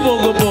പൊളിഞ്ഞു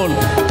പോകുമ്പോൾ,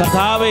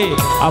 കർത്താവേ,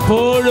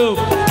 അപ്പോഴും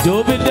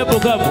ജോബിന്റെ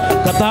മുഖം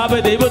കർത്താവേ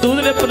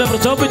ദൈവദൂതനെ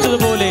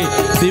പ്രശോഭിച്ചതുപോലെ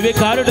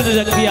ദിവ്യകാരുണ്യത്തിന്റെ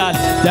ശക്തിയാൽ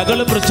ഞങ്ങൾ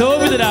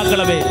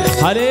പ്രശോഭിതരാക്കണമേ.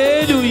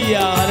 ഹല്ലേലൂയ,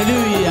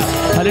 ഹല്ലേലൂയ,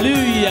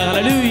 ഹല്ലേലൂയ,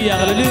 ഹല്ലേലൂയ,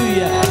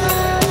 ഹല്ലേലൂയ.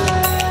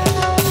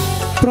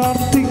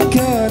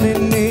 പ്രാർത്ഥിക്കാൻ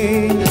എന്നെ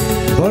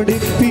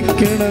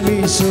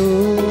പഠിപ്പിക്കണമീശോ,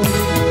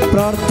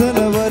 പ്രാർത്ഥന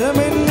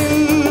വരമെന്നിൽ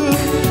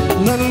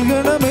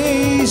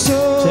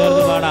നൽകണമേശോ.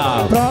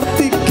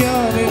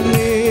 പ്രാർത്ഥിക്കാൻ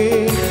എന്നെ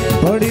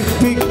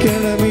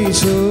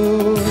പഠിപ്പിക്കണമീശോ,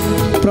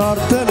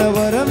 പ്രാർത്ഥന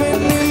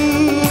വരമെന്നിൽ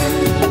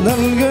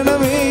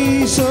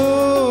നൽകണമേശോ.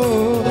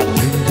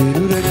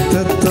 നിന്തിരു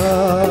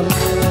രക്തത്താൽ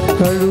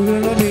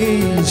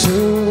കഴുകണമേശോ,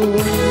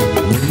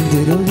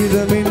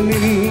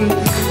 നിന്തിരുഹിതമെന്നിൽ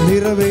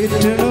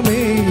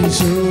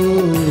നിറവേറ്റണമേശോ.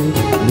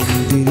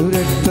 നിന്തിരു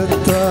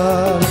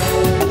രക്തത്താൽ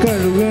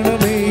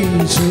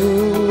കഴുകണമേശോ,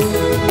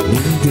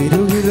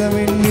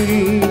 നിന്തിരുഹിതമെന്നിൽ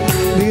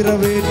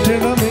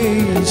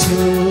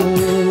നിറവേറ്റണമേശോ.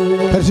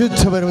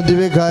 പരിശുദ്ധപരമ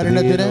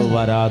ദിവ്യകാരുണ്യത്തിന്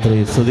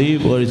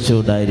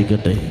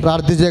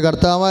പ്രാർത്ഥിച്ച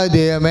കർത്താവായ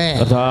ദൈവമേ,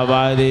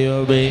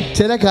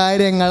 ചില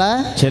കാര്യങ്ങള്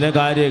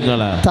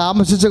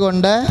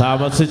താമസിച്ചുകൊണ്ട്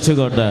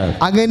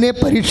അങ്ങനെ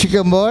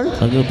പരീക്ഷിക്കുമ്പോൾ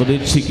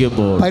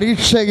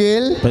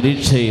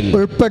പരീക്ഷയിൽ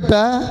ഉൾപ്പെട്ട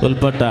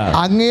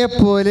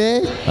അങ്ങയെപ്പോലെ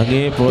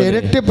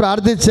ഇരട്ടി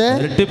പ്രാർത്ഥിച്ച്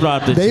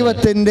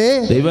ദൈവത്തിന്റെ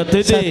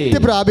ശക്തി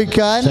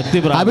പ്രാപിക്കാൻ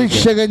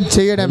അഭിഷേകം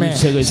ചെയ്യണമേ.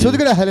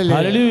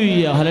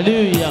 ഹല്ലേലൂയ,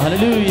 ഹല്ലേലൂയ,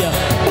 ഹല്ലേലൂയ,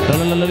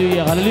 ഹല്ലേലൂയ,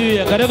 ഹല്ലേലൂയ.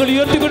 കരങ്ങൾ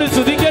ഉയർത്തിക്കൊണ്ട്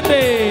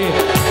സ്തുതിക്കട്ടെ.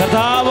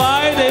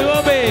 കർത്താവായ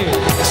ദൈവമേ,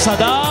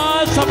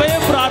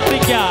 സദാസമയം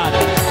പ്രാർത്ഥിക്കാൻ,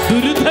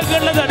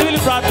 ദുരിതങ്ങളുടെ നടുവിൽ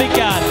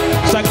പ്രാർത്ഥിക്കാൻ,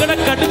 സകല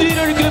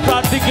കണ്ണുനീരൊഴുക്കിൽ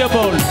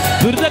പ്രാർത്ഥിക്കുമ്പോൾ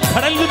ദുരിത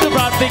കടലിൽ നിന്ന്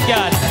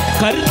പ്രാർത്ഥിക്കാൻ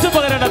കരുത്ത്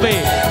പകരണമേ.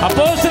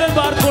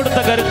 അപ്പോസ്തലന്മാർക്ക് കൊടുത്ത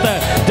കരുത്ത്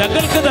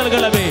ഞങ്ങൾക്ക്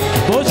നൽകണമേ.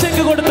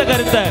 മോശയ്ക്ക് കൊടുത്ത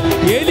കരുത്ത്,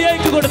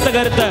 ഏലിയായ്ക്ക് കൊടുത്ത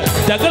കരുത്ത്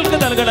ഞങ്ങൾക്ക്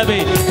നൽകണമേ.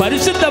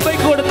 പരിശുദ്ധ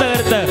അമ്മയ്ക്ക് കൊടുത്ത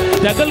കരുത്ത്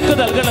ഞങ്ങൾക്ക്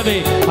നൽകണമേ.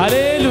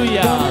 ഹല്ലേലൂയ.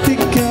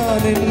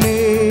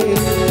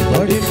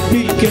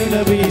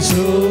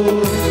 പഠിപ്പിക്കണമീശോ,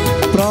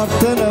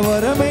 പ്രാർത്ഥന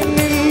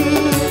വരമെന്നിൽ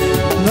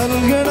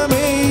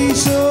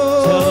നൽകണമേശോ.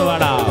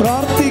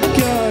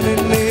 പ്രാർത്ഥിക്കാൻ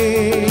എന്നെ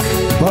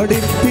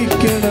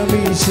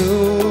പഠിപ്പിക്കണമീശോ,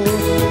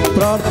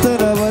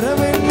 പ്രാർത്ഥന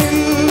വരമെന്നിൽ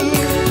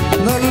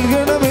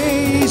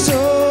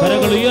നൽകണമേശോ.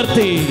 കരങ്ങൾ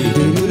ഉയർത്തി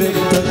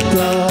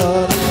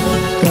തിരുരക്തത്താൽ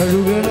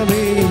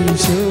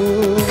കഴുകണമേശോ,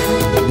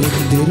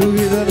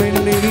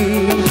 നിന്തിരുഹിതമെന്നിൽ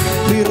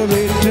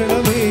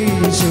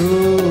നിറവേറ്റണമേശോ.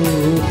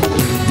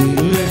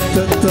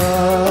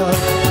 തിരുരക്തത്താൽ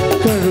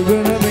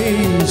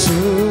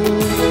കഴുകണമേശോ,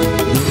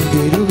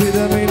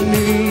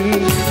 നിന്തിരുഹിതമെന്നിൽ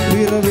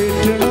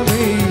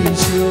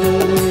നിറവേറ്റണമേശോ.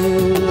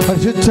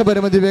 പരിശുദ്ധ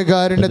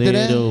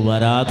പരമദിവ്യകാരുണ്യത്തിന്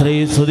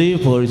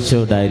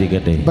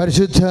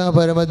പരിശുദ്ധ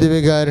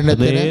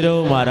പരമദിവ്യകാരുണ്യത്തിന്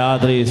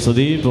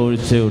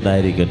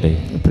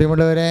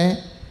പ്രിയമുള്ളവരെ,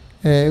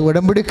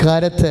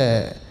 ഉടമ്പടിക്കാലത്ത്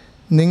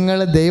നിങ്ങൾ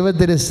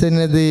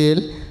ദൈവദർശനതയിൽ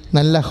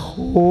നല്ല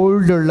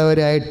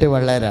ഹോൾഡുള്ളവരായിട്ട്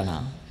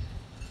വളരണം.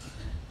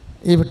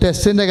 ഈ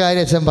ടെസ്റ്റിൻ്റെ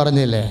കാര്യം അച്ഛൻ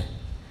പറഞ്ഞില്ലേ,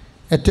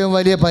 ഏറ്റവും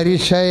വലിയ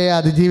പരീക്ഷയെ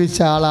അതിജീവിച്ച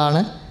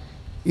ആളാണ്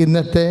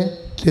ഇന്നത്തെ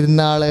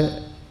തിരുനാൾ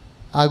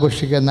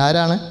ആഘോഷിക്കുന്ന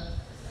ആരാണ്?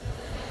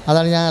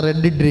 അതാണ് ഞാൻ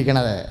റെഡ്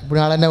ഇട്ടിരിക്കണത്. ഇപ്പോൾ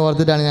ആളെന്നെ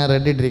ഓർത്തിട്ടാണ് ഞാൻ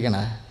റെഡ്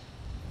ഇട്ടിരിക്കണത്.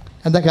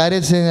 എന്താ കാര്യം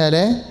വെച്ച് കഴിഞ്ഞാൽ,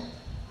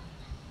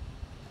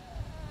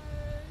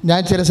 ഞാൻ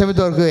ചില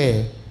സമയത്ത് ഓർക്കുകയെ,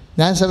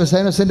 ഞാൻ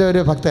സെബസ്ത്യാനോസിൻ്റെ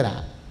ഒരു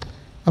ഭക്തനാണ്.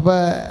 അപ്പോൾ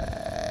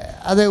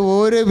അത്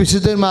ഓരോ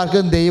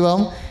വിശുദ്ധന്മാർക്കും ദൈവം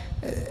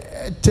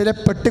ചില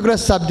പെർട്ടിക്കുലർ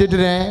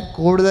സബ്ജക്റ്റിനെ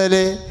കൂടുതൽ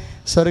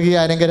സ്വർഗീയ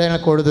അനുഗ്രഹങ്ങൾ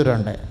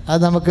കൊടുത്തിട്ടുണ്ട്. അത്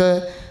നമുക്ക്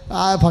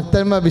ആ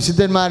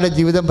വിശുദ്ധന്മാരുടെ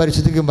ജീവിതം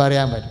പരിശുദ്ധിക്കുമ്പോൾ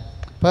അറിയാൻ പറ്റും.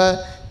 അപ്പോൾ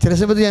ചില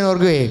സമയത്ത് ഞാൻ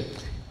ഓർക്കുകയെ,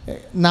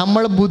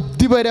 നമ്മൾ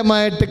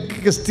ബുദ്ധിപരമായിട്ട്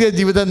ക്രിസ്തീയ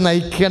ജീവിതം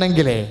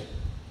നയിക്കണമെങ്കിലേ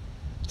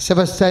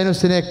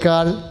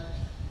സെബസ്ത്യാനോസിനേക്കാൾ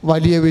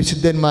വലിയ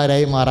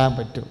വിശുദ്ധന്മാരായി മാറാൻ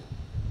പറ്റും.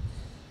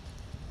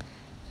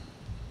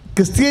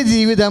 ക്രിസ്തീയ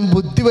ജീവിതം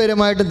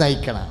ബുദ്ധിപരമായിട്ട്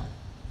നയിക്കണം.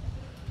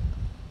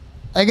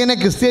 എങ്ങനെ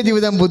ക്രിസ്തീയ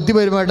ജീവിതം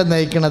ബുദ്ധിപരമായിട്ട്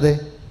നയിക്കണത്?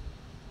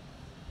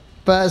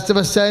 ഇപ്പോൾ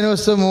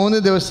സെബസ്ത്യാനോസ് 3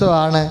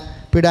 ദിവസമാണ്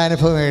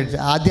പീഡാനുഭവം എഴുതി.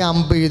 ആദ്യം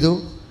അമ്പ് ചെയ്തു,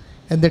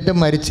 എന്നിട്ടും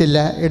മരിച്ചില്ല,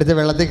 എടുത്ത്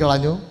വെള്ളത്തിൽ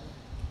കളഞ്ഞു.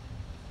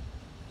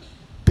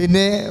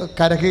 പിന്നെ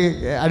കരക്ക്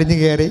അടിഞ്ഞു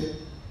കയറി,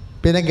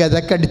 പിന്നെ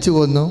ഗതക്കടിച്ചു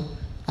കൊന്നു.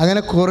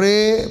 അങ്ങനെ കുറേ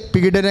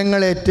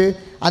പീഡനങ്ങളേറ്റ്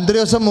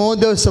അന്ത്രയോസം 3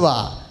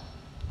 ദിവസമാണ്.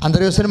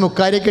 അന്ത്രയോസിന്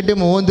മുക്കാരിയെ കെട്ടി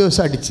 3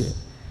 ദിവസം അടിച്ച്.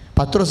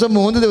 പത്രോസ്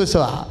 3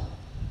 ദിവസമാണ്.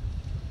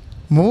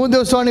 3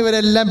 ദിവസമാണ്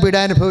ഇവരെല്ലാം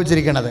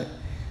പീഡാനുഭവിച്ചിരിക്കുന്നത്.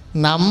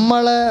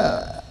 നമ്മൾ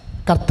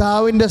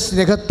കർത്താവിൻ്റെ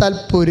സ്നേഹത്താൽ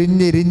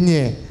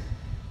പൊരിഞ്ഞെരിഞ്ഞ്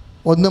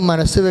ഒന്ന്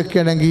മനസ്സ്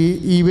വെക്കുകയാണെങ്കിൽ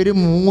ഇവർ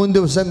 3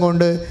 ദിവസം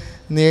കൊണ്ട്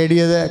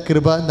നേടിയത്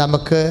കൃപ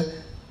നമുക്ക്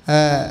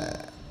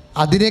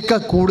അതിനേക്കാൾ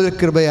കൂടുതൽ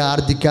കൃപയെ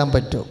ആർജിക്കാൻ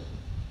പറ്റും.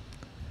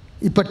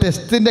 ഇപ്പം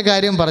ടെസ്റ്റിൻ്റെ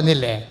കാര്യം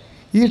പറഞ്ഞില്ലേ,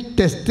 ഈ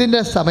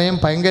ടെസ്റ്റിൻ്റെ സമയം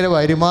ഭയങ്കര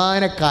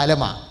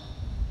വരുമാനക്കാലമാണ്.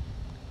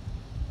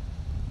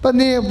 ഇപ്പം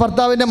നീ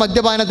ഭർത്താവിൻ്റെ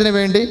മദ്യപാനത്തിന്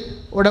വേണ്ടി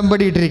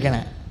ഉടമ്പടി ഇട്ടിരിക്കണേ.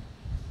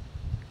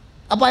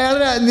 അപ്പോൾ അയാൾ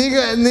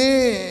നീ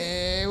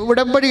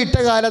ഉടമ്പടി ഇട്ട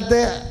കാലത്ത്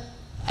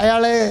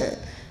അയാൾ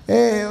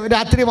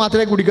രാത്രി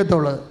മാത്രമേ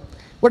കുടിക്കത്തുള്ളൂ.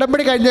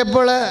 ഉടമ്പടി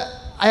കഴിഞ്ഞപ്പോൾ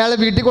അയാൾ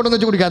വീട്ടിൽ കൊണ്ടുവന്ന്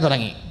വെച്ച് കുടിക്കാൻ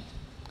തുടങ്ങി.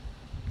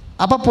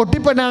 അപ്പോൾ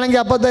പൊട്ടിപ്പെണ്ണാണെങ്കിൽ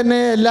അപ്പോൾ തന്നെ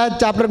എല്ലാ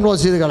ചാപ്റ്ററും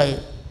ക്ലോസ് ചെയ്ത്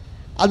കളയും.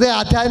 അത്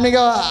ആധ്യാത്മിക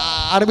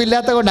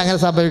അറിവില്ലാത്ത കൊണ്ട് അങ്ങനെ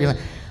സംഭവിക്കണം.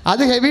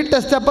 അത് ഹെവി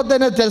ടെസ്റ്റ്. അപ്പം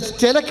തന്നെ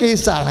ചില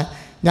കേസാണ്.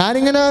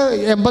 ഞാനിങ്ങനെ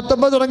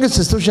 89 തുടങ്ങി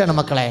ശുശ്രൂഷയാണ്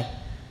മക്കളെ.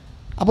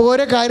 അപ്പോൾ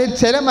ഓരോ കാര്യം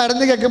ചില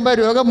മരുന്ന് കേൾക്കുമ്പോൾ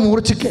രോഗം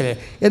മൂർച്ഛിക്കരുത്,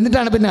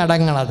 എന്നിട്ടാണ് പിന്നെ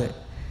അടങ്ങണത്.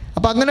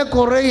 അപ്പോൾ അങ്ങനെ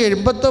കുറേ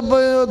 89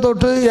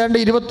 തൊട്ട്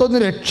 21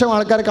 ലക്ഷം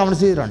ആൾക്കാരെ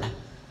കൗൺസിൽ ചെയ്തിട്ടുണ്ട്.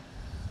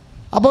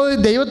 അപ്പോൾ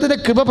ദൈവത്തിൻ്റെ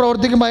കൃപ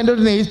പ്രവർത്തിക്കുമ്പോൾ അതിൻ്റെ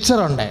ഒരു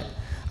നേച്ചറുണ്ട്.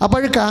 അപ്പോൾ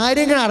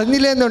കാര്യങ്ങൾ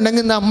അറിഞ്ഞില്ല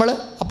എന്നുണ്ടെങ്കിൽ നമ്മൾ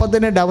അപ്പം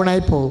തന്നെ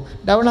ഡൗണായി പോകും.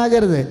 ഡൗൺ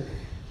ആകരുത്.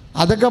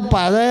 അതൊക്കെ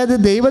അതായത്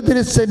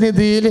ദൈവത്തിൻ്റെ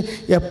സന്നിധിയിൽ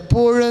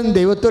എപ്പോഴും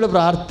ദൈവത്തോട്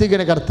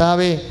പ്രാർത്ഥിക്കണം,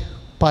 കർത്താവേ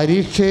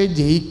പരീക്ഷയെ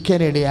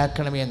ജയിക്കാൻ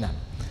ഇടയാക്കണമേ എന്നാണ്.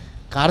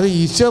 കാരണം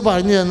ഈശോ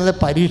പറഞ്ഞു തന്നത്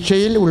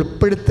പരീക്ഷയിൽ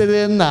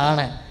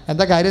ഉൾപ്പെടുത്തരുതെന്നാണ്.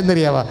 എന്താ കാര്യം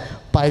എന്നറിയാമോ?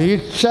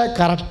 പരീക്ഷ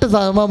കറക്റ്റ്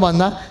സമയം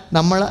വന്നാൽ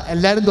നമ്മൾ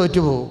എല്ലാവരും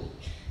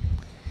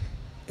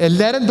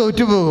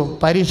തോറ്റുപോകും.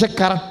 പരീക്ഷ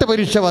കറക്റ്റ്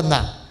പരീക്ഷ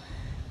വന്നാൽ.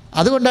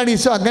 അതുകൊണ്ടാണ്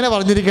ഈശോ അങ്ങനെ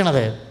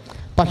പറഞ്ഞിരിക്കുന്നത്.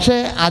 പക്ഷേ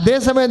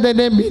അതേസമയം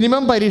തന്നെ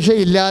മിനിമം പരീക്ഷ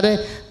ഇല്ലാതെ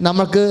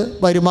നമുക്ക്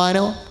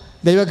വരുമാനം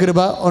ദൈവകൃപ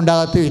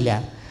ഉണ്ടാകത്തുമില്ല.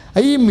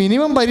 ഈ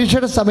മിനിമം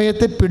പരീക്ഷയുടെ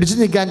സമയത്ത് പിടിച്ചു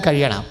നിൽക്കാൻ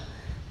കഴിയണം.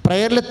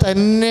 പ്രയറിൽ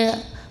തന്നെ,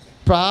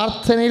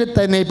 പ്രാർത്ഥനയിൽ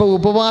തന്നെ. ഇപ്പോൾ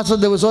ഉപവാസ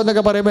ദിവസം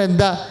എന്നൊക്കെ പറയുമ്പോൾ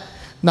എന്താ,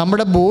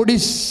 നമ്മുടെ ബോഡി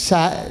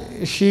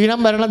ക്ഷീണം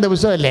വരണ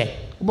ദിവസമല്ലേ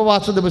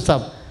ഉപവാസ ദിവസം.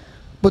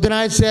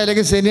 ബുധനാഴ്ച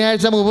അല്ലെങ്കിൽ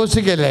ശനിയാഴ്ച നമ്മൾ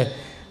ഉപവസിക്കല്ലേ.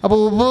 അപ്പോൾ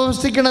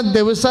ഉപവസിക്കുന്ന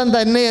ദിവസം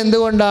തന്നെ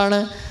എന്തുകൊണ്ടാണ്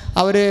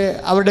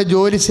അവരുടെ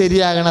ജോലി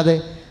ശരിയാകണത്?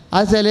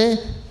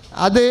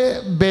 അത്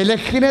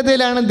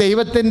ബലഹീനതയിലാണ്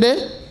ദൈവത്തിൻ്റെ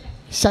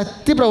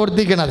ശക്തി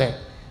പ്രവർത്തിക്കണത്.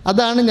 അത്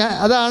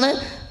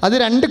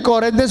 2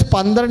 കൊരിന്ത്യർ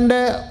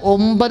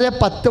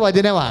 12:9-10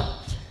 വചനമാണ്.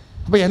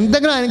 അപ്പോൾ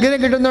എന്തെങ്കിലും അനുഗ്രഹം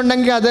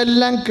കിട്ടുന്നുണ്ടെങ്കിൽ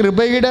അതെല്ലാം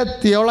കൃപയുടെ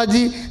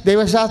തിയോളജി,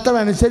 ദൈവശാസ്ത്രം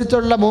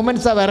അനുസരിച്ചുള്ള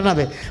മൂവ്മെൻറ്റ്സാണ്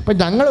വരണത്. അപ്പം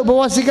ഞങ്ങൾ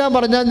ഉപവസിക്കാൻ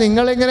പറഞ്ഞാൽ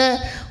നിങ്ങളിങ്ങനെ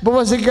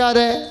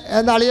ഉപവസിക്കാതെ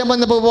അളിയൻ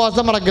വന്നപ്പോൾ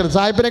ഉപവാസം മറക്കരുത്.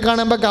 സാഹിബിനെ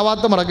കാണുമ്പോൾ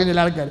കവാത്ത മറക്കും ചില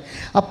ആൾക്കാർ.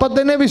 അപ്പം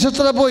തന്നെ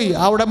വിശ്വസ്തത പോയി,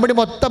 ആ ഉടമ്പടി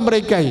മൊത്തം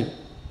ബ്രേക്കായി.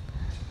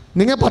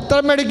 നിങ്ങൾ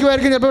പത്രം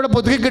മേടിക്കുമായിരിക്കും, ചിലപ്പോൾ ഇവിടെ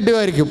പൊതുക്കി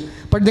കിട്ടുമായിരിക്കും.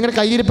 പക്ഷെ നിങ്ങളുടെ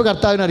കയ്യിരിപ്പ്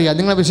കർത്താവിനറിയാം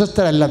നിങ്ങൾ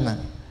വിശ്വസ്തരല്ലെന്ന്.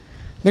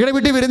 നിങ്ങളുടെ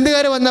വീട്ടിൽ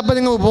വിരുന്നുകാർ വന്നപ്പോൾ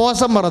നിങ്ങൾ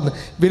ഉപവാസം മറന്ന്.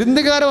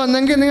 വിരുന്നുകാർ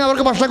വന്നെങ്കിൽ നിങ്ങൾ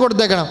അവർക്ക് ഭക്ഷണം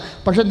കൊടുത്തേക്കണം.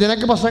 പക്ഷേ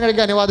നിനക്ക് ഭക്ഷണം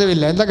കഴിക്കാൻ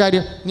അനുവാദമില്ല. എന്താ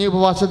കാര്യം? നീ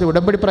ഉപവാസത്തിൽ,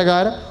 ഉടമ്പടി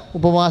പ്രകാരം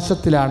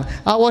ഉപവാസത്തിലാണ്.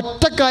 ആ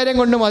ഒറ്റ കാര്യം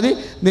കൊണ്ട് മതി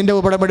നിൻ്റെ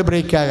ഉടമ്പടി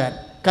ബ്രേക്കാകാൻ.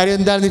 കാര്യം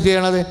എന്താണ് നീ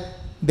ചെയ്യണത്?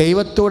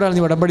 ദൈവത്തോടാണ്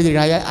നീ ഉടമ്പടി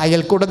ചെയ്യുന്നത്.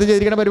 അയൽക്കൂട്ടത്തിൽ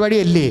ചെയ്തിരിക്കുന്ന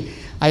പരിപാടിയല്ലേ.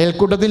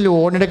 അയൽക്കൂട്ടത്തിൽ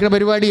ലോൺ എടുക്കുന്ന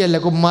പരിപാടിയല്ല.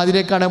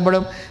 കുമ്മാതിരെ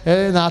കാണുമ്പോഴും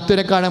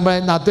നാത്തുവിനെ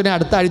കാണുമ്പോഴും നാത്തുവിനെ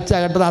അടുത്ത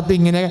അഴിച്ചാകട്ടെ, നാത്തു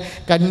ഇങ്ങനെ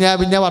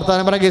പിന്നെ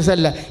വർത്തമാനം പറയുന്ന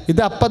കേസല്ല.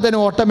 ഇത് അപ്പം തന്നെ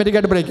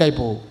ഓട്ടോമാറ്റിക്കായിട്ട് ബ്രേക്കായി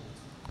പോകും.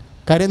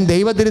 കാര്യം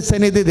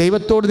ദൈവത്തിരുസന്നിധി,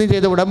 ദൈവത്തോട് നീ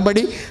ചെയ്ത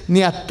ഉടമ്പടി നീ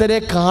അത്രേ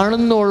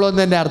കാണുന്നുള്ളൂ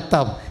എന്നതിൻ്റെ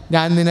അർത്ഥം.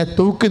 ഞാൻ നിന്നെ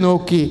തൂക്കി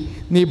നോക്കി,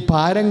 നീ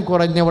ഭാരം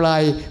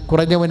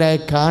കുറഞ്ഞവനായി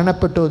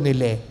കാണപ്പെട്ടു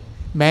എന്നില്ലേ.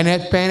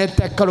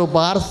 മേനത്തേക്കൾ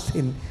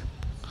ഉപാർസിൻ.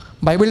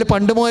 ബൈബിളിൽ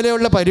പണ്ട് മുതലേ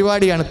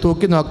പരിപാടിയാണ്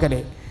തൂക്കി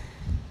നോക്കലേ.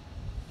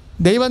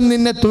 ദൈവം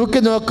നിന്നെ തൂക്കി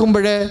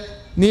നോക്കുമ്പോൾ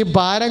നീ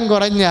ഭാരം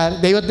കുറഞ്ഞാൽ,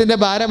 ദൈവത്തിൻ്റെ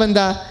ഭാരം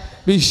എന്താ?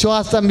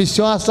 വിശ്വാസം.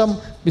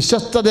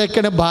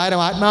 വിശ്വസ്തതയ്ക്കാണ് ഭാരം,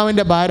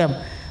 ആത്മാവിൻ്റെ ഭാരം.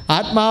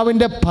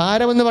 ആത്മാവിൻ്റെ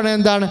ഭാരമെന്ന് പറയുന്നത്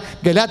എന്താണ്?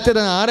 ഗലാത്യർ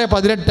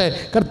 6:18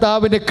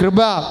 കർത്താവിൻ്റെ കൃപ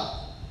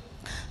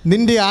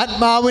നിൻ്റെ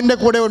ആത്മാവിൻ്റെ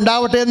കൂടെ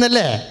ഉണ്ടാവട്ടെ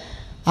എന്നല്ലേ.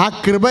 ആ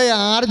കൃപയെ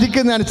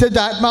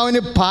ആർജിക്കുന്നതനുസരിച്ച്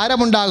ആത്മാവിന്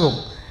ഭാരമുണ്ടാകും.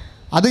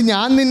 അത്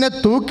ഞാൻ നിന്നെ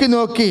തൂക്കി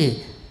നോക്കി.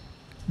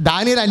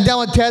 ദാനിയേൽ 5-ാം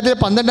അധ്യായത്തിൽ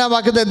 12-ാം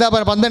വാക്യത്തിൽ എന്താ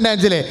പറയുക?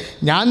 12:5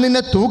 ഞാൻ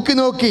നിന്നെ തൂക്കി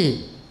നോക്കി,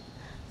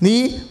 നീ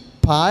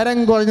ഭാരം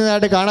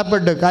കുറഞ്ഞതായിട്ട്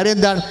കാണപ്പെട്ടു. കാര്യം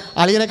എന്താണ്?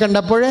 അളിയനെ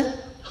കണ്ടപ്പോൾ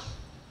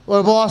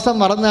ഉപവാസം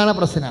മറന്നതാണ്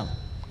പ്രശ്നം.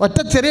 ഒറ്റ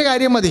ചെറിയ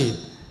കാര്യം മതി.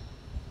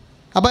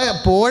 അപ്പോൾ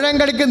പോഴം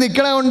കളിക്ക്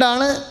നിൽക്കണ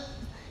കൊണ്ടാണ്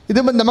ഇത്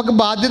നമുക്ക്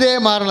ബാധ്യതയായി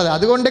മാറണത്.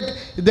 അതുകൊണ്ട്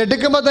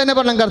ഇതെടുക്കുമ്പോൾ തന്നെ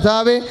പറയണം,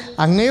 കർത്താവേ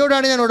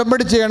അങ്ങയോടാണ് ഞാൻ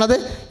ഉടമ്പടി ചെയ്യണത്,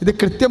 ഇത്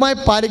കൃത്യമായി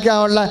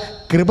പാലിക്കാനുള്ള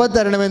കൃപ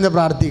തരണമെന്ന്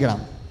പ്രാർത്ഥിക്കണം.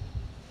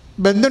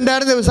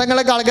 ബന്ധുണ്ടായിരുന്ന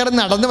ദിവസങ്ങളൊക്കെ ആൾക്കാർ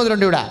നടന്നു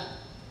വന്നിട്ടുണ്ട്. ഇവിടെ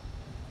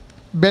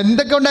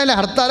ബന്ധമൊക്കെ ഉണ്ടായില്ലേ,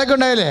 ഹർത്താലൊക്കെ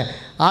ഉണ്ടായില്ലേ,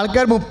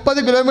 ആൾക്കാർ 30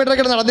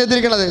 കിലോമീറ്ററൊക്കെ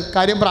നടന്നെത്തിയിരിക്കണത്.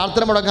 കാര്യം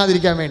പ്രാർത്ഥന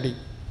മുടങ്ങാതിരിക്കാൻ വേണ്ടി.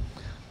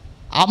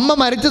 അമ്മ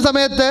മരിച്ച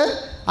സമയത്ത്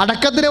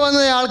അടക്കത്തിന് വന്ന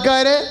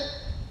ആൾക്കാർ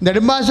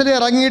നെടുമ്പാശ്ശേരി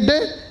ഇറങ്ങിയിട്ട്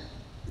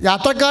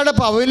യാത്രക്കാരുടെ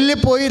പവലിൽ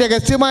പോയി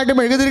രഹസ്യമായിട്ട്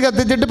മെഴുകുതിരി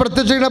കത്തിച്ചിട്ട്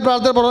പ്രത്യക്ഷ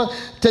പ്രാർത്ഥന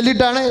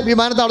ചൊല്ലിയിട്ടാണ്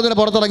വിമാനത്താവളത്തിന്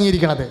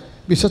പുറത്തിറങ്ങിയിരിക്കുന്നത്.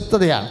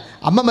 വിശ്വസ്തതയാണ്.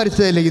 അമ്മ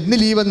മരിച്ചതല്ലേ, ഇന്ന്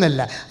ലീവെന്നല്ല,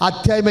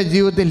 ആധ്യാത്മിക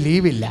ജീവിതത്തിൽ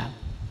ലീവില്ല.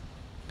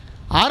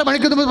 6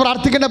 മണിക്ക് മുമ്പ്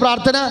പ്രാർത്ഥിക്കേണ്ട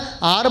പ്രാർത്ഥന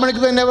 6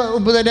 മണിക്ക്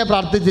മുമ്പ് തന്നെ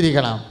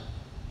പ്രാർത്ഥിച്ചിരിക്കണം.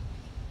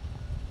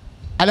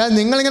 അല്ലാതെ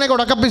നിങ്ങളിങ്ങനെ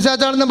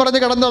ഉടക്കപ്പിശാച്ചാണെന്ന് പറഞ്ഞ്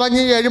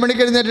കിടന്നുറങ്ങി 7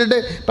 മണിക്ക് എഴുന്നേറ്റിട്ട്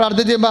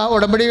പ്രാർത്ഥിച്ചുമ്പോൾ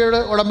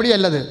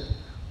ഉടമ്പടിയല്ലത്.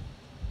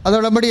 അത്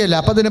ഉടമ്പടിയല്ല.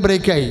 അപ്പോൾ അതിന്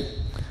ബ്രേക്കായി.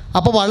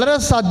 അപ്പോൾ വളരെ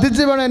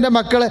ശ്രദ്ധിച്ച് വേണം എൻ്റെ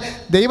മക്കളെ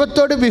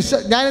ദൈവത്തോട്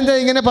ഞാനെന്താ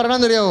ഇങ്ങനെ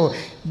പറയണമെന്നറിയാമോ?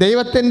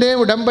 ദൈവത്തിൻ്റെ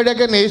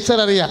ഉടമ്പടിയൊക്കെ നേച്ചർ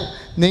അറിയാം.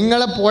 നിങ്ങൾ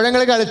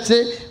പുഴങ്ങൾ കളിച്ച്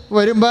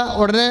വരുമ്പോൾ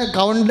ഉടനെ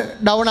കൗണ്ട്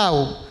ഡൗൺ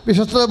ആവും,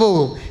 വിശ്വസ്തത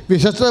പോകും.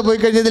 വിശ്വസ്തത പോയി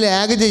കഴിഞ്ഞാൽ ഇത്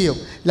ലാഗ് ചെയ്യും.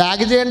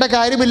 ലാഗ് ചെയ്യേണ്ട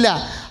കാര്യമില്ല.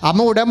 അമ്മ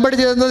ഉടമ്പടി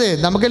ചെയ്യുന്നത്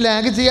നമുക്ക്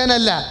ലാഗ്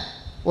ചെയ്യാനല്ല,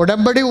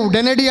 ഉടമ്പടി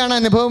ഉടനടിയാണ്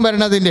അനുഭവം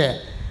വരുന്നതിൻ്റെ.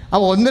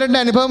 അപ്പോൾ 1-2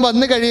 അനുഭവം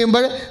വന്നു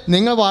കഴിയുമ്പോൾ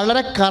നിങ്ങൾ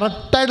വളരെ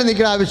കറക്റ്റായിട്ട്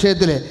നിൽക്കണം ആ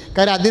വിഷയത്തിൽ.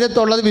 കാര്യം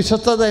അതിനകത്തുള്ളത്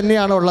വിശ്വസ്തത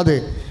തന്നെയാണ് ഉള്ളത്.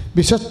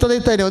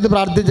 വിശ്വസ്തതയിൽ തന്നെ ഒന്ന്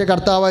പ്രാർത്ഥിച്ച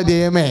കർത്താവായ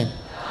ദൈവമേ,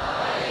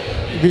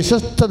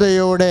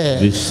 വിശ്വസ്തതയോടെ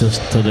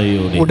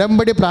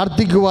ഉടമ്പടി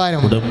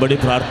പ്രാർത്ഥിക്കുവാനും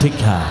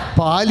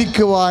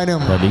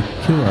പാലിക്കുവാനും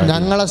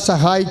ഞങ്ങളെ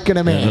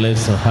സഹായിക്കണമേ.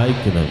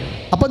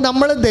 അപ്പം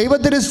നമ്മൾ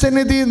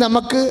ദൈവത്തിരുസന്നിധി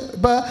നമുക്ക്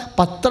ഇപ്പോൾ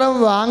പത്രം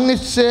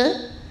വാങ്ങിച്ച്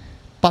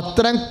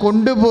പത്രം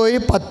കൊണ്ടുപോയി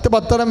 10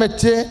 പത്രം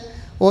വെച്ച്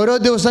ഓരോ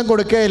ദിവസം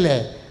കൊടുക്കുകയില്ലേ?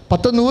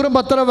 100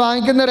 പത്രം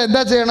വാങ്ങിക്കുന്നവർ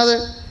എന്താ ചെയ്യണത്?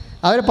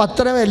 അവർ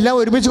പത്രം എല്ലാം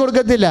ഒരുമിച്ച്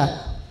കൊടുക്കത്തില്ല.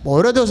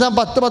 ഓരോ ദിവസം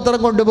 10 പത്രം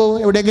കൊണ്ടുപോകും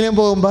എവിടെയെങ്കിലും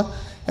പോകുമ്പോൾ,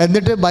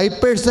 എന്നിട്ട് ബൈ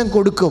പേഴ്സൺ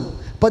കൊടുക്കും.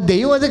 അപ്പോൾ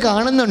ദൈവം അത്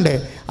കാണുന്നുണ്ട്.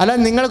 അല്ല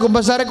നിങ്ങൾ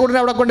കുമ്പസാരക്കൂടിനെ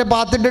അവിടെ കൊണ്ട്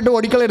പാത്തിട്ടിട്ട്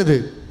ഓടിക്കളരുത്.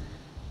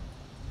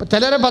 ഇപ്പം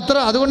ചിലരെ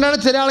പത്രം, അതുകൊണ്ടാണ്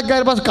ചില ആൾക്കാർ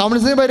ഇപ്പോൾ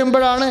കൗൺസിലിന്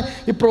വരുമ്പോഴാണ്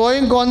ഈ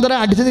പ്രോയും കോന്തരം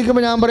അടിച്ചു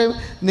നിൽക്കുമ്പോൾ ഞാൻ പറയും,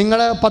 നിങ്ങൾ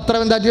പത്രം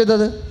എന്താ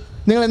ചെയ്തത്,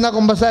 നിങ്ങൾ എന്നാ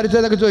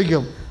കുമ്പസാരിച്ചതെന്നൊക്കെ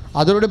ചോദിക്കും.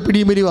 അതോടെ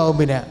പിടിമിരിവാകും.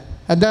 പിന്നെ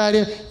എന്താ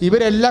കാര്യം?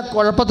 ഇവരെല്ലാ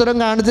കുഴപ്പത്തരം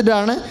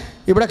കാണിച്ചിട്ടാണ്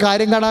ഇവിടെ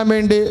കാര്യം കാണാൻ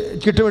വേണ്ടി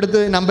ചുറ്റുമെടുത്ത്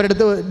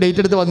നമ്പരെടുത്ത് ഡേറ്റ്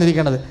എടുത്ത്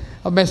വന്നിരിക്കുന്നത്.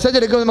 അപ്പോൾ മെസ്സേജ്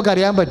എടുക്കുമ്പോൾ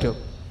നമുക്കറിയാൻ പറ്റും.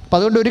 അപ്പം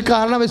അതുകൊണ്ട് ഒരു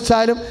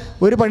കാരണവശാലും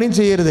ഒരു പണിയും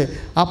ചെയ്യരുത്.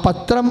 ആ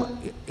പത്രം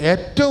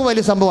ഏറ്റവും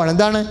വലിയ സംഭവമാണ്.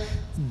 എന്താണ്?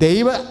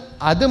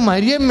 അത്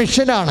മരിയൻ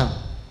മിഷനാണ്.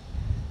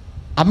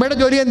 അമ്മയുടെ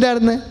ജോലി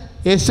എന്തായിരുന്നു?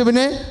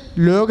 യേശുവിനെ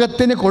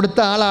ലോകത്തിന് കൊടുത്ത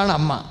ആളാണ്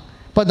അമ്മ.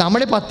 അപ്പോൾ നമ്മൾ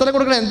ഈ പത്രം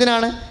കൊടുക്കുന്നത്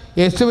എന്തിനാണ്?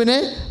 യേശുവിനെ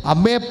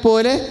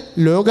അമ്മയെപ്പോലെ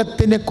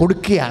ലോകത്തിന്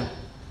കൊടുക്കുകയാണ്.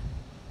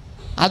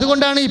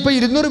 അതുകൊണ്ടാണ് ഇപ്പോൾ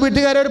 200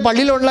 വീട്ടുകാരെ ഒരു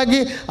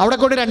പള്ളിയിലുണ്ടെങ്കിൽ അവിടെ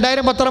കൊണ്ട്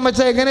 2000 പത്രം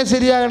വെച്ചാൽ എങ്ങനെ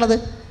ശരിയാകണത്?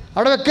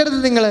 അവിടെ വെക്കരുത്.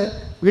 നിങ്ങൾ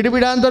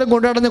വീടാന്തരം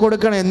കൊണ്ടുനടന്ന്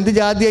കൊടുക്കണം. എന്ത്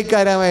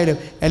ജാതിക്കാരായാലും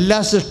എല്ലാ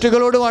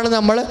സൃഷ്ടികളോടുമാണ്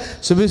നമ്മൾ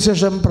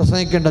സുവിശേഷം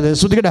പ്രസംഗിക്കേണ്ടത്.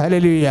 സ്തുതിക്കട്ടെ,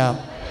 ഹല്ലേലൂയ.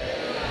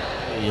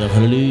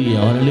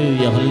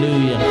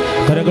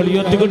 കരങ്ങൾ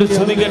ഉയർത്തിക്കൊണ്ട്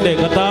സ്തുതിക്കട്ടെ.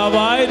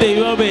 കർത്താവായ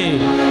ദൈവമേ,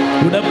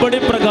 ഉടമ്പടി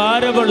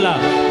പ്രകാരമുള്ള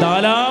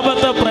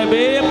 4ാമത്തെ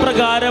പ്രമേയ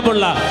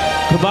പ്രകാരമുള്ള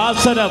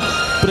കൃപാസനം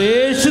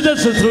പ്രേക്ഷിത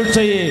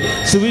ശുശ്രൂഷയെ,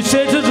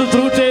 സുവിശേഷ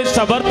ശുശ്രൂഷയെ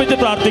സമർപ്പിച്ച്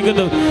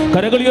പ്രാർത്ഥിക്കുന്നു.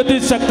 കരങ്ങൾ ഉയർത്തി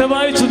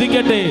ശക്തമായി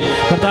സ്തുതിക്കട്ടെ.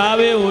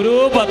 കർത്താവെ, ഓരോ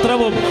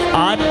പത്രവും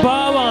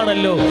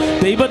ആത്മാവാണല്ലോ,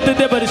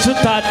 ദൈവത്തിൻ്റെ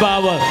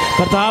പരിശുദ്ധാത്മാവ്.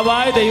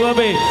 കർത്താവായ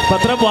ദൈവമേ,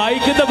 പത്രം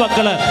വായിക്കുന്ന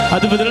മക്കള്,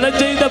 അത് വിതരണം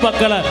ചെയ്യുന്ന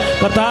മക്കള്,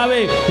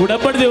 കർത്താവെ,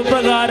 ഉടമ്പടി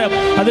പ്രകാരം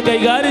അത്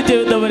കൈകാര്യം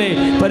ചെയ്യുന്നവരെ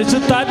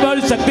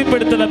പരിശുദ്ധാത്മാവിൽ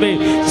ശക്തിപ്പെടുത്തണമേ,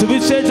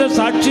 സുവിശേഷം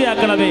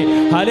സാക്ഷിയാക്കണമേ.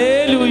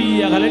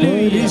 ഹല്ലേലൂയ,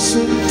 ഹല്ലേലൂയ.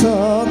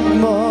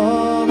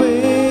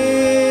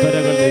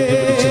 കരങ്ങൾ നീട്ടി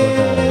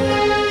പിടിച്ചുകൊണ്ട്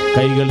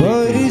കൈകൾ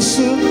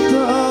പരിശുദ്ധാത്മാവേ,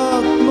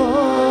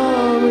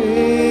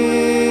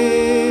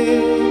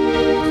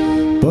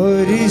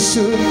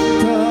 പരിശുദ്ധാത്മാവേ,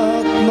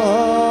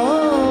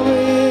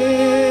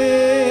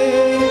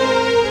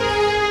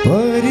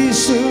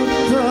 പരിശുദ്ധാത്മാവേ,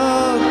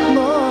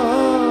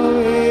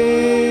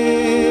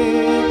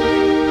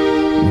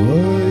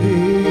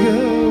 വരിക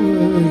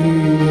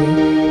വരിക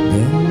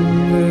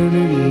ഞങ്ങളിൽ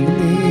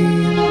നീ,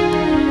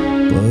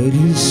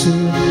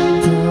 പരിശുദ്ധാത്മാവേ,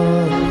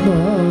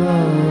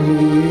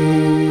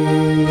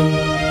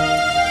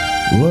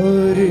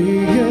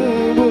 വരിക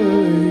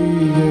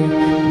വരിക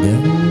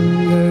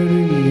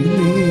ഞങ്ങളിൽ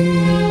നീ,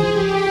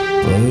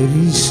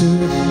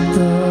 പരിശുദ്ധാത്മാവേ.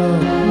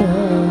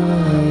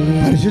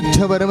 പരിശുദ്ധ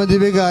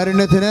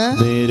പരമദിവ്യകാരുണ്യത്തിന്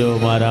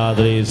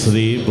ആരാധനയും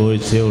സ്തുതിയും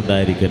പുകഴ്ചയും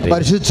ഉണ്ടായിരിക്കട്ടെ.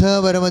 പരിശുദ്ധ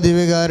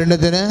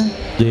പരമദിവ്യകാരുണ്യത്തിന്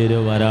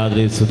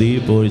ആരാധനയും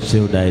സ്തുതിയും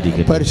പുകഴ്ചയും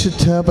ഉണ്ടായിരിക്കട്ടെ.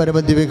 പരിശുദ്ധ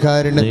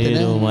പരമദിവ്യകാരുണ്യത്തിന്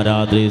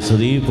ആരാധനയും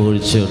സ്തുതിയും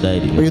പുകഴ്ചയും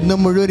ഉണ്ടായിരിക്കട്ടെ. ഇന്നും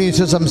മുഴുവൻ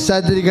ഈശോ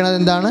സംസാരിച്ചിരിക്കുന്നത്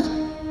എന്താണ്?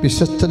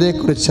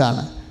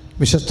 വിശ്വസ്തതയെക്കുറിച്ചാണ്.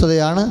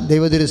 വിശ്വസ്തതയാണ്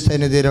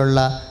ദൈവതിരുസന്നിധിയിലുള്ള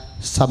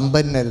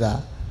സമ്പന്നത.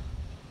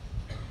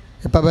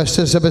 ഇപ്പം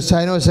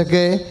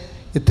ബെസ്സാനോസൊക്കെ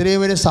ഇത്രയും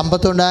വലിയ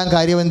സമ്പത്തുണ്ടാകാൻ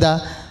കാര്യം എന്താ?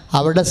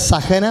 അവരുടെ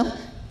സഹനം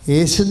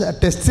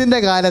ടെസ്റ്റിൻ്റെ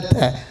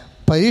കാലത്ത്,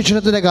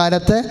 പരീക്ഷണത്തിൻ്റെ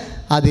കാലത്ത്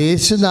അത്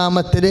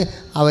യേശുനാമത്തിൽ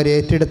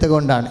അവരേറ്റെടുത്ത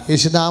കൊണ്ടാണ്.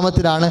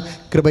 യേശുനാമത്തിലാണ്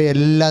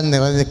കൃപയെല്ലാം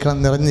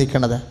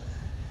നിറഞ്ഞിരിക്കുന്നത്.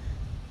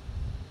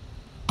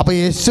 അപ്പോൾ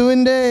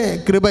യേശുവിൻ്റെ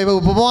കൃപ.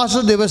 ഉപവാസ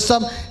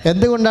ദിവസം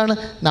എന്തുകൊണ്ടാണ്?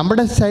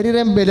 നമ്മുടെ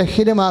ശരീരം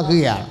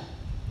ബലഹീനമാക്കുകയാണ്.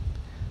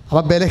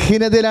 അപ്പോൾ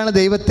ബലഹീനതയിലാണ്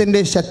ദൈവത്തിൻ്റെ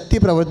ശക്തി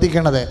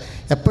പ്രവർത്തിക്കുന്നത്.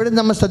 എപ്പോഴും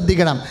നമ്മൾ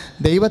ശ്രദ്ധിക്കണം.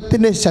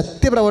 ദൈവത്തിൻ്റെ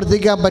ശക്തി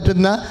പ്രവർത്തിക്കാൻ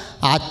പറ്റുന്ന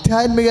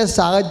ആധ്യാത്മിക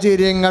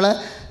സാഹചര്യങ്ങൾ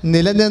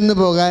നിലനിന്ന്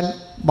പോകാൻ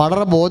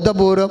വളരെ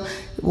ബോധപൂർവം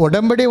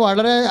ഉടമ്പടി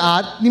വളരെ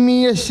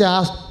ആത്മീയ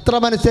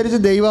ശാസ്ത്രമനുസരിച്ച്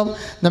ദൈവം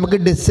നമുക്ക്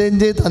ഡിസൈൻ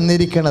ചെയ്ത്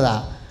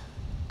തന്നിരിക്കുന്നതാണ്.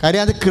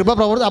 കാര്യം അത് കൃപ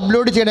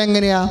അപ്ലോഡ് ചെയ്യണം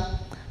എങ്ങനെയാണ്?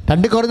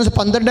 2 കൊരിന്ത്യർ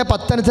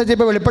 12:10 അനുസരിച്ച്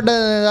ഇപ്പോൾ വെളിപ്പെട്ട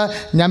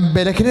ഞാൻ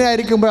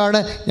ബലഹീനനായിരിക്കുമ്പോഴാണ്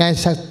ഞാൻ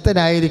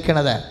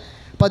ശക്തനായിരിക്കണത്.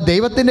 അപ്പോൾ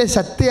ദൈവത്തിൻ്റെ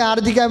ശക്തി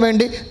ആർജിക്കാൻ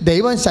വേണ്ടി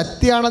ദൈവം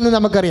ശക്തിയാണെന്ന്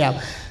നമുക്കറിയാം.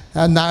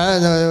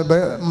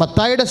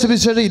 മത്തായിയുടെ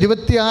സുവിശേഷം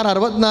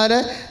 26:64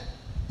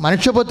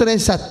 മനുഷ്യപുത്രൻ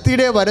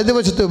ശക്തിയുടെ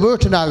വലതുവശത്ത്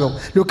ഉപവിഷ്ടനാകും.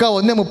 ലൂക്ക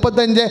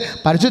 1:35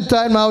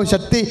 പരിശുദ്ധാത്മാവ്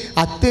ശക്തി,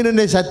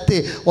 അത്യുന്നതന്റെ ശക്തി.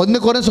 1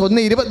 കൊരിന്ത്യർ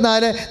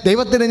 1:24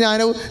 ദൈവത്തിൻ്റെ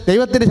ജ്ഞാനവും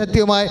ദൈവത്തിൻ്റെ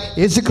ശക്തിയുമായ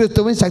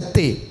യേശുക്രിസ്തുവും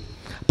ശക്തി.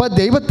 അപ്പോൾ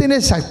ദൈവത്തിൻ്റെ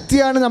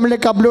ശക്തിയാണ്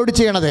നമ്മളിലേക്ക് അപ്ലോഡ്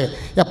ചെയ്യണത്.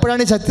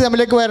 എപ്പോഴാണ് ഈ ശക്തി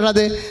നമ്മളിലേക്ക്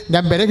വരണത്?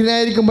 ഞാൻ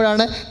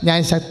ബലഹീനനായിരിക്കുമ്പോഴാണ് ഞാൻ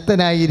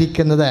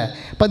ശക്തനായിരിക്കുന്നത്.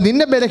 അപ്പം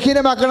നിന്നെ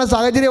ബലഹീനമാക്കുന്ന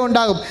സാഹചര്യം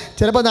ഉണ്ടാകും.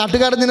 ചിലപ്പോൾ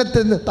നാട്ടുകാർ നിന്നെ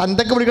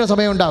തന്തക്ക് പിടിക്കുന്ന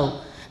സമയം ഉണ്ടാകും.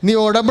 നീ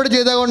ഉടമ്പടി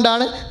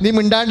ചെയ്തുകൊണ്ടാണ് നീ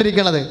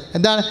മിണ്ടാണ്ടിരിക്കണത്.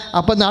 എന്താണ്?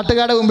 അപ്പം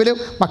നാട്ടുകാരുടെ മുമ്പിലും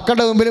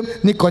മക്കളുടെ മുമ്പിലും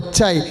നീ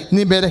കൊച്ചായി,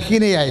 നീ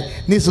ബലഹീനയായി.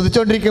 നീ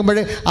സ്തുതിച്ചുകൊണ്ടിരിക്കുമ്പോൾ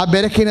ആ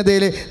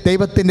ബലഹീനതയിൽ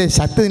ദൈവത്തിൻ്റെ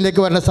ശക്തി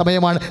നിന്നിലേക്ക് വരുന്ന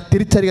സമയമാണ്.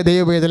 തിരിച്ചറിയുക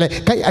ദൈവവേദന.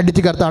 കൈ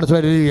അടിച്ച് കർത്താണ്.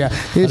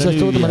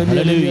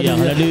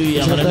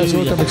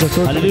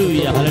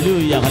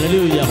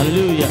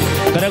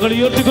 കരങ്ങൾ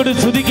ഉയർത്തിക്കൊണ്ട്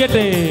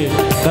സ്തുതിക്കട്ടെ.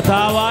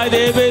 കർത്താവായ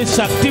ദൈവമേ,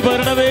 ശക്തി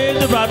വരണമേ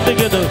എന്ന്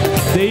പ്രാർത്ഥിക്കുന്നു.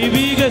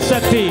 ദൈവിക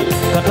ശക്തി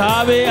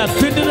കർത്താവേ,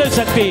 അത്യുന്നത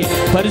ശക്തി,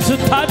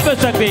 പരിശുദ്ധാത്മ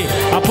ശക്തി,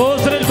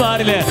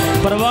 അപ്പോസ്തലന്മാരില്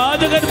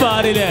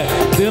പ്രവാചകന്മാരില്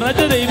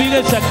നിറഞ്ഞ ദൈവിക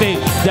ശക്തി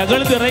ഞങ്ങൾ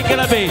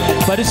നിറയ്ക്കണമേ.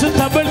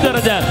 പരിശുദ്ധമ്മൽ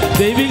നിറഞ്ഞ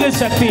ദൈവിക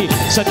ശക്തി,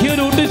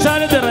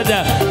 സഖ്യരൂട്ടിശാല നിറഞ്ഞ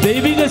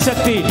ദൈവിക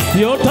ശക്തി,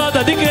 യോദ്ധാ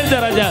നദികൾ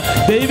നിറഞ്ഞ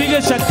ദൈവിക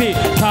ശക്തി,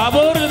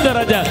 താബോറിൽ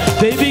നിറഞ്ഞ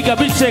ദൈവിക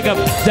അഭിഷേകം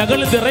ഞങ്ങൾ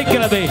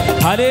നിറയ്ക്കണമേ.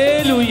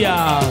 ഹല്ലേലൂയ.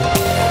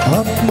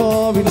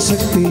 ആത്മാവിൻ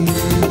ശക്തി,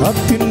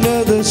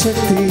 അത്യുന്നത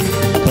ശക്തി,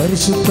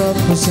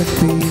 പരിശുദ്ധാത്മ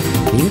ശക്തി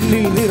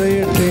എന്നിൽ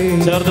നിറയട്ടെ.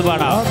 ചേർന്ന്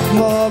പാടാം.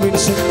 ആത്മാവിൻ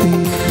ശക്തി,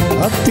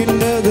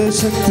 അത്യുന്നത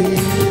ശക്തി,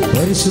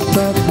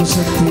 പരിശുദ്ധാത്മ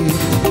ശക്തി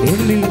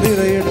എന്നിൽ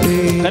നിറയട്ടെ.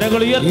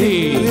 കരങ്ങൾ ഉയർത്തി.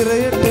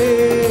 നിറയട്ടെ,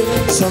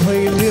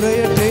 സഭയിൽ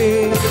നിറയട്ടെ,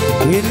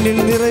 എന്നിൽ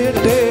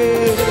നിറയട്ടെ,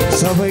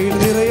 സഭയിൽ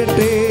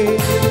നിറയട്ടെ,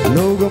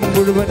 ലോകം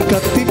മുഴുവൻ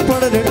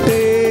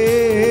കത്തിപ്പടരട്ടെ.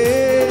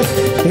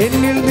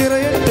 എന്നിൽ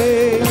നിറയട്ടെ,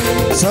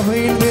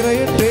 സഭയിൽ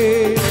നിറയട്ടെ,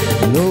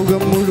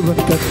 ലോകം മുഴുവൻ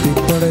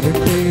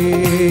കത്തിപ്പടരട്ടെ.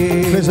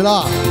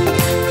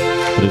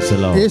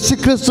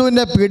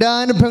 യേശുക്രിസ്തുവിന്റെ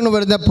പീഡാനുഭവങ്ങൾ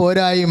വരുന്ന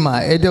പോരായ്മ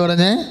ഏറ്റു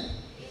പറഞ്ഞേ.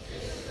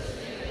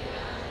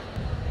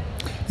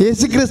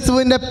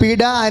 യേശുക്രിസ്തുവിന്റെ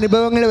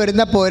പീഡാനുഭവങ്ങൾ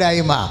വരുന്ന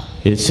പോരായ്മ,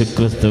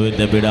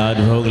 യേശുക്രിസ്തുവിന്റെ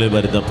പീഡാനുഭവങ്ങളിൽ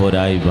വരുന്ന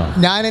പോരായ്മ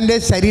ഞാൻ എൻ്റെ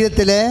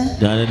ശരീരത്തില്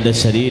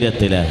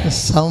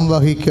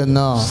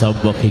സംവഹിക്കുന്നു.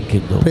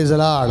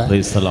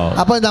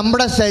 അപ്പോൾ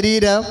നമ്മുടെ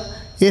ശരീരം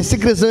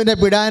യേശുക്രിസ്തുവിന്റെ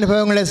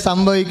പീഡാനുഭവങ്ങളെ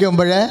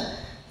സംഭവിക്കുമ്പോൾ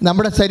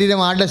നമ്മുടെ ശരീരം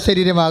ആരുടെ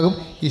ശരീരമാകും?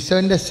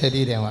 ഈശോൻ്റെ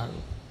ശരീരമാകും.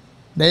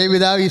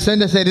 ദൈവപിതാവ്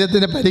ഈശോൻ്റെ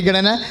ശരീരത്തിൻ്റെ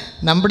പരിഗണന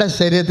നമ്മുടെ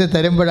ശരീരത്തിൽ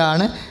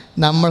തരുമ്പോഴാണ്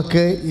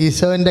നമ്മൾക്ക്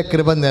ഈശോൻ്റെ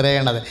കൃപ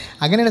നിറയണത്.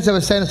 അങ്ങനെയാണ്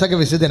സെബസ്ത്യാനോസൊക്കെ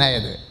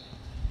വിശുദ്ധനായത്.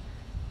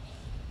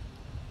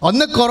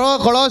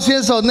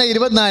 കൊളോസിയൻസ്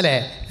 1:24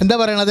 എന്താ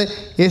പറയണത്?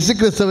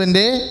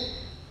 യേശുക്രിസ്തുവിൻ്റെ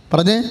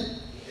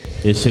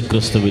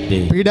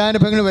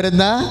പീഡാനുഭവങ്ങളിൽ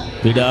വരുന്ന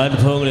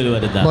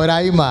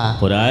പോരായ്മ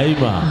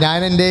ഞാൻ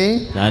എൻ്റെ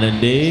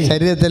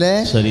ശരീരത്തിലെ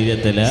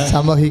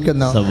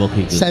സംവഹിക്കുന്നു.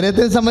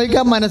 ശരീരത്തിൽ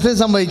സംഭവിക്കാം, മനസ്സിൽ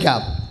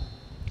സംഭവിക്കാം.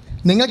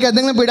 നിങ്ങൾക്ക്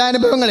എന്തെങ്കിലും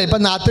പീഡാനുഭവങ്ങൾ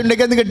ഇപ്പം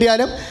നാത്തുവിൻ്റെയൊക്കെ നിന്ന്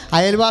കിട്ടിയാലും,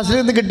 അയൽവാസിയിൽ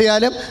നിന്ന്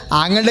കിട്ടിയാലും,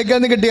 ആങ്ങളുടെയൊക്കെ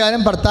നിന്ന് കിട്ടിയാലും,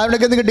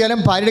 ഭർത്താവിൻ്റെയൊക്കെ നിന്ന് കിട്ടിയാലും,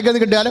 ഭാര്യയുടെയൊക്കെ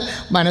നിന്ന് കിട്ടിയാലും,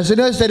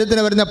 മനസ്സിനോ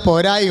ശരീരത്തിന് വരുന്ന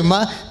പോരായ്മ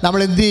നമ്മൾ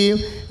എന്ത് ചെയ്യും?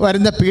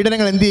 വരുന്ന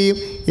പീഡനങ്ങൾ എന്ത് ചെയ്യും?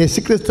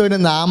 യേശുക്രിസ്തുവിൻ്റെ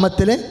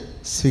നാമത്തിൽ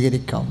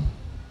സ്വീകരിക്കാം.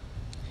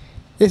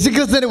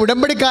 യേശുക്രിസ്തുവിൻ്റെ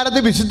ഉടമ്പടിക്കാലത്ത്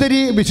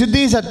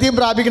വിശുദ്ധി സത്യം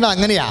പ്രാപിക്കണം.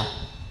 അങ്ങനെയാണ്.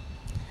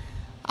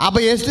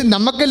 അപ്പോൾ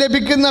നമുക്ക്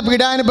ലഭിക്കുന്ന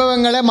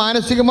പീഡാനുഭവങ്ങളെ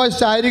മാനസികമോ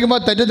ശാരീരികമോ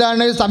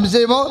തെറ്റിദ്ധാരണയോ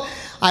സംശയമോ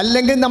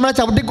അല്ലെങ്കിൽ നമ്മളെ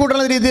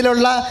ചവിട്ടിക്കൂട്ടുന്ന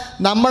രീതിയിലുള്ള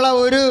നമ്മളെ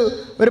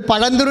ഒരു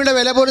പഴന്തുണിയുടെ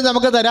വില പോലും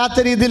നമുക്ക് തരാത്ത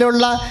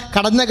രീതിയിലുള്ള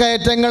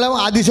കടന്നുകയറ്റങ്ങളും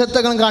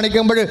അതിശക്തങ്ങളും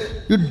കാണിക്കുമ്പോൾ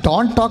you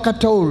don't talk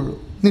at all.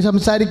 നീ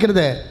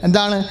സംസാരിക്കരുത്.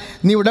 എന്താണ്?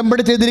 നീ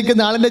ഉടമ്പടി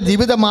ചെയ്തിരിക്കുന്ന ആളിൻ്റെ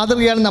ജീവിത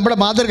മാതൃകയാണ് നമ്മുടെ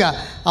മാതൃക.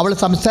 അവൾ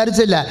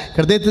സംസാരിച്ചില്ല,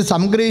 ഹൃദയത്തിൽ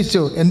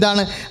സംഗ്രഹിച്ചു.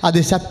 എന്താണ്? അത്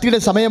ശക്തിയുടെ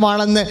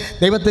സമയമാണെന്ന്,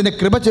 ദൈവത്തിൻ്റെ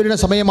കൃപ ചൊരിയുന്ന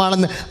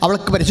സമയമാണെന്ന്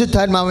അവൾക്ക്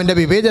പരിശുദ്ധാത്മാവിൻ്റെ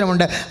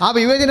വിവേചനമുണ്ട്. ആ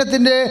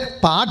വിവേചനത്തിൻ്റെ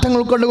പാഠങ്ങൾ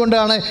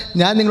ഉൾക്കൊണ്ടുകൊണ്ടാണ്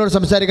ഞാൻ നിങ്ങളോട്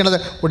സംസാരിക്കുന്നത്.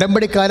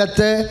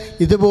 ഉടമ്പടിക്കാലത്ത്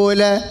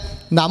ഇതുപോലെ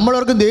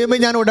നമ്മളോർക്കും ദൈവമേ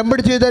ഞാൻ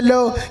ഉടമ്പടി ചെയ്തല്ലോ,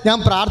 ഞാൻ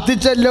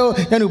പ്രാർത്ഥിച്ചല്ലോ,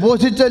 ഞാൻ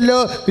ഉപവസിച്ചല്ലോ,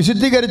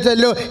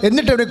 വിശുദ്ധീകരിച്ചല്ലോ,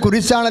 എന്നിട്ട് ഇവിടെ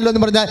കുരിശാണല്ലോ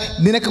എന്ന് പറഞ്ഞാൽ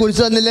നിനക്ക്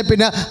കുരിശ് തന്നില്ലേ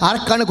പിന്നെ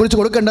ആർക്കാണ് കുരിശ്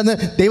കൊടുക്കേണ്ടതെന്ന്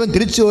ദൈവം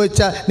തിരിച്ചു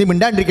ചോദിച്ചാൽ നീ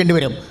മിണ്ടാണ്ടിരിക്കേണ്ടി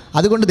വരും.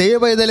 അതുകൊണ്ട്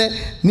ദൈവവേദന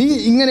നീ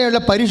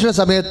ഇങ്ങനെയുള്ള പരീക്ഷണ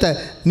സമയത്ത്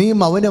നീ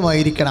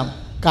മൗനമായിരിക്കണം.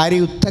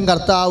 കാര്യം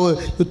കർത്താവ്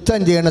യുദ്ധം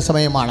ചെയ്യേണ്ട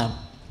സമയമാണ്.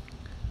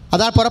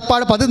 അതാണ്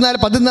പുറപ്പാട്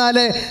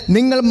 14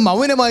 നിങ്ങൾ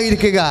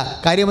മൗനമായിരിക്കുക.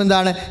 കാര്യം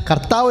എന്താണ്?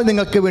 കർത്താവ്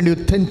നിങ്ങൾക്ക് വേണ്ടി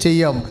യുദ്ധം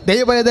ചെയ്യും.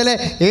 ദൈവവേദന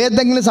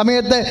ഏതെങ്കിലും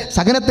സമയത്ത്,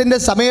 സഹനത്തിൻ്റെ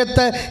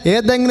സമയത്ത്,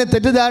 ഏതെങ്കിലും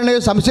തെറ്റിദ്ധാരണയോ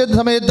സംശയത്തിൻ്റെ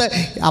സമയത്ത്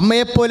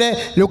അമ്മയെപ്പോലെ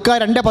ലൂക്ക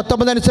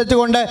 2:19 അനുസരിച്ച്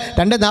കൊണ്ട്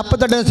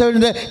 2:48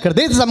 അനുസരിച്ച്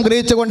ഹൃദയത്തിൽ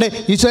സംഗ്രഹിച്ചുകൊണ്ട്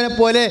ഈശോനെ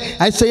പോലെ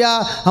ഐസയ്യാ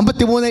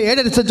 53:7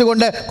 അനുസരിച്ച്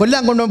കൊണ്ട്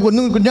കൊല്ലാൻ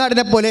കൊണ്ടുപോകും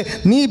കുഞ്ഞാടിനെ പോലെ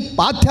നീ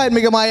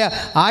ആധ്യാത്മികമായ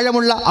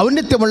ആഴമുള്ള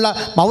ഔന്നത്യമുള്ള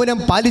മൗനം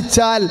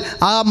പാലിച്ചാൽ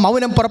ആ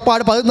മൗനം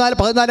പുറപ്പാട്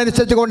 14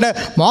 അനുസരിച്ച് കൊണ്ട്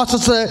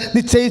മോസസ്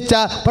നിശ്ചയിച്ച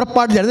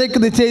പുറപ്പാട് ജനതയ്ക്ക്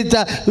നിശ്ചയിച്ച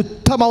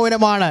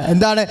യുദ്ധമൗനമാണ്.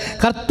 എന്താണ്?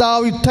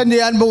 കർത്താവ് യുദ്ധം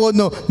ചെയ്യാൻ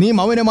പോകുന്നു, നീ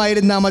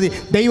മൗനമായിരുന്നാൽ മതി.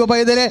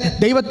 ദൈവപൈതലെ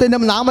ദൈവത്തിൻ്റെ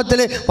നാമത്തിൽ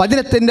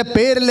വചനത്തിൻ്റെ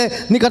പേരിൽ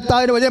നീ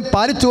കർത്താവിൻ്റെ വചനം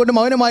പാലിച്ചുകൊണ്ട്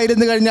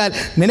മൗനമായിരുന്നു കഴിഞ്ഞാൽ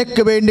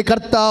നിനക്ക് വേണ്ടി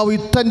കർത്താവ്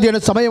യുദ്ധം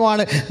ചെയ്യുന്ന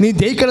സമയമാണ്. നീ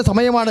ജയിക്കുന്ന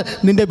സമയമാണ്.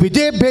 നിൻ്റെ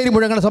വിജയപേര്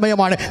മുഴങ്ങുന്ന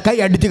സമയമാണ്. കൈ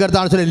അടിച്ച്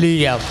കർത്താവ്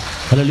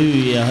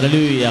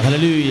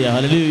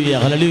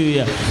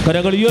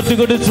കരങ്ങൾ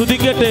ഉയർത്തിക്കൊണ്ട്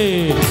സ്തുതിക്കട്ടെ.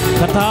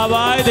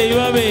 കർത്താവായ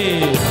ദൈവമേ,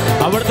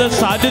 അവിടുത്തെ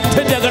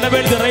സാന്നിധ്യം ഞങ്ങളുടെ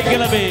മേൽ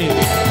നിറയ്ക്കണമേ.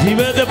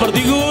 ജീവിതത്തെ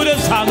പ്രതികൂല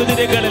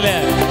സാഹചര്യങ്ങളില്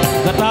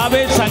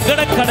കർത്താവെ,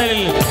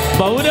 സങ്കടക്കടലിൽ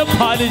മൗനം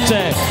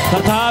പാലിച്ച്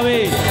കർത്താവെ,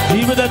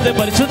 ജീവിതത്തെ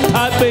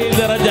പരിശുദ്ധാത്മയിൽ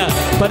നിറഞ്ഞ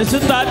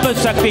പരിശുദ്ധാത്മ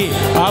ശക്തി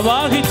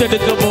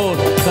ആവാഹിച്ചെടുക്കുമ്പോൾ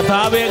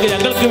കർത്താവെ,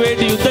 ഞങ്ങൾക്ക്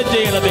വേണ്ടി യുദ്ധം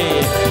ചെയ്യണമേ.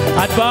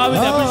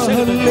 ആത്മാവിന്റെ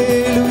അഭിഷേകം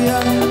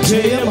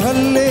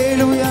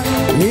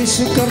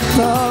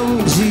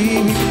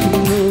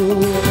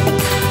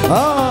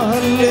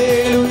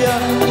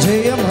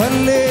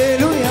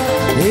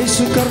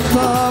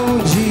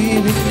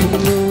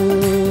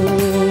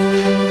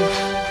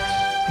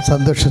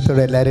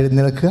സന്തോഷത്തോടെ എല്ലാവരും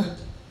എഴുന്നേൽക്കുക.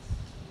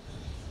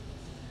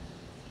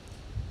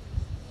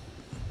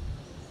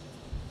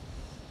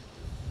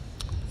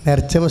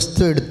 നേർച്ച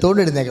വസ്തു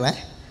എടുത്തോണ്ട് എഴുന്നേക്കണേ.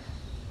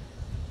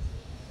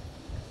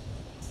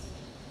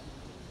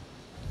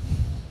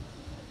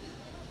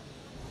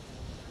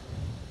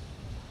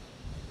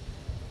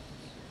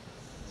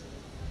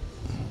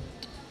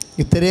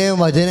 ഇത്രയും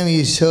വചനം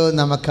ഈശോ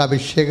നമുക്ക്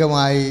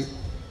അഭിഷേകമായി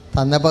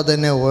തന്നപ്പോൾ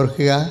തന്നെ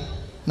ഓർക്കുക,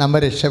 നമ്മൾ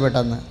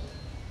രക്ഷപ്പെട്ടെന്ന്.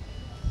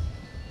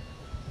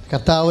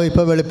 കർത്താവ്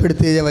ഇപ്പോൾ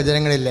വെളിപ്പെടുത്തിയ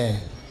വചനങ്ങളില്ലേ,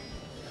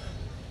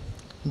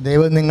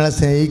 ദൈവം നിങ്ങളെ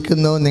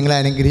സ്നേഹിക്കുന്നു, നിങ്ങളെ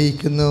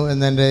അനുഗ്രഹിക്കുന്നു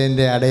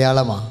എന്നതിൻ്റെ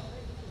അടയാളമാണ്.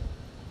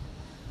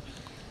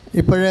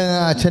 ഇപ്പോഴ്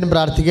അച്ഛൻ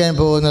പ്രാർത്ഥിക്കാൻ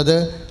പോകുന്നത്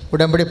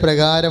ഉടമ്പടി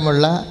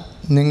പ്രകാരമുള്ള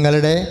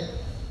നിങ്ങളുടെ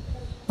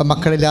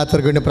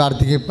മക്കളില്ലാത്തവർക്ക് വേണ്ടി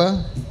പ്രാർത്ഥിക്കും. ഇപ്പോൾ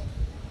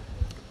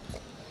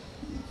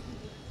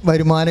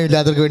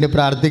വരുമാനമില്ലാത്തവർക്ക് വേണ്ടി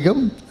പ്രാർത്ഥിക്കും,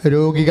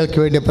 രോഗികൾക്ക്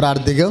വേണ്ടി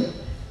പ്രാർത്ഥിക്കും,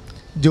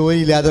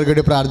 ജോലിയില്ലാത്തവർക്ക്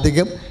വേണ്ടി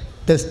പ്രാർത്ഥിക്കും,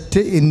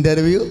 ടെസ്റ്റ്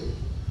ഇൻ്റർവ്യൂ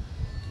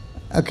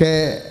ഒക്കെ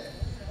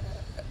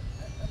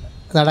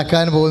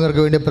നടക്കാൻ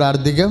പോകുന്നവർക്ക് വേണ്ടി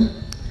പ്രാർത്ഥിക്കും,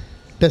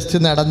 ടെസ്റ്റ്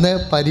നടന്ന്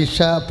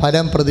പരീക്ഷ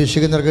ഫലം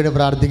പ്രതീക്ഷിക്കുന്നവർക്ക് വേണ്ടി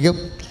പ്രാർത്ഥിക്കും.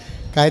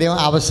 കാര്യം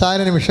അവസാന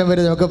നിമിഷം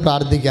വരെ നമുക്ക്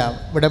പ്രാർത്ഥിക്കാം.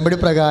 ഉടമ്പടി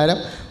പ്രകാരം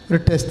ഒരു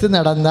ടെസ്റ്റ്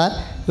നടന്നാൽ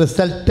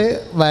റിസൾട്ട്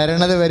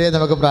വരണത് വരെ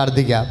നമുക്ക്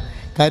പ്രാർത്ഥിക്കാം.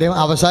 കാര്യം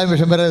അവസാന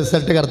നിമിഷം വരെ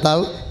റിസൾട്ട്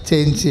കർത്താവ്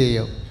ചേഞ്ച്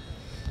ചെയ്യും.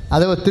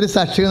 അത് ഒത്തിരി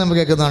സാക്ഷികൾ നമുക്ക്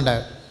കേൾക്കുന്നുണ്ട്.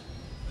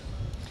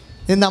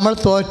 ഇനി നമ്മൾ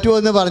തോറ്റു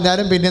എന്ന്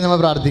പറഞ്ഞാലും പിന്നെ നമ്മൾ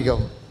പ്രാർത്ഥിക്കും.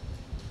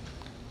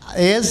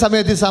 ഏത്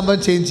സമയത്ത് ഈ സംഭവം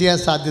ചേഞ്ച് ചെയ്യാൻ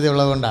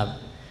സാധ്യതയുള്ളതുകൊണ്ടാണ്.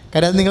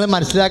 കാര്യം അത് നിങ്ങൾ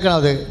മനസ്സിലാക്കണം.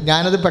 അത്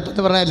ഞാനത്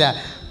പെട്ടെന്ന് പറഞ്ഞല്ല,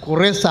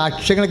 കുറേ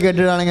സാക്ഷ്യങ്ങൾ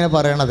കേട്ടിട്ടാണ് ഇങ്ങനെ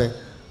പറയണത്.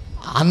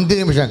 അന്ത്യ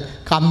നിമിഷം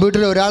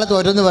കമ്പ്യൂട്ടറിൽ ഒരാൾ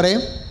തോറ്റെന്ന്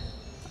പറയും,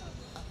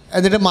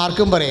 എന്നിട്ട്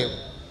മാർക്കും പറയും.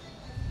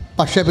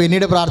 പക്ഷേ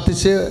പിന്നീട്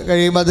പ്രാർത്ഥിച്ച്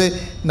കഴിയുമ്പോൾ അത്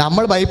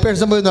നമ്മൾ ബൈ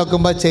പേഴ്സൺ പോയി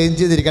നോക്കുമ്പോൾ ചേഞ്ച്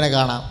ചെയ്തിരിക്കണേ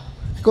കാണാം.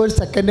 ഒക്കെ ഒരു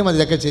സെക്കൻഡ് മതി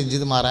ഇതൊക്കെ ചേഞ്ച്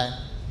ചെയ്ത് മാറാൻ.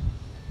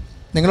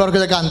 നിങ്ങളവർക്ക്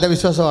ഇതൊക്കെ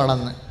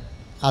അന്ധവിശ്വാസമാണെന്ന്.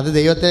 അത്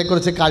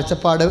ദൈവത്തെക്കുറിച്ച്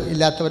കാഴ്ചപ്പാട്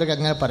ഇല്ലാത്തവരൊക്കെ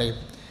അങ്ങനെ പറയും.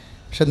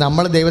 പക്ഷെ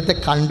നമ്മൾ ദൈവത്തെ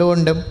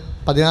കണ്ടുകൊണ്ടും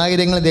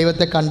 10,000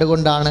 ദൈവത്തെ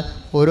കണ്ടുകൊണ്ടാണ്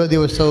ഓരോ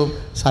ദിവസവും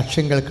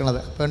സാക്ഷ്യം കേൾക്കുന്നത്.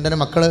 അതുകൊണ്ട് തന്നെ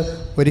മക്കൾ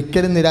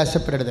ഒരിക്കലും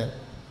നിരാശപ്പെടരുത്.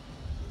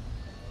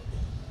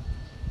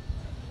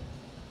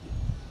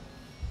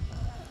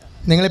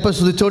 നിങ്ങളിപ്പോൾ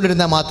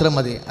സ്തുതിച്ചുകൊണ്ടിരുന്നാൽ മാത്രം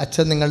മതി.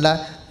 അച്ഛൻ നിങ്ങളുടെ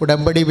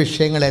ഉടമ്പടി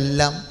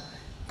വിഷയങ്ങളെല്ലാം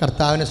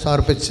കർത്താവിനെ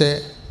സമർപ്പിച്ച്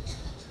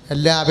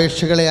എല്ലാ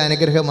അപേക്ഷകളെയും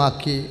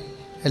അനുഗ്രഹമാക്കി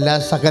എല്ലാ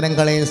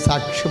സഹനങ്ങളെയും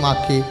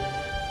സാക്ഷ്യമാക്കി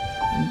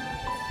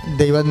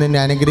ദൈവം നിന്നെ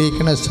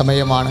അനുഗ്രഹിക്കുന്ന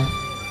സമയമാണ്.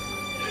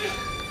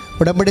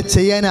 ഉടമ്പടി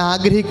ചെയ്യാൻ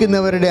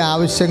ആഗ്രഹിക്കുന്നവരുടെ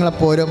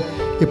ആവശ്യങ്ങളെപ്പോലും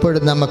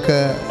ഇപ്പോഴും നമുക്ക്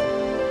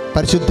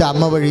പരിശുദ്ധ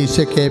അമ്മ വഴി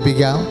ഈശോ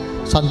കേൾപ്പിക്കാം.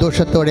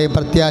 സന്തോഷത്തോടെയും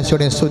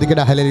പ്രത്യാശയോടെയും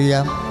സ്തുതിക്കട്ടെ. ഹല്ലേലൂയ.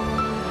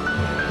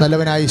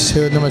 നല്ലവനായ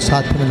ഈശോ ഒന്നും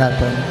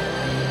അസാധ്യമില്ലാത്തവൻ,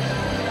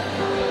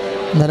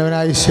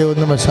 നല്ലവനായ ഈശോ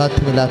ഒന്നും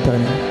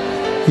അസാധ്യമില്ലാത്തവൻ,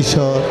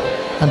 ഈശോ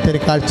അന്തര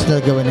കാഴ്ച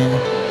നൽകുവന്,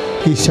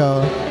 ഈശോ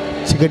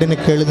ചികടിന്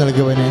കേളി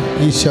നൽകുവന്,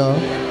 ഈശോ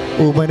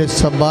ഊമന്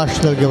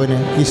സംഭാഷണം നൽകുവന്,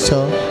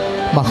 ഈശോ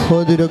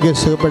മഹോദരോഗ്യം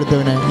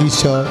സുഖപ്പെടുത്തവന്,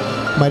 ഈശോ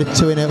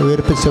മരിച്ചവനെ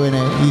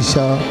ഉയർപ്പിച്ചവന്,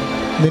 ഈശോ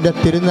നിൻ്റെ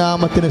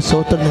തിരുനാമത്തിന്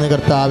സ്തോത്രം നിന്ന്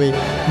കർത്താവേ.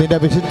 നിൻ്റെ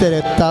വിശുദ്ധ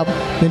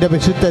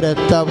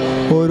രക്തം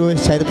ഓരോ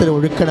ശരീരത്തിൽ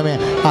ഒഴുക്കണമേ.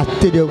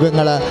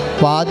 അസ്ഥിരോഗങ്ങൾ,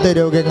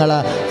 വാതരോഗങ്ങൾ,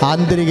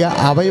 ആന്തരിക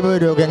അവയവ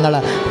രോഗങ്ങൾ,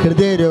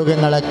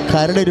 ഹൃദയരോഗങ്ങൾ,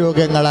 കരട്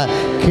രോഗങ്ങൾ,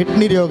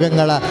 കിഡ്നി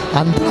രോഗങ്ങൾ,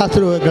 അന്ത്രാസ്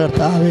രോഗങ്ങൾ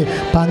കർത്താവേ,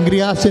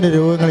 പങ്ക്രിയാസിൻ്റെ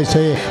രോഗങ്ങൾ,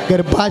 ഈശോയെ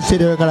ഗർഭാശയ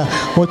രോഗങ്ങൾ,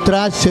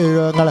 മൂത്രാശയ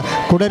രോഗങ്ങൾ,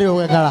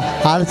 കുടരോഗങ്ങൾ,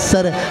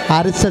 അൾസർ,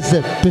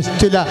 അരിസസ്,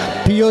 പിസ്റ്റുല,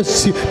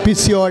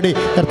 PCOD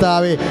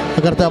കർത്താവേ,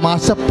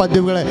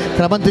 മാസപ്പതിവുകൾ,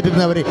 ക്രമം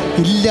തെറ്റുന്നവർ,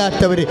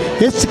 ഇല്ലാത്തവർ,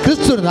 യേശു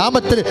ക്രിസ്തു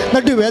നാമത്തിൽ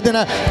നടുവേദന,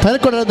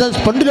 തലക്കൊണ്ട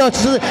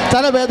സ്പോണ്ടിലോസിസ്,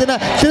 തലവേദന,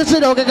 ശിരസ്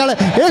രോഗങ്ങൾ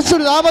യേശു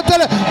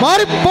നാമത്തിൽ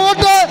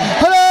മാറിപ്പോട്ടെ.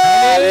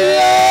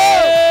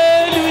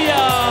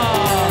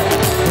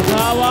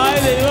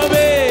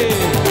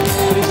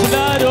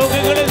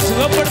 രോഗങ്ങളെ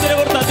സുഖപ്പെടുത്തുന്നതിനെ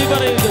കുറിച്ച് നന്ദി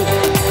പറയുന്നു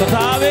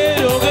കർത്താവേ.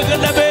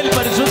 രോഗങ്ങളുടെ മേൽ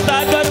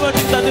പരിശുദ്ധാത്മാവിനെ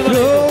പറ്റി നന്ദി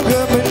പറയുന്നു.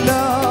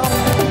 രോഗമെല്ലാം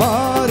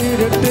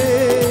മാറിയിടട്ടെ,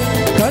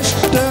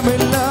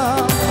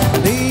 കഷ്ടമെല്ലാം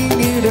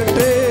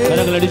നീങ്ങിയിടട്ടെ.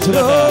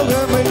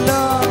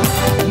 രോഗമെല്ലാം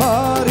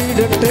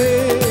മാറിയിടട്ടെ,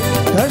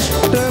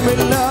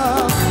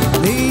 കഷ്ടമെല്ലാം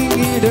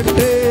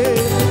നീങ്ങിയിടട്ടെ.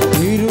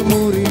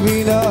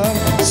 ഇരുമുറിവിനാൽ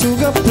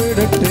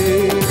സുഖപ്പെടട്ടെ,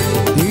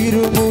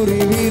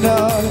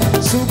 ഇരുമുറിവിനാൽ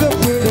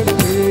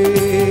സുഖപ്പെടട്ടെ.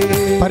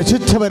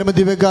 പരിശുദ്ധ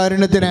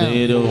പരമദിവ്യകാരുണ്യത്തിന്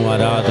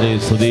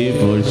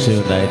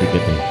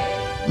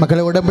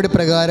മക്കളെ, ഉടമ്പടി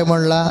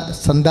പ്രകാരമുള്ള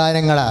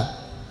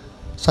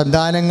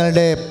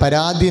സന്താനങ്ങളുടെ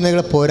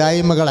പരാധീനതകൾ,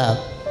 പോരായ്മകൾ.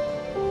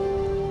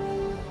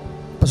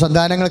 ഇപ്പോൾ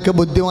സന്താനങ്ങൾക്ക്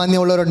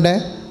ബുദ്ധിമാന്യമുള്ളവരുണ്ട്,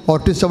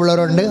 ഓട്ടിസം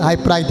ഉള്ളവരുണ്ട്,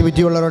 ഹൈപ്പർ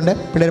ആക്ടിവിറ്റി ഉള്ളവരുണ്ട്,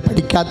 പിള്ളേർ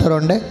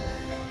പഠിക്കാത്തവരുണ്ട്,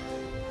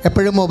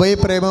 എപ്പോഴും മൊബൈൽ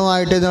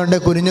പ്രേമമായിട്ട് ഇതുകൊണ്ട്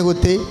കുനിഞ്ഞു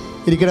കുത്തി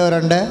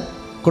ഇരിക്കുന്നവരുണ്ട്,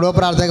 കുടുംബ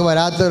പ്രാർത്ഥനയ്ക്ക്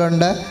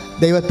വരാത്തവരുണ്ട്,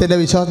 ദൈവത്തിൻ്റെ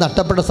വിശ്വാസം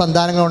നഷ്ടപ്പെട്ട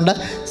സന്താനങ്ങളുണ്ട്.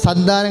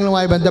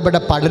 സന്താനങ്ങളുമായി ബന്ധപ്പെട്ട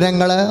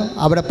പഠനങ്ങൾ,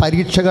 അവരുടെ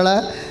പരീക്ഷകൾ,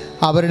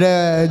 അവരുടെ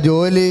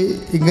ജോലി,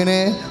 ഇങ്ങനെ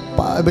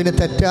പിന്നെ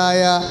തെറ്റായ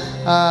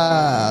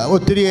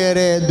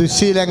ഒത്തിരിയേറെ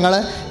ദുശ്ശീലങ്ങൾ,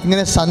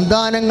 ഇങ്ങനെ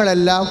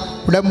സന്താനങ്ങളെല്ലാം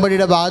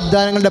ഉടമ്പടിയുടെ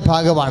വാഗ്ദാനങ്ങളുടെ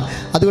ഭാഗമാണ്.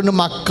 അതുകൊണ്ട്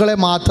മക്കളെ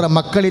മാത്രം,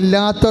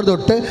 മക്കളില്ലാത്തവർ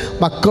തൊട്ട്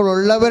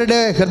മക്കളുള്ളവരുടെ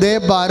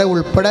ഹൃദയഭാരം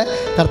ഉൾപ്പെടെ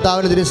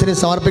കർത്താവിന്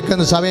തിരുസന്നിധിയിൽ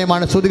സമർപ്പിക്കുന്ന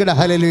സമയമാണ്. സ്തുതിക്കട്ടെ.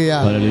 ഹല്ലേലൂയ.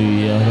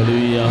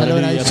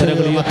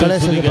 മക്കളെ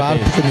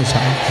പ്രാർത്ഥിക്കുന്നു.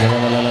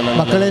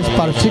 മക്കളെ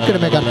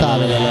സ്പർശിക്കണമേ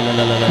കർത്താവേ,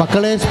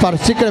 മക്കളെ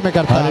സ്പർശിക്കണമേ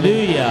കർത്താവേ.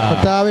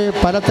 കർത്താവേ,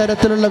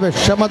 പലതരത്തിലുള്ള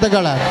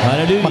വിഷമതകൾ,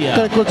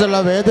 മക്കളെക്കുറിച്ചുള്ള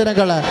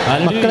വേദനകൾ,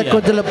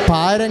 മക്കളെക്കുറിച്ചുള്ള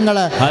ഭാരങ്ങൾ,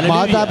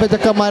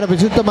 മാതാപിതാക്കന്മാരെ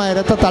വിശുദ്ധമായ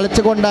രക്തം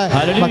തളിച്ചുകൊണ്ട്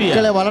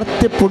മക്കളെ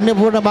വളർത്തി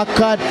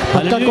പുണ്യപൂർണ്ണമാക്കാൻ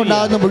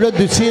മക്കൾക്കുണ്ടാകുന്ന മുഴുവൻ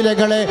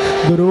ദുശീലങ്ങളെ,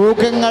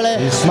 ദുരൂഹങ്ങളെ,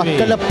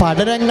 മക്കളുടെ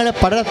പഠനങ്ങളെ,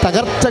 പഠന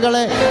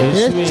തകർച്ചകളെ,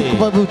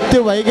 ബുദ്ധി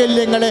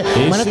വൈകല്യങ്ങളെ,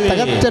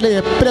 മനത്തകർച്ചകളെ,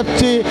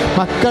 എപ്പിലെപ്സി,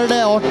 മക്കളുടെ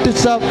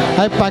ഓട്ടിസം,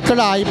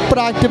 മക്കളുടെ ഹൈപ്പർ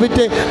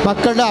ആക്ടിവിറ്റി,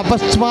 മക്കളുടെ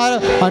അപസ്മാരം,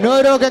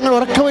 മനോരോഗങ്ങൾ,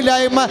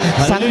 ഉറക്കമില്ലായ്മ,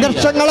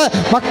 സംഘർഷങ്ങൾ,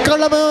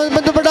 മക്കളുടെ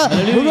ബന്ധപ്പെട്ട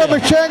മുഴുവൻ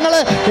വിഷയങ്ങൾ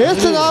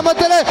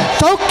യേശുനാമത്തിൽ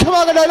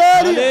സൗഖ്യമാകട്ടെ.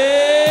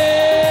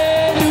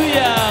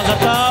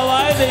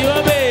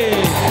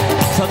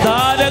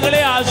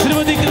 സന്താനങ്ങളെ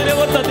ആശീർവദിക്കുന്നതിനെ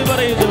നന്ദി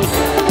പറയുന്നു.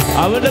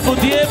 അവരുടെ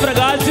ബുദ്ധിയെ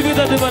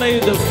പ്രകാശിപ്പിക്കുന്ന നന്ദി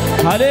പറയുന്നു.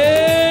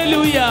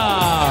 ഹല്ലേലൂയ.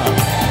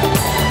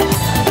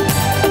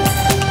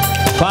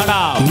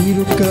 പാടാം.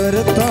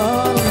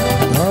 തിരുക്കരത്താൽ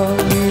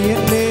താങ്ങി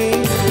എന്നെ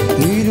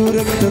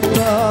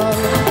തിരുരക്തത്താൽ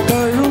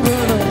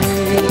കഴുകണമേ.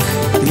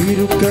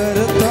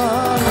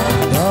 തിരുക്കരത്താൽ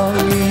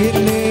താങ്ങി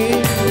എന്നെ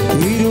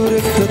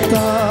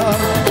തിരുരക്തത്താൽ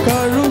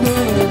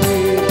കഴുകണമേ.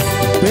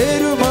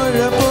 പെരുമഴ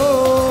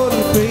പോൽ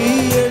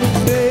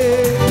പെയ്യട്ടെ,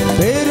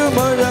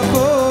 പെരുമഴ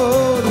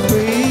പോൽ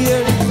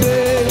പെയ്യട്ടെ.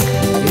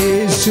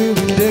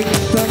 യേശുവിൻ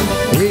രക്തം,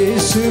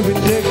 യേശുവിൻ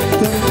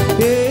രക്തം,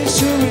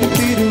 യേശുവിൻ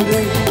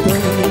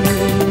തിരുരക്തം,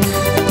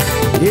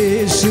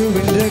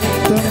 യേശുവിൻ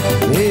രക്തം,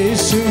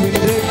 യേശുവിൻ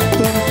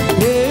രക്തം,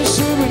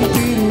 യേശുവിൻ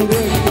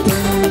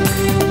തിരുരക്തം.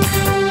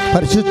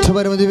 പരിശുദ്ധ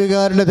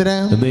പരമദിവ്യകാരുണ്യത്തിന്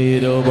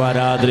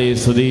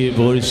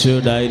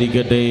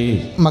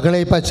മക്കളെ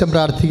ഇപ്പം അച്ഛൻ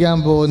പ്രാർത്ഥിക്കാൻ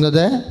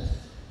പോകുന്നത്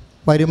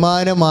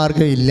വരുമാന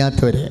മാർഗം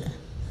ഇല്ലാത്തവരെ,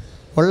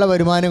 ഉള്ള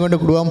വരുമാനം കൊണ്ട്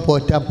കുടുംബം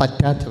പോറ്റാൻ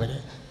പറ്റാത്തവരെ,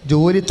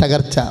 ജോലി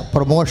തകർച്ച,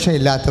 പ്രൊമോഷൻ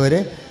ഇല്ലാത്തവർ,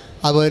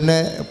 അതുപോലെ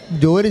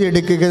ജോലി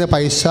എടുക്കുന്ന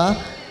പൈസ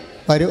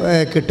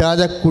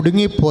കിട്ടാതെ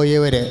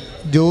കുടുങ്ങിപ്പോയവർ,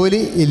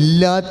 ജോലി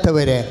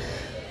ഇല്ലാത്തവർ,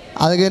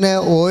 അതിങ്ങനെ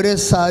ഓരോ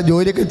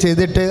ജോലിയൊക്കെ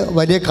ചെയ്തിട്ട്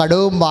വലിയ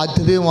കടവും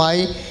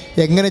ബാധ്യതയുമായി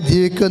എങ്ങനെ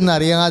ജീവിക്കുമെന്ന്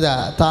അറിയാതെ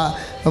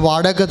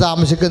വാടക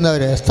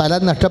താമസിക്കുന്നവർ,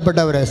 സ്ഥലം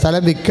നഷ്ടപ്പെട്ടവർ,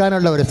 സ്ഥലം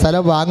വിൽക്കാനുള്ളവർ,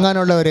 സ്ഥലം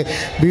വാങ്ങാനുള്ളവർ,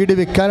 വീട്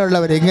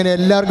വിൽക്കാനുള്ളവർ, ഇങ്ങനെ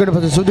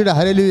എല്ലാവർക്കും സ്തുതിയുടെ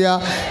ഹല്ലേലൂയ.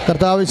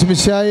 കർത്താവ്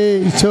മിശിഹായേ,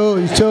 ഈശോ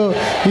ഈശോ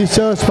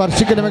ഈശോ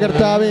സ്പർശിക്കണമേ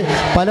കർത്താവ്.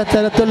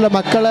 പലതരത്തിലുള്ള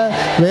മക്കൾ,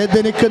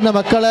 വേദനിക്കുന്ന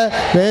മക്കൾ,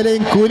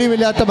 വേലയും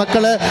കൂലിയുമില്ലാത്ത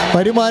മക്കൾ,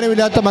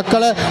 വരുമാനമില്ലാത്ത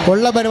മക്കൾ,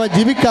 ഉള്ള വരുമാനം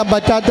ജീവിക്കാൻ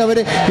പറ്റാത്തവർ,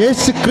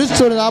 യേശു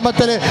ക്രിസ്തുവിന്റെ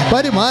നാമത്തിൽ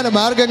വരുമാന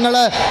മാർഗങ്ങൾ,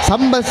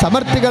 സമ്പൽ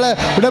സമൃദ്ധികൾ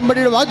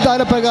ഉടമ്പടിയുടെ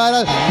വാഗ്ദാന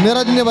പ്രകാരം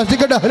നിറഞ്ഞ്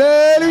വസിക്കട്ടെ.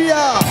 ഹല്ലേലൂയ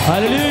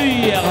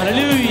ഹല്ലേലൂയ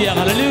ഹല്ലേലൂയ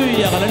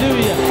ഹല്ലേലൂയ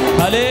ഹല്ലേലൂയ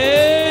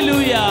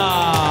ഹല്ലേലൂയ.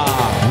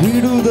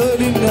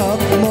 വിടുതലിൻ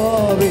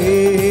ആത്മാവേ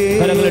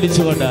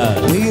കരങ്ങളടിച്ചുകൊണ്ട്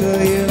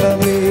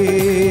നിറയണമേ.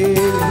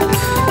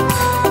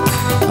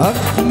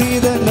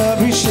 അഗ്നിതൻ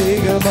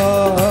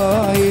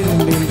അഭിഷേകമായി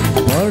എന്നിൽ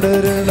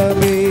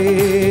പടരണമേ.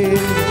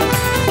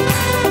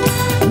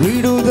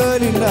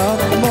 വിടുതലിൻ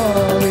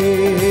ആത്മാവേ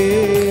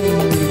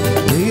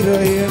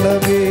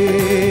നിറയണമേ.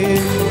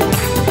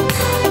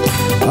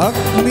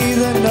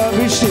 അഗ്നിതൻ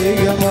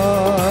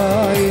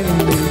അഭിഷേകമായി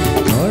എന്നിൽ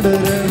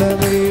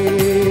പടരണമേ.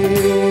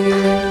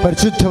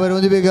 പരിശുദ്ധ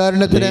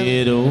പരമദിവ്യകാരുണ്യത്തിന്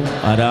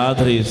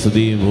ആരാധനയും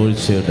സ്തുതിയും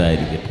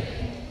വീഴ്ചയുണ്ടായിരിക്കട്ടെ.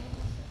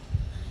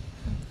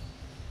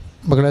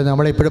 മക്കളെ,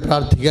 നമ്മളിപ്പോഴും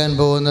പ്രാർത്ഥിക്കാൻ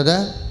പോകുന്നത്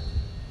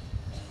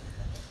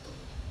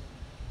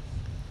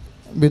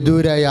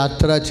വിദൂര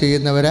യാത്ര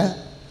ചെയ്യുന്നവർ,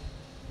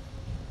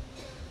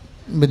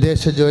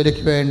 വിദേശ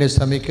ജോലിക്ക് വേണ്ടി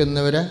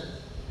ശ്രമിക്കുന്നവർ,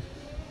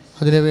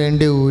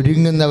 അതിനുവേണ്ടി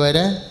ഒരുങ്ങുന്നവർ,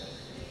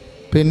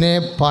 പിന്നെ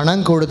പണം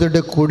കൊടുത്തിട്ട്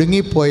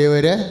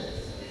കുടുങ്ങിപ്പോയവർ,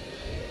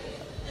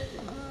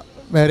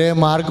 വേറെ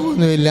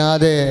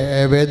മാർഗമൊന്നുമില്ലാതെ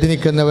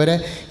വേദനിക്കുന്നവർ,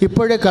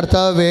 ഇപ്പോഴേ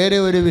കർത്താവ് വേറെ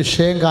ഒരു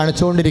വിഷയം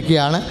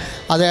കാണിച്ചുകൊണ്ടിരിക്കുകയാണ്.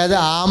 അതായത്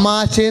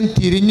ആമാശയം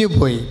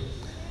തിരിഞ്ഞുപോയി,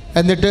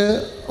 എന്നിട്ട്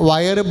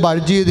വയറ്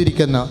ബൾജ്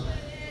ചെയ്തിരിക്കുന്നു.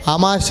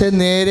 ആമാശയം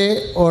നേരെ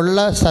ഉള്ള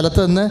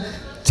സ്ഥലത്ത് നിന്ന്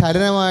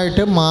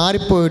ചലനമായിട്ട്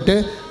മാറിപ്പോയിട്ട്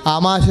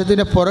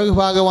ആമാശയത്തിൻ്റെ പുറകു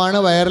ഭാഗമാണ്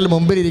വയറിൽ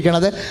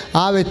മുമ്പിലിരിക്കുന്നത്.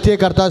 ആ വ്യക്തിയെ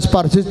കർത്താവ്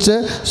സ്പർശിച്ച്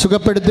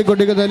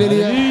സുഖപ്പെടുത്തിക്കൊണ്ടിരിക്കുന്ന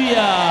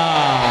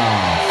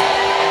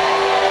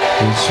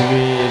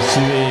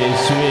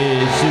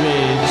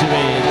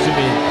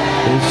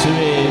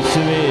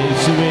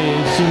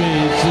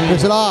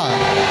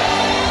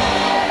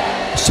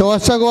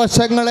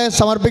ശ്വാസകോശങ്ങളെ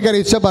സമർപ്പിക്കാൻ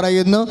ഈശോ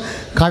പറയുന്നു.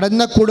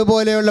 കടന്ന കൂട്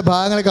പോലെയുള്ള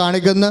ഭാഗങ്ങൾ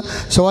കാണിക്കുന്നു.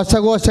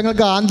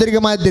 ശ്വാസകോശങ്ങൾക്ക്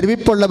ആന്തരികമായ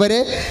ദ്രവിപ്പുള്ളവരെ,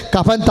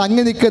 കഫം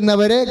തങ്ങി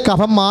നിൽക്കുന്നവരെ,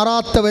 കഫം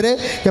മാറാത്തവരെ,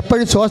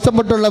 എപ്പോഴും ശ്വാസം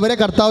മുട്ടുള്ളവരെ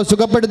കർത്താവ്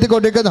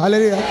സുഖപ്പെടുത്തിക്കൊണ്ടിരിക്കുന്നു.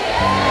 ഹല്ലേലൂയ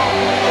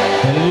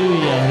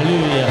ഹല്ലേലൂയ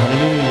ഹല്ലേലൂയ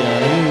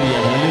ഹല്ലേലൂയ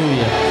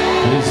ഹല്ലേലൂയ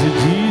ഹല്ലേലൂയ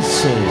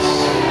ജീസസ്.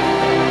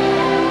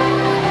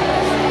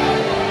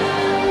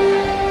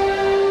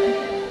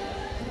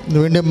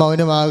 വീണ്ടും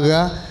മൗനമാകുക.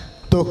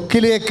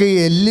 ത്വക്കിലേക്ക്,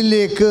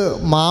 എല്ലിലേക്ക്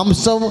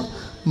മാംസം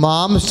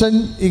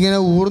ഇങ്ങനെ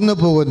ഊർന്നു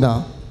പോകുന്ന,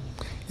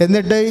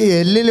 എന്നിട്ട്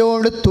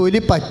എല്ലിലോട് തൊലി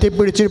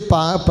പറ്റിപ്പിടിച്ച്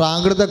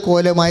പ്രാകൃത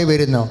കോലമായി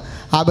വരുന്നു.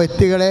 ആ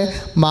വ്യക്തികളെ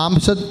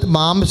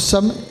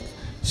മാംസം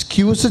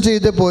സ്ക്യൂസ്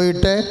ചെയ്ത്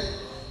പോയിട്ട്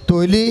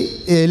തൊലി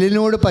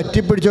എല്ലിനോട്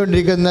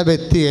പറ്റിപ്പിടിച്ചുകൊണ്ടിരിക്കുന്ന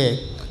വ്യക്തിയെ,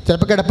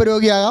 ചിലപ്പോൾ കിടപ്പ്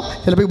രോഗിയാകാം,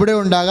 ചിലപ്പോൾ ഇവിടെ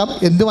ഉണ്ടാകാം,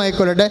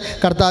 എന്തുമായിക്കൊള്ളട്ടെ,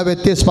 കർത്താവ്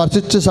വ്യക്തിയെ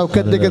സ്പർശിച്ച്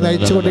സൗഖ്യത്തേക്ക്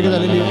നയിച്ചുകൊണ്ടിരിക്കുന്ന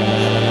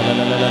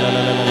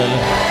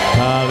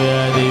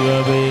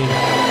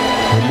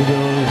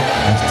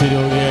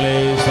രോഗികളെ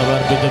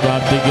സമർപ്പിച്ച്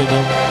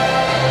പ്രാർത്ഥിക്കുന്നു.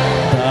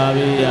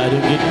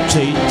 ആരോഗ്യം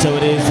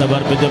ക്ഷയിച്ചവരെ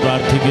സമർപ്പിച്ച്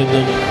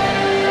പ്രാർത്ഥിക്കുന്നു.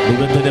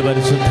 ദൈവത്തിൻ്റെ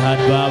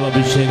പരിശുദ്ധാത്മാവ്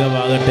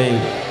അഭിഷേകമാകട്ടെ.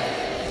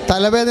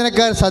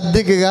 തലവേദനക്കാർ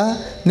ശ്രദ്ധിക്കുക,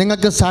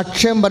 നിങ്ങൾക്ക്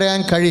സാക്ഷ്യം പറയാൻ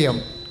കഴിയും.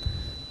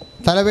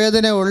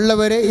 തലവേദന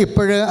ഉള്ളവർ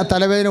ഇപ്പോഴും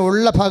തലവേദന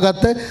ഉള്ള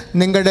ഭാഗത്ത്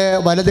നിങ്ങളുടെ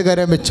വലത്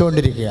കരം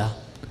വെച്ചുകൊണ്ടിരിക്കുക.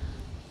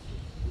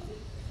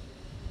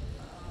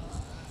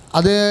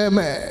 അത്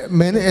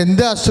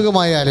എന്ത്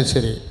അസുഖമായാലും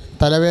ശരി,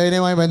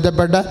 തലവേദനയുമായി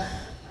ബന്ധപ്പെട്ട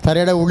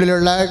തലയുടെ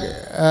ഉള്ളിലുള്ള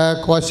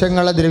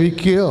കോശങ്ങളെ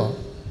ദ്രവിക്കുകയോ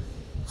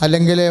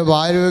അല്ലെങ്കിൽ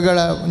വാൽവുകൾ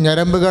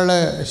ഞരമ്പുകൾ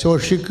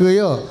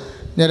ശോഷിക്കുകയോ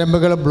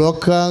ഞരമ്പുകൾ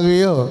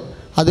ബ്ലോക്കാകുകയോ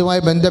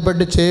അതുമായി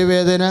ബന്ധപ്പെട്ട്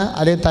ചെവിവേദന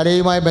അല്ലെങ്കിൽ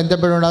തലയുമായി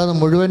ബന്ധപ്പെട്ടുണ്ടാകുന്ന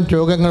മുഴുവൻ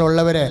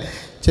രോഗങ്ങളുള്ളവരെ,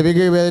 ചെവി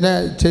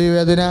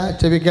വേദന,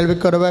 ചെവി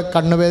കേൾവിക്കുറവ്,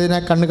 കണ്ണുവേദന,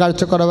 കണ്ണ്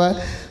കാഴ്ചക്കുറവ്,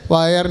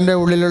 വയറിൻ്റെ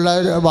ഉള്ളിലുള്ള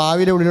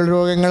വാവിൻ്റെ ഉള്ളിലുള്ള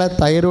രോഗങ്ങൾ,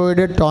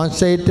 തൈറോയിഡ്,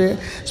 ടോൺസൈറ്റ്,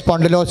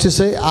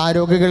 സ്പോണ്ടിലോസിസ്, ആ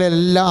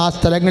രോഗികളെല്ലാം ആ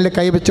സ്ഥലങ്ങളിൽ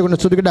കൈവച്ചുകൊണ്ട്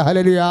സ്തുതിക്കട്ടെ.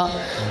 ഹല്ലേലൂയ.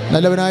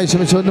 നല്ലവനായ ഈശോ,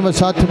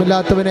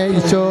 സാധ്യമില്ലാത്തവനെ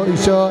ഈശോ,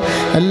 ഈശോ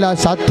എല്ലാം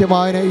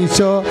സാധ്യമായവനെ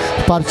ഈശോ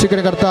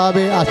സ്പർശിക്കുന്ന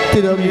കർത്താവെ,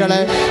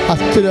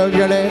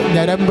 അസ്ഥിരോഗികളെ,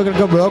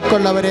 ഞരമ്പുകൾക്ക്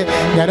ബ്ലോക്കുള്ളവരെ,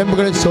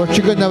 ഞരമ്പുകൾ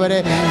ശോഷിക്കുന്നവരെ,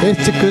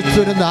 യേശു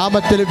ക്രിസ്തുവിൻ്റെ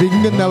നാമത്തിൽ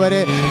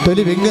വിങ്ങുന്നവരെ,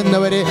 തൊലി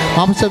വിങ്ങുന്നവരെ,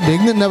 മാംസം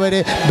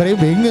വിങ്ങുന്നവരെ, ബ്രെയിൻ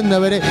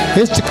വിങ്ങുന്നവരെ,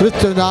 യേശു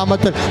ക്രിസ്തുവിൻ്റെ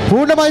നാമത്തിൽ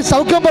പൂർണ്ണമായി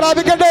സൗഖ്യം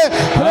പ്രാപിക്കട്ടെ.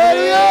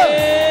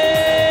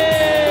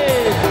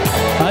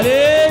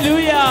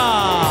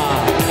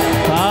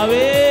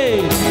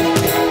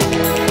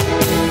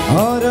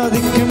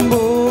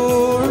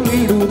 ആരാധിക്കുമ്പോൾ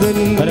വിടുതൽ,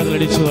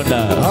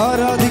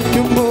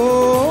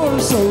 ആരാധിക്കുമ്പോൾ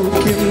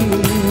സൗഖ്യം,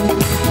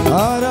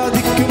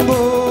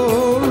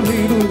 ആരാധിക്കുമ്പോൾ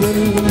വിടുതൽ,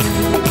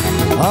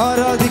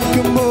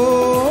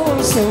 ആരാധിക്കുമ്പോൾ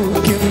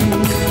സൗഖ്യം.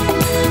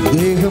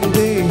 ദേഹം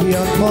ദേഹി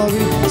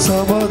ആത്മാവിൽ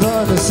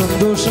സമാധാന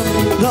സന്തോഷം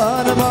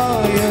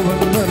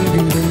ദാനമായവൻ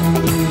നൽകിടും.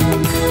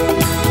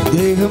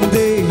 ദേഹം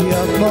ദേഹി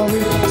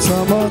ആത്മാവിൽ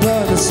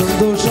സമാധാന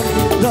സന്തോഷം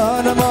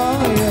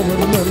ദാനമായവൻ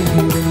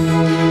നൽകിടും.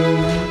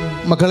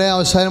 മക്കളെ,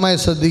 അവസാനമായി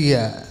ശ്രദ്ധിക്കുക.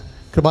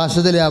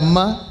 കൃപാസനത്തിലെ അമ്മ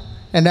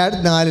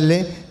 2004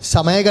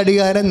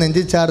 സമയഘടികാരം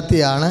നെഞ്ചിൽ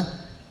ചാർത്തിയാണ്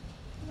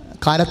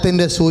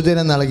കാലത്തിൻ്റെ സൂചന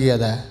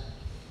നൽകിയത്.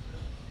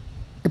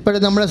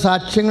 ഇപ്പോഴും നമ്മുടെ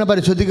സാക്ഷ്യങ്ങൾ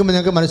പരിശോധിക്കുമ്പോൾ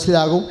നിങ്ങൾക്ക്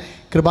മനസ്സിലാകും,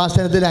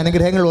 കൃപാസനത്തിലെ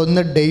അനുഗ്രഹങ്ങൾ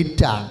ഒന്ന്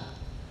ഡേറ്റാണ്,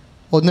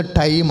 ഒന്ന്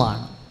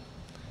ടൈമാണ്.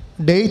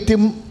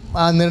 ഡേറ്റും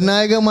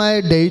നിർണായകമായ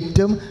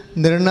ഡേറ്റും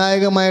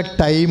നിർണായകമായ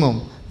ടൈമും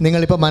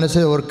നിങ്ങളിപ്പോൾ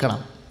മനസ്സിൽ ഓർക്കണം.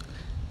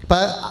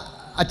 ഇപ്പോൾ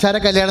അച്ചാര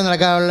കല്യാണം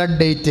നടക്കാനുള്ള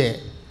ഡേറ്റ്,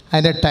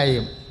 അതിൻ്റെ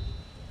ടൈം,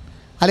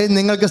 അല്ലെങ്കിൽ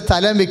നിങ്ങൾക്ക്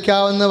സ്ഥലം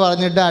വിൽക്കാമെന്ന്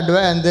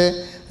പറഞ്ഞിട്ട്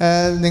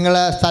നിങ്ങൾ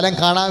സ്ഥലം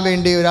കാണാൻ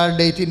വേണ്ടി ഒരാൾ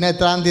ഡേറ്റ് ഇന്ന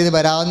എത്രാം തീയതി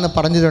വരാമെന്ന്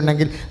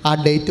പറഞ്ഞിട്ടുണ്ടെങ്കിൽ ആ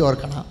ഡേറ്റ്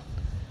ഓർക്കണം.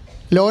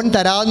 ലോൺ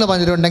തരാമെന്ന്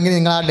പറഞ്ഞിട്ടുണ്ടെങ്കിൽ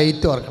നിങ്ങൾ ആ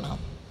ഡേറ്റ് ഓർക്കണം.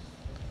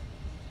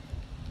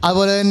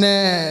 അതുപോലെ തന്നെ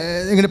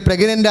നിങ്ങൾ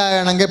പ്രഗ്നൻ്റ്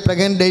ആണെങ്കിൽ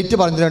പ്രഗ്നൻ്റ് ഡേറ്റ്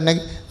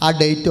പറഞ്ഞിട്ടുണ്ടെങ്കിൽ ആ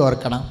ഡേറ്റ്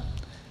ഓർക്കണം.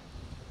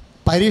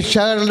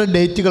 പരീക്ഷകളുടെ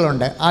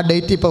ഡേറ്റുകളുണ്ട്, ആ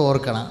ഡേറ്റ് ഇപ്പോൾ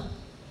ഓർക്കണം.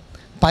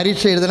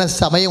 പരീക്ഷ എഴുതുന്ന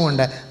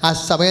സമയമുണ്ട്, ആ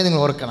സമയം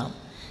നിങ്ങൾ ഓർക്കണം.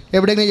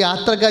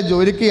 എവിടെയെങ്കിലും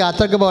ജോലിക്ക്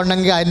യാത്രക്ക്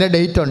പോകണമെങ്കിൽ അതിൻ്റെ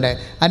ഡേറ്റ് ഉണ്ട്,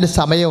 അതിൻ്റെ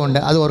സമയമുണ്ട്,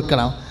 അത്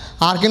ഓർക്കണം.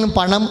 ആർക്കെങ്കിലും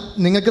പണം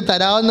നിങ്ങൾക്ക്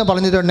തരാമെന്ന്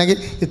പറഞ്ഞിട്ടുണ്ടെങ്കിൽ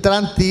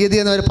ഇത്രാം തീയതി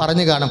എന്നവർ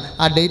പറഞ്ഞു കാണും,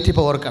 ആ ഡേറ്റ്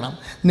ഇപ്പോൾ ഓർക്കണം.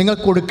 നിങ്ങൾ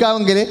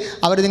കൊടുക്കാമെങ്കിൽ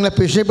അവർ നിങ്ങളെ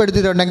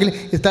ഭീഷണിപ്പെടുത്തിയിട്ടുണ്ടെങ്കിൽ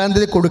ഇത്രാം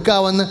തീയതി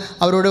കൊടുക്കാമെന്ന്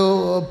അവരോട്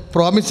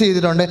പ്രോമിസ്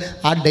ചെയ്തിട്ടുണ്ട്,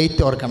 ആ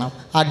ഡേറ്റ് ഓർക്കണം.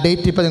 ആ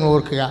ഡേറ്റ് ഇപ്പോൾ നിങ്ങൾ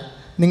ഓർക്കുക.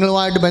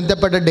 നിങ്ങളുമായിട്ട്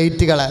ബന്ധപ്പെട്ട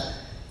ഡേറ്റുകൾ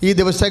ഈ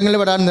ദിവസങ്ങളിൽ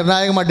വരാൻ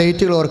നിർണായകമായ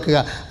ഡേറ്റുകൾ ഓർക്കുക.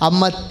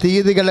 അമ്മ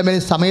തീയതികളുടെ മേൽ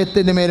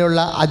സമയത്തിൻ്റെ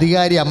മേലുള്ള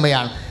അധികാരി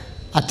അമ്മയാണ്.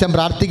 അച്ഛൻ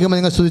പ്രാർത്ഥിക്കുമ്പോൾ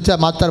നിങ്ങൾ സ്തുതിച്ചാൽ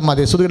മാത്രം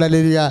മതി.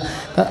 സ്തുതികളല്ലേലൂയ.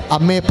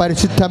 അമ്മേ,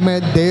 പരിശുദ്ധമ്മേ,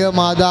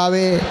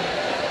 ദൈവമാതാവേ,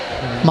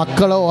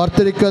 മക്കൾ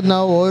ഓർത്തിരിക്കുന്ന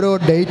ഓരോ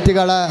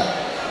ഡേറ്റുകൾ,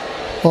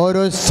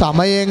 ഓരോ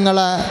സമയങ്ങൾ,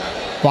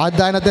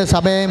 വാഗ്ദാനത്തെ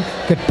സമയം,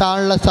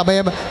 കിട്ടാനുള്ള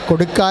സമയം,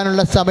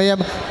 കൊടുക്കാനുള്ള സമയം,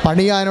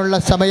 പണിയാനുള്ള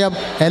സമയം,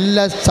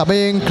 എല്ലാ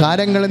സമയവും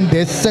കാലങ്ങളും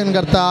ദേശം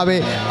കർത്താവേ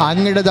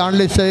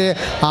അങ്ങയുടേതാണല്ലോ ഈശോയെ.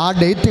 ആ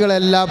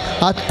ഡേറ്റുകളെല്ലാം,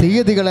 ആ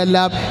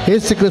തീയതികളെല്ലാം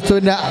യേശു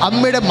ക്രിസ്തുവിൻ്റെ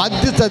അമ്മയുടെ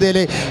മധ്യസ്ഥതയിൽ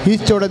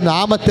ഈശോയുടെ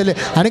നാമത്തിൽ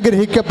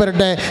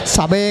അനുഗ്രഹിക്കപ്പെടട്ടെ.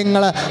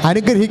 സമയങ്ങൾ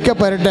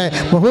അനുഗ്രഹിക്കപ്പെടട്ടെ,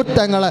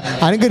 മുഹൂർത്തങ്ങൾ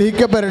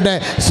അനുഗ്രഹിക്കപ്പെടട്ടെ.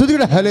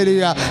 സ്തുതിയുടെ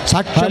ഹല്ലേലൂയ.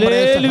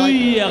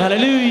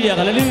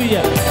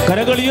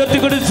 കരങ്ങൾ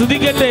ഉയർത്തിക്കൊണ്ട്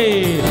സ്തുതിക്കട്ടെ.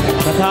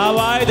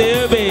 കർത്താവായ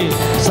ദൈവമേ,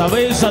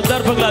 സമയ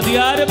സന്ദർഭങ്ങൾ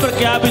അധികാരം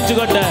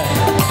പ്രഖ്യാപിച്ചുകൊണ്ട്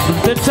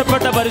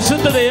പ്രത്യക്ഷപ്പെട്ട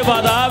പരിശുദ്ധ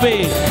ദൈവമാതാവേ,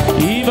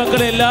 ഈ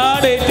മക്കളെ എല്ലാ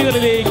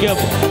ഡേറ്റുകളിലേക്കും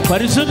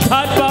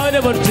പരിശുദ്ധാത്മാവിനെ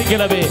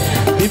വർഷിക്കണമേ.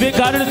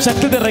 ദിവ്യകാരുണ്യ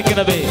ശക്തി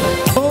നിറയ്ക്കണമേ.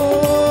 ഓ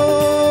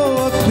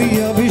അഗ്നി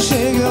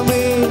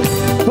അഭിഷേകമേ,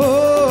 ഓ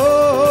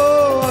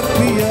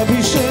അഗ്നി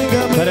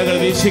അഭിഷേകമേ, കരങ്ങൾ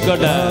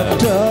വീശിക്കൊണ്ട്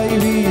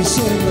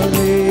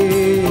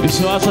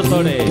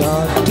വിശ്വാസത്തോടെ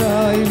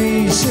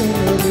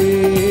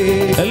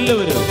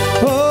എല്ലാവരും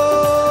ഓ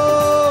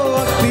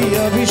അഗ്നി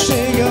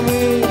അഭിഷേകമേ,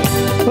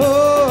 ഓ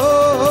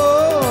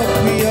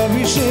അഗ്നി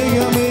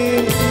അഭിഷേകമേ,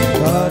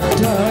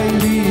 കാറ്റായി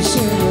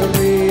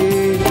വീശണമേ,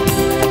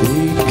 ഈ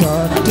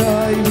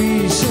കാറ്റായി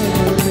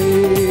വീശണമേ.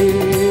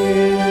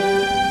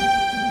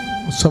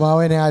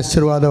 സമാപന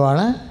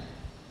ആശീർവാദമാണ്.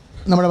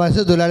 നമ്മുടെ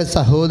മത്സ്യത്തൊഴിലാളി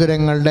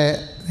സഹോദരങ്ങളുടെ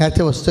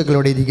നേർച്ച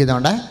വസ്തുക്കളോടെ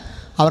ഇരിക്കുന്നുണ്ട്.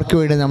 അവർക്ക്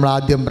വേണ്ടി നമ്മൾ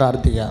ആദ്യം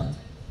പ്രാർത്ഥിക്കാം.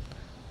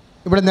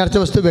 ഇവിടെ നേർച്ച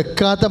വസ്തു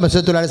വെക്കാത്ത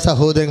മത്സ്യത്തൊഴിലാളി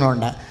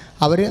സഹോദരങ്ങളുണ്ട്.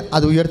 അവർ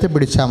അത്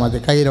ഉയർത്തിപ്പിടിച്ചാൽ മതി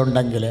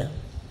കയ്യിലുണ്ടെങ്കിൽ.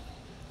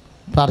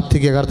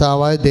 പ്രാർത്ഥിക്കുക.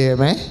 കർത്താവായ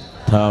ദൈവമേ,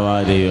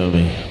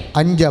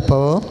 5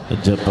 അപ്പവും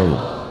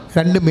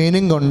 2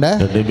 മീനും കൊണ്ട്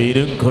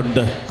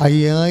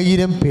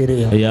 5000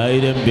 പേരെയും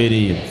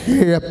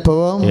 7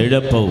 അപ്പവും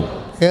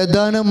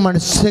ഏതാനും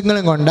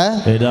മത്സ്യങ്ങളും കൊണ്ട്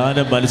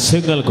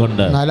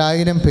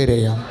 4000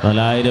 പേരെയും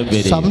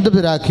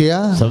സംതൃപ്തരാക്കിയ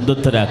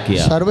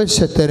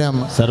സർവശക്തനും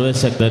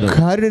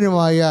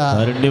കാരുണ്യനുമായ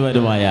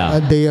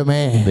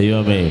ദൈവമേ,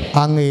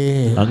 അങ്ങേ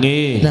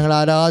ഞങ്ങൾ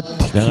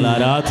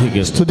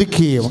ആരാധിക്കുകയും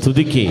സ്തുതിക്കുകയും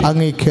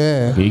അങ്ങേക്ക്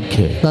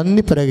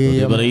നന്ദി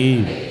പറയുകയും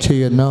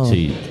ചെയ്യുന്നു.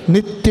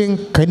 നിത്യം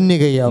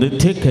കന്യകയും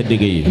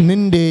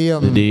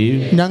നിന്റെയും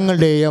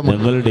ഞങ്ങളുടെയും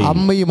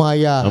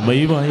അമ്മയുമായ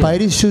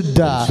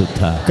പരിശുദ്ധ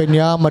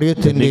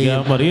കന്യാമറിയത്തിൽ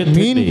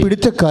മീൻ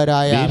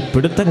പിടുത്തക്കാരായ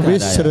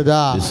വിശ്രുത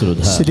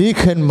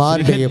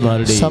ശ്രീഖന്മാരുടെയും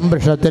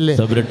സംരക്ഷണത്തിൽ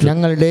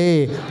ഞങ്ങളുടെ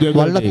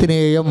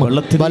വള്ളത്തിനെയും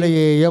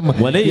വലയെയും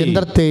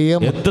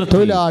യന്ത്രത്തെയും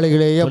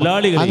തൊഴിലാളികളെയും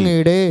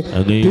അങ്ങയുടെ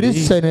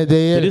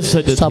തിരുസന്നിധിയിൽ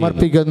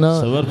സമർപ്പിക്കുന്നു.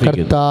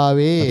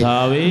 കർത്താവേ,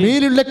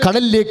 മീനുള്ള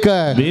കടലിലേക്ക്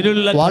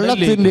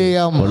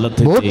വള്ളത്തിന്റെയും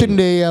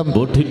ബോട്ടിന്റെയും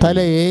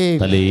തലയെ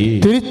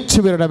തിരിച്ചു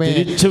വിടണമേ.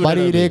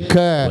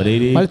 വലയിലേക്ക്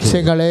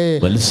മത്സ്യങ്ങളെ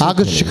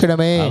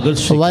ആകർഷിക്കണമേ.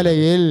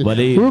 വലയിൽ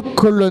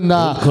ഉൾക്കൊള്ളുന്ന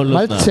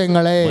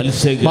മത്സ്യങ്ങളെ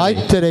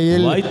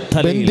വായ്ത്തരയിൽ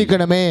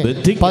ബന്ധിക്കണമേ.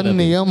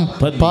 പന്നിയും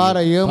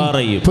പാറയും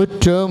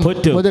പുറ്റും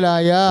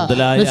മുതലായ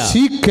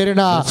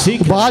നശീകരണ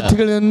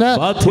ഉപാധികളിൽ നിന്ന്,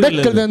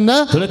 ഉടക്കിൽ നിന്ന്,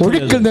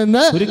 ഒഴുക്കിൽ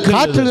നിന്ന്,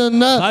 കാറ്റിൽ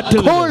നിന്ന്,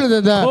 കോളിൽ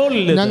നിന്ന്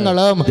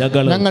ഞങ്ങളും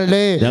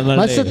ഞങ്ങളുടെ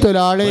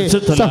മത്സ്യത്തൊഴിലാളി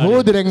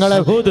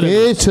സഹോദരങ്ങളും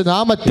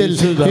യേശുനാമത്തിൽ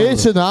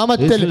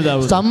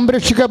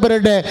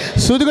സംരക്ഷിക്കപ്പെടട്ടെ.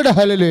 സ്തുതിക്കട്ടെ.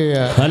 ഹല്ലേലൂയ,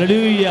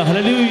 ഹല്ലേലൂയ,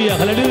 ഹല്ലേലൂയ,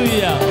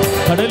 ഹല്ലേലൂയ.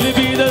 കടലിൽ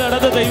വീണ്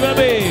നടന്ന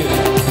ദൈവമേ,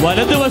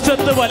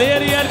 വലതുവശത്ത്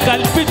വലയെറിയാൻ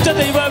കൽപ്പിച്ച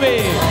ദൈവമേ,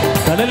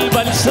 കടലിൽ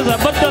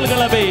മത്സ്യസമ്പത്ത്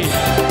നൽകണമേ.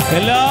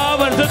 എല്ലാ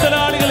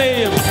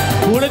മത്സ്യത്തൊഴിലാളികളെയും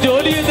കൂടെ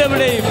ജോലി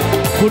ചെയ്യുന്നവരുടെയും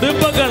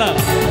കുടുംബങ്ങള്,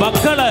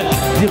 മക്കള്,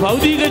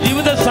 ഭൗതിക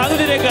ജീവിത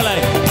സാഹചര്യങ്ങള്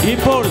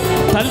ഇപ്പോൾ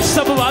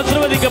തത്സമം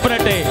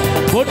ആശീർവദിക്കപ്പെടട്ടെ.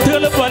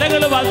 ബോട്ടുകളും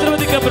വലകളും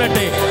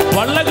ആശീർവദിക്കപ്പെടട്ടെ.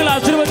 വള്ളങ്ങൾ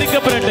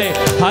ആശീർവദിക്കപ്പെടട്ടെ.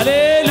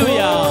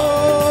 ഹല്ലേലൂയ.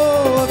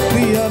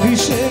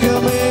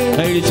 അഭിഷേകമേ,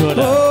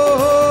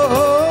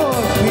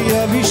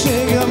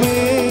 അഭിഷേകമേ,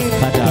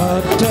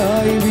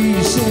 കാറ്റായി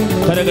വീശണമേ,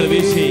 കരങ്ങൾ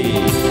വീശി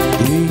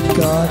ഈ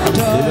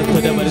കാറ്റായി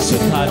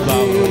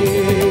പരിശുദ്ധാത്മാവ്.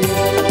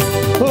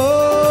 ഓ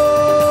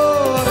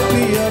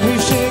അഗ്നി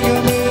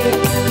അഭിഷേകമേ,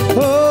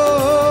 ഓ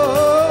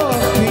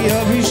അഗ്നി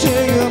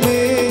അഭിഷേകമേ,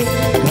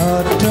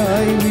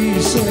 കാറ്റായി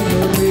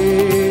വീശണമേ,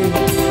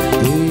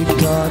 ഈ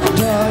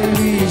കാറ്റായി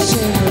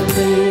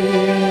വീശണമേ.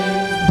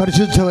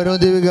 പരിശുദ്ധ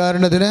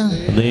പരമദിവ്യകാരുണ്യത്തിന്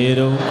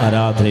നേരവും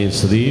ആരാധനയും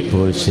സ്തുതിയും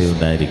പുകഴ്ചയും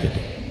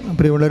ഉണ്ടായിരിക്കട്ടെ.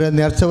 പ്രിയമുള്ളവരെ,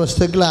 നേർച്ച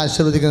വസ്തുക്കൾ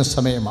ആശീർവദിക്കുന്ന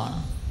സമയമാണ്.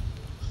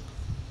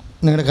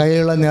 നിങ്ങളുടെ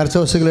കയ്യിലുള്ള നേർച്ച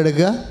വസ്തുക്കൾ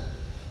എടുക്കുക.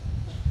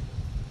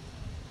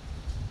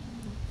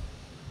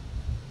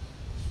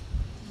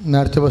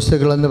 നേർച്ച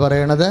വസ്തുക്കളെന്ന്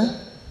പറയണത്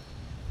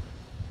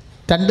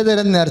 2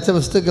 തരം നേർച്ച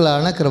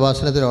വസ്തുക്കളാണ്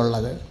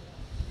കൃപാസനത്തിലുള്ളത്.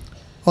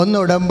 ഒന്ന്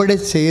ഉടമ്പടി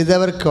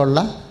ചെയ്തവർക്കുള്ള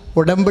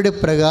ഉടമ്പടി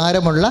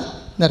പ്രകാരമുള്ള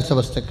നേർച്ച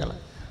വസ്തുക്കൾ.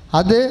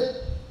 അത്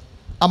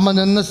അമ്മ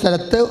നിന്ന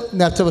സ്ഥലത്ത്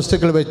നേർച്ച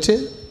വസ്തുക്കൾ വെച്ച്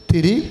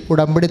തിരി,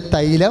 ഉടമ്പടി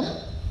തൈലം,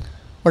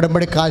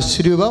 ഉടമ്പടി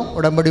കാശുരൂപം,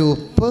 ഉടമ്പടി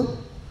ഉപ്പ്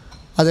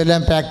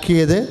അതെല്ലാം പാക്ക്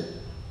ചെയ്ത്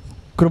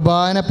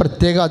കുർബാന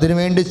പ്രത്യേകം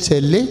അതിനുവേണ്ടി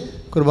ചൊല്ലി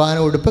കുർബാന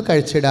ഉടുപ്പ്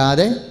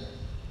കഴിച്ചിടാതെ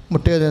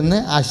മുട്ടയിൽ നിന്ന്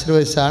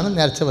ആശീർവദിച്ചാണ്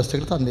നേർച്ച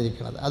വസ്തുക്കൾ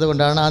തന്നിരിക്കുന്നത്.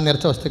 അതുകൊണ്ടാണ് ആ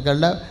നേർച്ച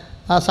വസ്തുക്കളുടെ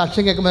ആ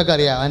സാക്ഷ്യം കേൾക്കുമ്പോഴൊക്കെ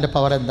അറിയാം അതിൻ്റെ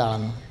പവർ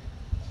എന്താണെന്ന്.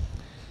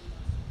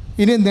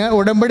 ഇനി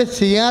ഉടമ്പടി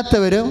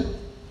ചെയ്യാത്തവരും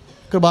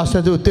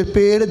കൃപാസനത്തിൽ ഒത്തിരി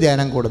പേര്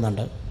ധ്യാനം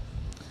കൂടുന്നുണ്ട്.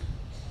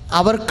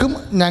 അവർക്കും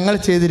ഞങ്ങൾ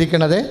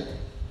ചെയ്തിരിക്കുന്നത്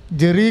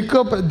ജെറീക്കോ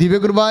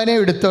ദിവ്യകുർബാനയെ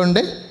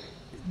എടുത്തുകൊണ്ട്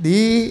ഈ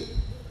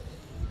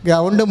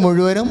ഗ്രൗണ്ട്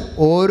മുഴുവനും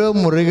ഓരോ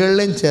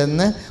മുറികളിലും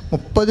ചെന്ന്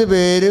 30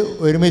 പേര്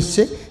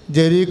ഒരുമിച്ച്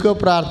ജെറീക്കോ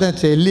പ്രാർത്ഥന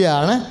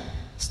ചൊല്ലിയാണ്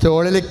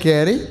സ്റ്റോളിൽ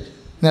കയറി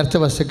നേർച്ച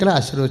വസ്തുക്കൾ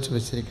ആശീർവദിച്ച്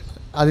വെച്ചിരിക്കുന്നത്.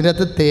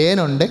 അതിനകത്ത്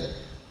തേനുണ്ട്.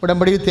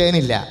 ഉടമ്പടിയിൽ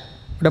തേനില്ല.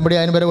 ഉടമ്പടി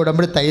അതിന് പകരം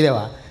ഉടമ്പടി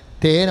തൈലമാണ്.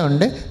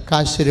 തേനുണ്ട്,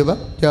 കാശുരൂപം,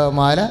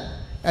 ജപമാല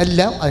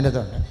എല്ലാം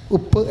അതിനകത്തുണ്ട്.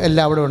 ഉപ്പ്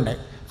എല്ലാം അവിടെ ഉണ്ട്.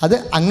 അത്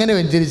അങ്ങനെ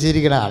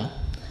വെഞ്ചരിച്ചിരിക്കുന്നതാണ്.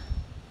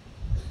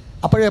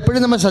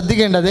 അപ്പോഴെപ്പോഴും നമ്മൾ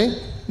ശ്രദ്ധിക്കേണ്ടത്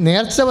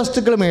നേർച്ച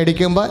വസ്തുക്കൾ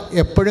മേടിക്കുമ്പോൾ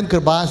എപ്പോഴും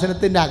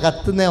കൃപാസനത്തിൻ്റെ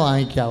അകത്തുനിന്നേ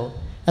വാങ്ങിക്കാവൂ.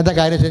 എന്താ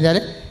കാര്യം വെച്ച് കഴിഞ്ഞാൽ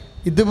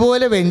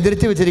ഇതുപോലെ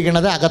വെഞ്ചരിച്ച്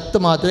വെച്ചിരിക്കുന്നത് അകത്ത്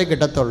മാത്രമേ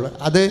കിട്ടത്തുള്ളൂ.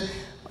 അത്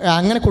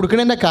അങ്ങനെ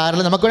കൊടുക്കുന്നതിൻ്റെ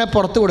കാരണം നമുക്ക് വേണമെങ്കിൽ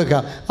പുറത്ത്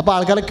കൊടുക്കാം. അപ്പോൾ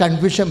ആൾക്കാർക്ക്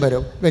കൺഫ്യൂഷൻ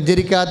വരും.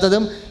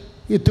 വെഞ്ചരിക്കാത്തതും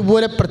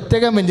ഇതുപോലെ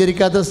പ്രത്യേകം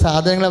വെഞ്ചരിക്കാത്ത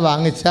സാധനങ്ങൾ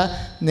വാങ്ങിച്ചാൽ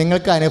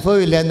നിങ്ങൾക്ക് അനുഭവം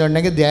ഇല്ല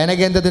എന്നുണ്ടെങ്കിൽ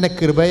ധ്യാനകേന്ദ്രത്തിൻ്റെ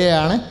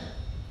കൃപയാണ്.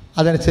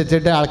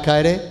 അതനുസരിച്ചിട്ട്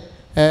ആൾക്കാർ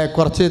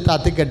കുറച്ച്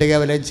താത്തി കെട്ടുക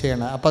വല്ലതും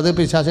ചെയ്യണം. അപ്പോൾ അത്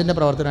പിശാചിൻ്റെ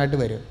പ്രവർത്തനമായിട്ട്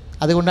വരും.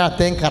 അതുകൊണ്ട്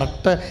അത്രയും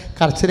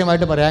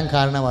കർശനമായിട്ട് പറയാൻ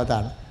കാരണം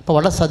അതാണ്. അപ്പോൾ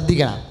വളരെ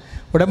ശ്രദ്ധിക്കണം.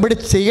 ഉടമ്പടി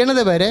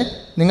ചെയ്യണത് വരെ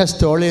നിങ്ങൾ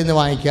സ്റ്റോളിൽ നിന്ന്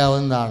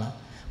വാങ്ങിക്കാവുന്നതാണ്.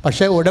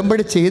 പക്ഷേ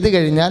ഉടമ്പടി ചെയ്ത്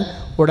കഴിഞ്ഞാൽ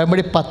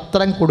ഉടമ്പടി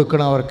പത്രം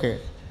കൊടുക്കണം അവർക്ക്.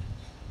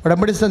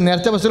 ഉടമ്പടി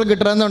നേർച്ച വസ്തുക്കൾ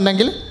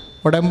കിട്ടണമെന്നുണ്ടെങ്കിൽ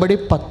ഉടമ്പടി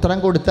പത്രം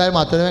കൊടുത്താൽ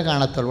മാത്രമേ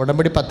കാണത്തുള്ളൂ.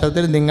 ഉടമ്പടി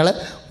പത്രത്തിൽ നിങ്ങൾ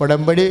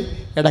ഉടമ്പടി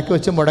ഇടയ്ക്ക്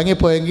വെച്ച്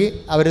മുടങ്ങിപ്പോയെങ്കിൽ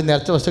അവർ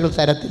നേർച്ച വസ്തുക്കൾ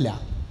തരത്തില്ല.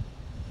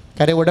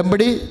 കാര്യം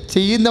ഉടമ്പടി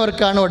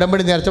ചെയ്യുന്നവർക്കാണ്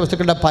ഉടമ്പടി നേർച്ച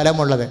വസ്തുക്കളുടെ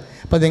ഫലമുള്ളത്.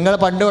 അപ്പോൾ നിങ്ങൾ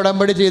പണ്ട്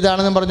ഉടമ്പടി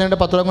ചെയ്താണെന്ന് പറഞ്ഞുകൊണ്ട്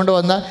പത്രം കൊണ്ട്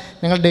വന്നാൽ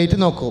നിങ്ങൾ ഡേറ്റ്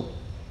നോക്കൂ.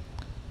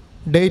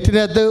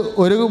 ഡേറ്റിനകത്ത്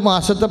ഒരു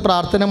മാസത്തെ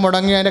പ്രാർത്ഥന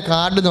മുടങ്ങി അതിൻ്റെ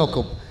കാർഡ്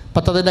നോക്കും,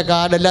 പത്രത്തിൻ്റെ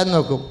കാർഡെല്ലാം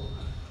നോക്കും.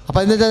 അപ്പോൾ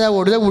എന്താ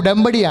വെച്ചാൽ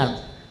ഉടമ്പടിയാണ്.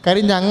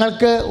 കാര്യം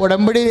ഞങ്ങൾക്ക്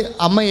ഉടമ്പടി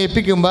അമ്മ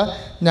ഏൽപ്പിക്കുമ്പോൾ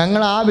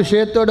ഞങ്ങൾ ആ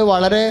വിഷയത്തോട്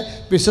വളരെ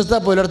വിശ്വസ്ത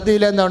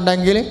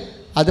പുലർത്തിയില്ലെന്നുണ്ടെങ്കിൽ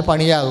അത്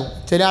പണിയാകും.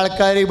 ചില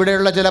ആൾക്കാർ,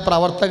 ഇവിടെയുള്ള ചില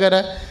പ്രവർത്തകർ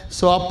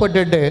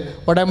സോപ്പിട്ടിട്ട്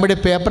ഉടമ്പടി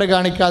പേപ്പർ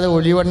കാണിക്കാതെ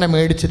ഒലിവെണ്ണ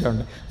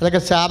മേടിച്ചിട്ടുണ്ട്.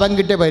 അതൊക്കെ ശാപം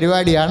കിട്ടിയ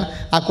പരിപാടിയാണ്.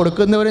 ആ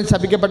കൊടുക്കുന്നവരും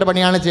ശപിക്കപ്പെട്ട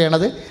പണിയാണ്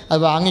ചെയ്യണത്,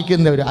 അത്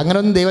വാങ്ങിക്കുന്നവരും.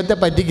 അങ്ങനെയൊന്നും ദൈവത്തെ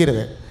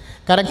പറ്റിക്കരുത്.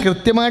 കാരണം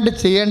കൃത്യമായിട്ട്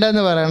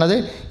ചെയ്യേണ്ടതെന്ന് പറയണത്,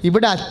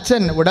 ഇവിടെ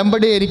അച്ഛൻ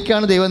ഉടമ്പടി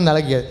എനിക്കാണ് ദൈവം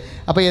നൽകിയത്.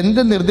 അപ്പോൾ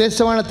എന്ത്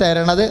നിർദ്ദേശമാണ്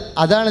തരണത്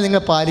അതാണ്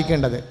നിങ്ങൾ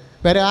പാലിക്കേണ്ടത്.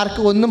 വേറെ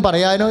ആർക്കും ഒന്നും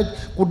പറയാനോ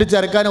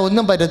കൂട്ടിച്ചേർക്കാനോ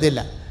ഒന്നും പറ്റത്തില്ല.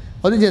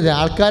 ഒന്നും ചെയ്തില്ല.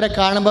 ആൾക്കാരെ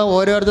കാണുമ്പോൾ,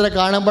 ഓരോരുത്തരെ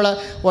കാണുമ്പോൾ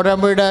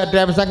ഉടമ്പടിയുടെ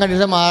ടേംസ് ആൻഡ്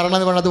കണ്ടീഷൻ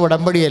മാറണമെന്ന് പറഞ്ഞത്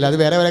ഉടമ്പടിയല്ല, അത്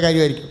വേറെ വേറെ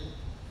കാര്യമായിരിക്കും.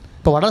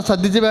 അപ്പോൾ വളരെ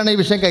ശ്രദ്ധിച്ച് വേണം ഈ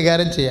വിഷയം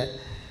കൈകാര്യം ചെയ്യാൻ.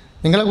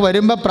 നിങ്ങൾ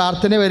വരുമ്പോൾ,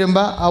 പ്രാർത്ഥന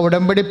വരുമ്പോൾ ആ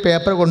ഉടമ്പടി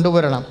പേപ്പർ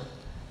കൊണ്ടുവരണം.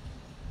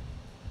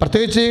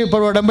 പ്രത്യേകിച്ച്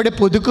ഇപ്പോൾ ഉടമ്പടി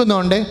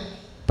പുതുക്കുന്നുണ്ട്.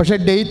 പക്ഷേ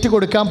ഡേറ്റ്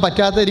കൊടുക്കാൻ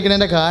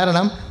പറ്റാതിരിക്കുന്നതിൻ്റെ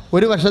കാരണം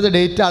ഒരു വർഷത്തെ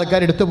ഡേറ്റ്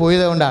ആൾക്കാർ എടുത്തു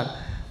പോയത് കൊണ്ടാണ്.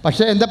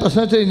 പക്ഷേ എന്താ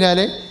പ്രശ്നം വെച്ച് കഴിഞ്ഞാൽ,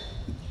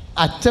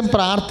 അച്ഛൻ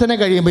പ്രാർത്ഥന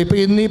കഴിയുമ്പോൾ, ഇപ്പോൾ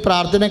ഇന്ന് ഈ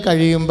പ്രാർത്ഥന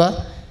കഴിയുമ്പോൾ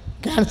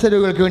ക്യാൻസർ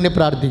രോഗികൾക്ക് വേണ്ടി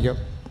പ്രാർത്ഥിക്കും,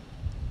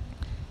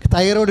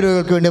 തൈറോയ്ഡ്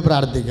രോഗികൾക്ക് വേണ്ടി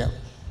പ്രാർത്ഥിക്കാം,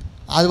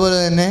 അതുപോലെ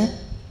തന്നെ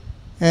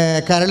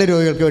കരൾ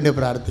രോഗികൾക്ക് വേണ്ടി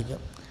പ്രാർത്ഥിക്കാം.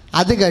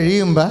 അത്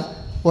കഴിയുമ്പോൾ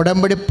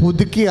ഉടമ്പടി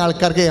പുതുക്കി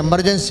ആൾക്കാർക്ക്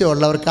എമർജൻസി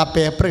ഉള്ളവർക്ക് ആ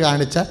പേപ്പർ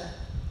കാണിച്ചാൽ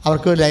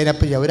അവർക്ക്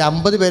ലൈനപ്പ് ചെയ്യാം. ഒരു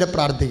 50 പേരെ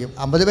പ്രാർത്ഥിക്കും.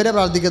 50 പേരെ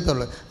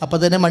പ്രാർത്ഥിക്കത്തുള്ളൂ. അപ്പോൾ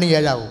തന്നെ മണി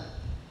 7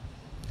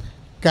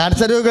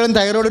 ക്യാൻസർ രോഗികളും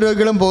തൈറോയ്ഡ്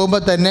രോഗികളും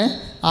പോകുമ്പോൾ തന്നെ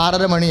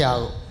 6:30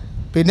 മണിയാകും.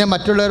 പിന്നെ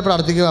മറ്റുള്ളവർ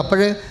പ്രാർത്ഥിക്കും.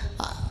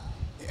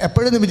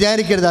 എപ്പോഴും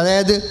വിചാരിക്കരുത്.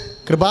 അതായത്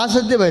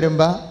കൃപാസനത്തിൽ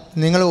വരുമ്പോൾ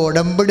നിങ്ങൾ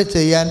ഉടമ്പടി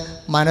ചെയ്യാൻ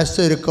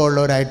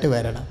മനസ്സൊരുക്കമുള്ളവരായിട്ട്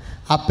വരണം.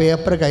 ആ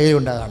പേപ്പർ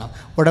കയ്യിലുണ്ടാകണം.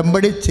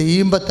 ഉടമ്പടി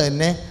ചെയ്യുമ്പോൾ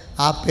തന്നെ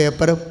ആ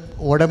പേപ്പർ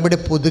ഉടമ്പടി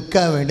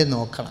പുതുക്കാൻ വേണ്ടി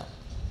നോക്കണം.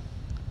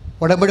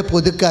 ഉടമ്പടി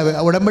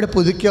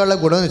പുതുക്കിയുള്ള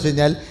ഗുണമെന്ന് വെച്ച്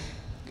കഴിഞ്ഞാൽ,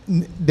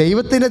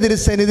 ദൈവത്തിൻ്റെ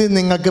തിരുസന്നിധി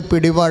നിങ്ങൾക്ക്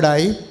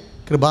പിടിപാടായി,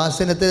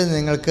 കൃപാസനത്തിൽ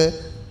നിങ്ങൾക്ക്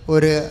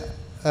ഒരു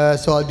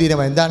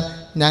സ്വാധീനമായി. എന്താണ്,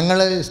 ഞങ്ങൾ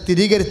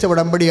സ്ഥിരീകരിച്ച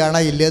ഉടമ്പടിയാണോ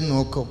ഇല്ലയെന്ന്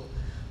നോക്കും.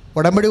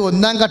 ഉടമ്പടി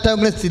 1-ാം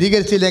ഘട്ടമെങ്കിലും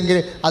സ്ഥിരീകരിച്ചില്ലെങ്കിൽ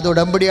അത്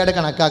ഉടമ്പടിയായിട്ട്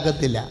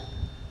കണക്കാക്കത്തില്ല.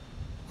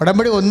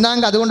 ഉടമ്പടി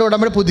അതുകൊണ്ട്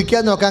ഉടമ്പടി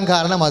പുതുക്കാൻ നോക്കാൻ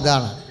കാരണം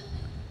അതാണ്.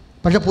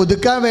 പക്ഷെ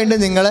പുതുക്കാൻ വേണ്ടി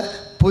നിങ്ങൾ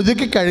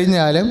പുതുക്കി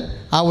കഴിഞ്ഞാലും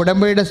ആ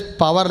ഉടമ്പടിയുടെ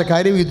പവർ,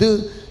 കാര്യം ഇത്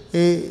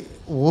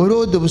ഓരോ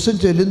ദിവസം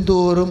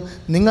ചെല്ലുന്തോറും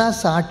നിങ്ങൾ ആ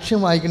സാക്ഷ്യം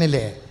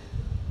വായിക്കണില്ലേ.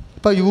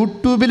 ഇപ്പോൾ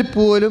യൂട്യൂബിൽ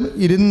പോലും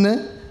ഇരുന്ന്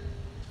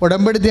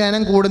ഉടമ്പടി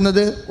ധ്യാനം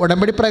കൂടുന്നത്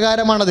ഉടമ്പടി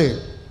പ്രകാരമാണത്.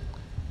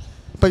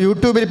 ഇപ്പോൾ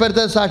യൂട്യൂബിൽ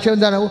ഇപ്പോഴത്തെ സാക്ഷ്യം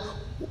എന്താണ്,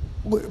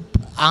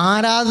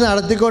 ആരാധന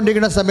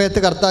നടത്തിക്കൊണ്ടിരിക്കുന്ന സമയത്ത്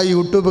കർത്താവ്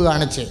യൂട്യൂബ്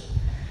കാണിച്ച്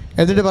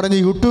എന്നിട്ട് പറഞ്ഞു,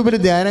 യൂട്യൂബിൽ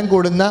ധ്യാനം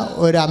കൂടുന്ന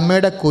ഒരു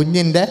അമ്മയുടെ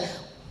കുഞ്ഞിൻ്റെ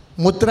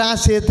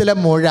മൂത്രാശയത്തിലെ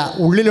മുഴ,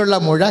 ഉള്ളിലുള്ള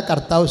മുഴ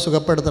കർത്താവ്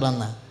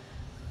സുഖപ്പെടുത്തണമെന്ന്.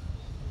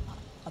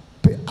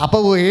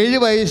 അപ്പോൾ 7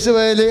 വയസ്സ്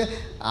മുതൽ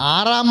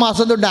 6-ാം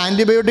മാസം തൊട്ട്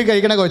ആൻറ്റിബയോട്ടിക്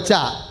കഴിക്കണ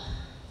കൊച്ചാ.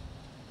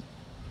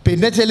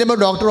 പിന്നെ ചെല്ലുമ്പോൾ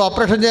ഡോക്ടർ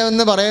ഓപ്പറേഷൻ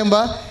ചെയ്യുമെന്ന്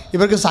പറയുമ്പോൾ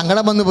ഇവർക്ക്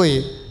സങ്കടം വന്നു പോയി.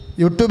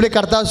 യൂട്യൂബിൽ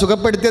കർത്താവ്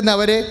സുഖപ്പെടുത്തിയെന്ന്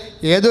അവർ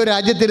ഏതോ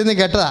രാജ്യത്തിരുന്ന്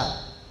കേട്ടതാണ്.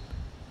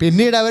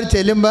 പിന്നീട് അവർ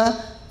ചെല്ലുമ്പോൾ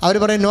അവർ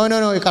പറയും,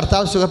 നോ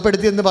കർത്താവ്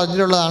സുഖപ്പെടുത്തിയെന്ന്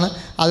പറഞ്ഞിട്ടുള്ളതാണ്,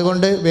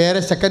 അതുകൊണ്ട് വേറെ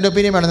സെക്കൻഡ്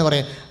ഒപ്പീനിയൻ വേണമെന്ന്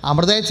പറയും.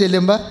 അമൃതയിൽ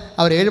ചെല്ലുമ്പോൾ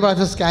അവർ 7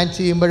 പ്രാവശ്യം സ്കാൻ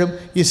ചെയ്യുമ്പോഴും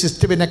ഈ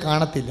സിസ്റ്റ് പിന്നെ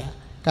കാണത്തില്ല.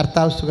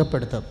 കർത്താവ്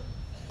സുഖപ്പെടുത്തും.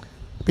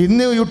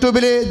 ഇന്ന്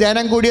യൂട്യൂബിൽ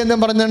ധ്യാനം കൂടിയെന്നും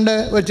പറഞ്ഞുകൊണ്ട്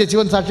ഒരു ചേച്ചി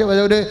സാക്ഷ്യം,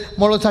 ഒരു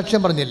മോളോ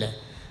സാക്ഷ്യം പറഞ്ഞില്ലേ.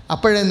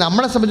 അപ്പോഴേ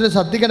നമ്മളെ സംബന്ധിച്ച്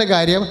ശ്രദ്ധിക്കേണ്ട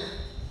കാര്യം,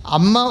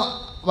 അമ്മ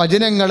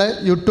വചനങ്ങൾ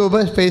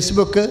യൂട്യൂബ്,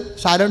 ഫേസ്ബുക്ക്,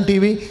 ഷാലോൺ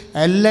TV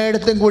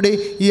എല്ലായിടത്തും കൂടി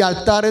ഈ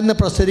അൾത്താറിൽ നിന്ന്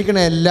പ്രസരിക്കണ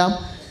എല്ലാം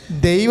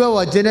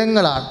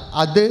ദൈവവചനങ്ങളാണ്.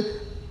 അത്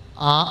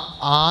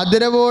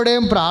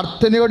ആദരവോടെയും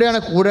പ്രാർത്ഥനയോടെയാണ്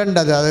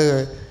കൂടേണ്ടത്. അത്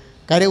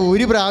കാര്യം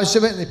ഒരു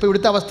പ്രാവശ്യം, ഇപ്പോൾ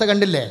ഇവിടുത്തെ അവസ്ഥ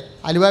കണ്ടില്ലേ,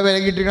 അലുവ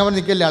വിലകിട്ടിരിക്കണവർ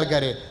നിൽക്കില്ലേ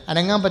ആൾക്കാർ,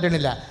 അനങ്ങാൻ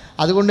പറ്റണില്ല.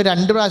 അതുകൊണ്ട്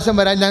 2 പ്രാവശ്യം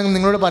വരാൻ ഞാൻ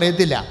നിങ്ങളോട്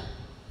പറയത്തില്ല.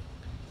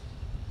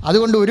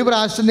 അതുകൊണ്ട് ഒരു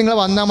പ്രാവശ്യം നിങ്ങൾ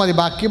വന്നാൽ മതി.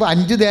 ബാക്കി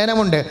 5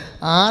 ധ്യാനമുണ്ട്.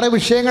 6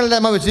 വിഷയങ്ങളല്ല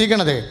നമ്മൾ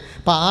വെച്ചിരിക്കണത്.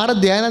 അപ്പോൾ 6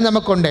 ധ്യാനം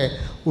നമുക്കുണ്ട്.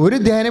 ഒരു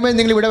ധ്യാനമേ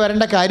നിങ്ങൾ ഇവിടെ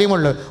വരേണ്ട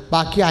കാര്യമുള്ളൂ.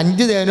 ബാക്കി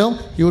 5 ധ്യാനവും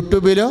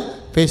യൂട്യൂബിലോ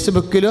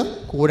ഫേസ്ബുക്കിലോ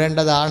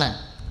കൂടേണ്ടതാണ്.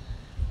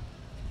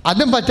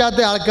 അതും പറ്റാത്ത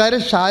ആൾക്കാർ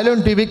ഷാലോൺ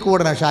TV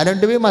കൂടണം. ഷാലോൺ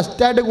TV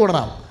മസ്റ്റായിട്ട്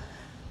കൂടണം.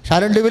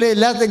 ഷാലോൺ TVയിൽ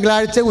എല്ലാ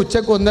തിങ്കളാഴ്ച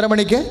ഉച്ചക്ക് 1:30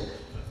 മണിക്ക്,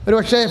 ഒരു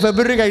പക്ഷേ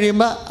ഫെബ്രുവരി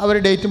കഴിയുമ്പോൾ അവർ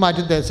ഡേറ്റ്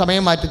മാറ്റിത്തരും,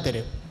 സമയം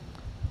മാറ്റിത്തരും.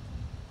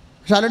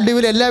 ഷാലോൺ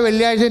TVയിൽ എല്ലാ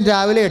വെള്ളിയാഴ്ചയും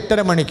രാവിലെ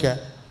 8:30 മണിക്ക്.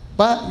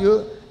 അപ്പോൾ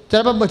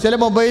ചിലപ്പോൾ ചില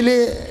മൊബൈൽ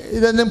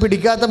ഇതൊന്നും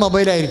പിടിക്കാത്ത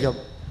മൊബൈലായിരിക്കും,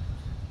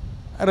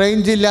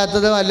 റേഞ്ച്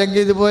ഇല്ലാത്തതോ അല്ലെങ്കിൽ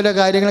ഇതുപോലെ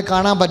കാര്യങ്ങൾ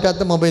കാണാൻ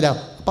പറ്റാത്ത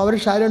മൊബൈലാണ്. അപ്പോൾ അവർ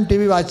ഷാരോൺ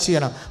TV വാച്ച്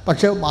ചെയ്യണം.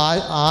 പക്ഷേ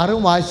 6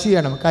 വാച്ച്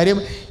ചെയ്യണം. കാര്യം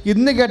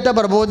ഇന്ന് കേട്ട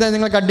പ്രബോധനം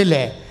നിങ്ങൾ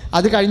കണ്ടില്ലേ,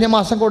 അത് കഴിഞ്ഞ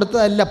മാസം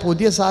കൊടുത്തതല്ല,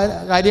 പുതിയ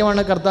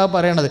കാര്യമാണ് കർത്താവ്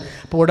പറയണത്.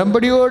 അപ്പോൾ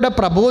ഉടമ്പടിയുടെ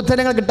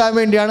പ്രബോധനങ്ങൾ കിട്ടാൻ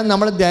വേണ്ടിയാണ്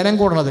നമ്മൾ ധ്യാനം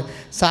കൂടുന്നത്.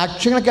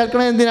 സാക്ഷ്യങ്ങൾ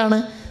കേൾക്കണത് എന്തിനാണ്?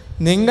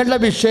 നിങ്ങളുടെ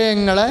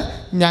വിഷയങ്ങൾ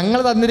ഞങ്ങൾ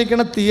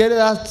തന്നിരിക്കുന്ന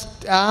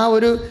ആ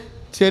ഒരു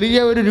ചെറിയ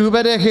ഒരു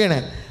രൂപരേഖയാണ്.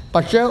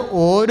 പക്ഷേ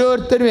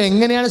ഓരോരുത്തരും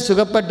എങ്ങനെയാണ്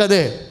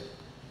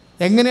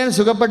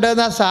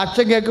സുഖപ്പെട്ടതെന്ന് ആ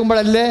സാക്ഷ്യം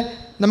കേൾക്കുമ്പോഴല്ലേ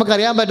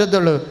നമുക്കറിയാൻ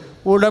പറ്റത്തുള്ളൂ.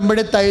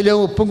 ഉടമ്പടി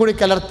തൈലവും ഉപ്പും കൂടി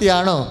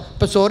കലർത്തിയാണോ?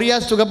 ഇപ്പോൾ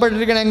സോറിയാസ്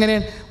സുഖപ്പെട്ടിരിക്കണത്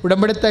എങ്ങനെയാണ്?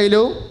 ഉടമ്പടി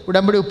തൈലവും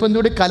ഉടമ്പടി ഉപ്പും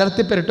കൂടി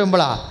കലർത്തി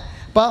പുരട്ടുമ്പോഴാണ്.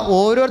 അപ്പോൾ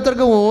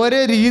ഓരോരുത്തർക്കും ഓരോ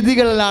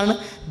രീതികളിലാണ്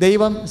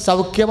ദൈവം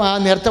സൗഖ്യം ആ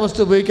നേർച്ച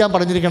വസ്തു ഉപയോഗിക്കാൻ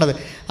പറഞ്ഞിരിക്കുന്നത്.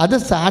 അത്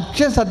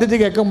സാക്ഷ്യം സത്യത്തിൽ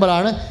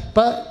കേൾക്കുമ്പോഴാണ്.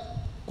 ഇപ്പോൾ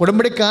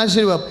ഉടമ്പടി കാശ്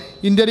രൂപം,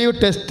 ഇൻ്റർവ്യൂ,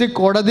 ടെസ്റ്റ്,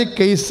 കോടതി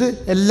കേസ്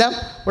എല്ലാം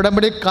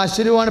ഉടമ്പടി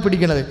കാശ് രൂപമാണ്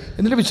പിടിക്കുന്നത്.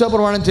 എന്നിട്ട്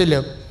വിശ്വാസപ്രമാണം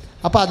ചെല്ലും.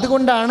 അപ്പോൾ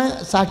അതുകൊണ്ടാണ്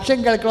സാക്ഷ്യം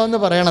കേൾക്കണമെന്ന്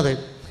പറയണത്.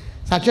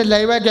 സാക്ഷ്യം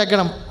ലൈവായി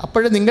കേൾക്കണം.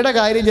 അപ്പോൾ നിങ്ങളുടെ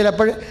കാര്യം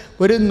ചിലപ്പോൾ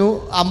ഒരു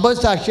 50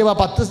 സാക്ഷ്യം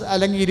 10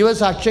 അല്ലെങ്കിൽ 20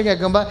 സാക്ഷ്യം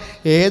കേൾക്കുമ്പോൾ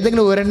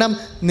ഏതെങ്കിലും ഒരെണ്ണം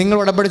നിങ്ങൾ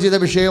ഉടമ്പടി ചെയ്ത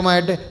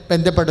വിഷയവുമായിട്ട്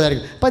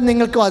ബന്ധപ്പെട്ടതായിരിക്കും. അപ്പം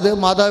നിങ്ങൾക്കും അത്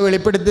മാതാവ്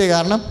വെളിപ്പെടുത്തിയ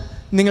കാരണം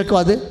നിങ്ങൾക്കും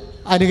അത്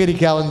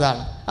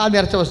അനുകരിക്കാവുന്നതാണ്. ആ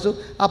നേർച്ച വസ്തു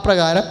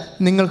അപ്രകാരം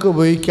നിങ്ങൾക്ക്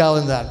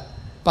ഉപയോഗിക്കാവുന്നതാണ്.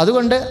 അപ്പം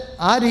അതുകൊണ്ട്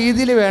ആ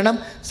രീതിയിൽ വേണം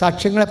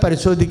സാക്ഷ്യങ്ങളെ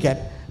പരിശോധിക്കാൻ.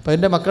 അപ്പോൾ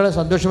എൻ്റെ മക്കൾ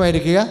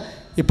സന്തോഷമായിരിക്കുക.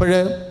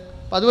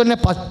 അതുപോലെ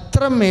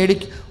പത്രം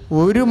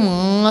ഒരു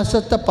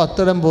മാസത്തെ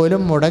പത്രം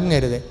പോലും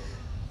മുടങ്ങരുത്.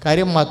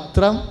 കാര്യം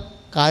പത്രം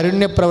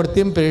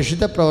കാരുണ്യപ്രവൃത്തിയും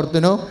പ്രേക്ഷിത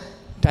പ്രവർത്തനവും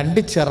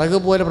 2 ചിറക്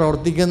പോലെ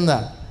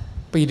പ്രവർത്തിക്കുന്നതാണ്.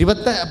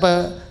 ഇപ്പോൾ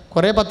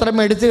കുറേ പത്രം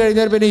മേടിച്ച്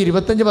കഴിഞ്ഞാൽ പിന്നെ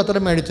 25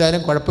 പത്രം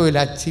മേടിച്ചാലും കുഴപ്പമില്ല,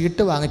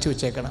 ചീട്ട് വാങ്ങിച്ച്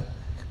വെച്ചേക്കണം.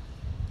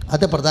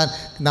 അത് പ്രധാനം.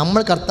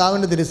 നമ്മൾ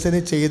കർത്താവിൻ്റെ തിരുസേന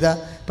ചെയ്ത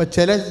ഇപ്പോൾ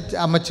ചില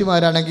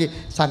അമ്മച്ചിമാരാണെങ്കിൽ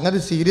സംഗതി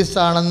സീരിയസ്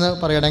ആണെന്ന്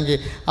പറയണമെങ്കിൽ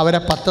അവരെ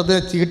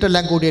പത്രത്തിലെ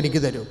ചീട്ടെല്ലാം കൂടി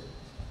എനിക്ക് തരും.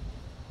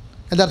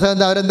 എന്താ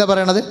അവരെന്താ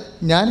പറയണത്?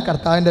 ഞാൻ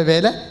കർത്താവിൻ്റെ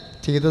വേല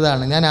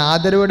ചെയ്തതാണ്, ഞാൻ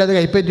ആദരവോടെ അത്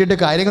കൈപ്പറ്റിയിട്ട്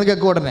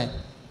കാര്യങ്ങൾക്കൊക്കെ ഉടനെ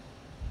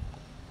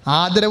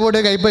ആദരവോടെ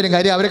കൈപ്പറ്റും.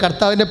 കാര്യം അവർ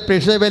കർത്താവിൻ്റെ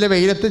പ്രേക്ഷിത വേല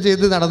വെയിലത്ത്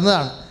ചെയ്ത്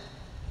നടന്നതാണ്.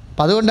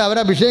 അപ്പം അതുകൊണ്ട് അവർ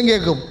അഭിഷേകം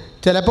കേൾക്കും.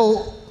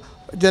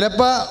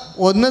 ചിലപ്പോൾ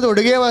ഒന്ന്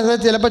തൊടുകയോ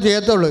ചിലപ്പോൾ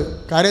ചെയ്യത്തുള്ളൂ.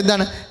 കാര്യം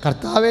എന്താണ്?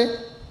 കർത്താവെ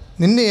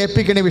നിന്നെ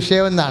ഏൽപ്പിക്കണ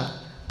വിഷയമെന്നാണ്.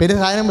 പിന്നെ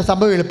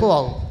സംഭവം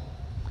എളുപ്പമാകും.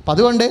 അപ്പം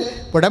അതുകൊണ്ട്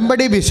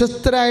ഉടമ്പടി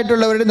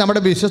വിശ്വസ്തരായിട്ടുള്ളവരുടെ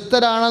നമ്മുടെ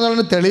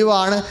വിശ്വസ്തരാണെന്നുള്ള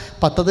തെളിവാണ്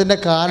പത്രത്തിൻ്റെ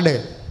കാർഡ്.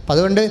 അപ്പം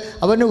അതുകൊണ്ട്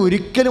അവന്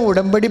ഒരിക്കലും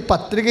ഉടമ്പടി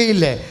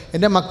പത്രികയില്ലേ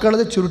എൻ്റെ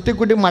മക്കളത്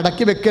ചുരുട്ടിക്കുട്ടി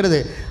മടക്കി വെക്കരുത്.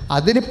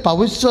 അതിന്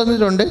പൗസ്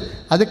വന്നിട്ടുണ്ട്.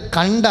 അത്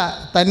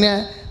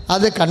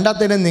കണ്ടാൽ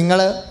തന്നെ നിങ്ങൾ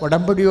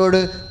ഉടമ്പടിയോട്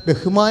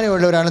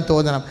ബഹുമാനമുള്ളവരാണെന്ന്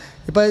തോന്നണം.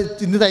 ഇപ്പോൾ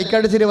ഇന്ന്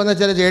തൈക്കാട് വന്ന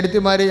ചില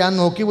ചേട്ടത്തിമാർ ഞാൻ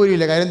നോക്കി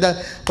പോലുമില്ല. കാര്യം എന്താ?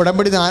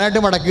 ഉടമ്പടി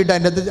 4 മടക്കിയിട്ട്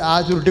അതിൻ്റെ അകത്ത് ആ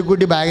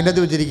ചുരുട്ടിക്കൂട്ടി ബാഗിൻ്റെ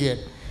അകത്ത്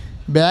വെച്ചിരിക്കുകയാണ്.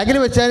 ബാഗിൽ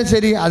വെച്ചാലും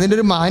ശരി അതിൻ്റെ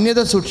ഒരു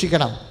മാന്യത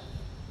സൂക്ഷിക്കണം.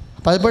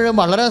 അപ്പോൾ അതിപ്പോഴും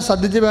വളരെ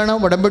ശ്രദ്ധിച്ച് വേണം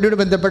ഉടമ്പടിയോട്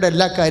ബന്ധപ്പെട്ട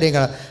എല്ലാ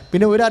കാര്യങ്ങളും.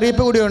 പിന്നെ ഒരു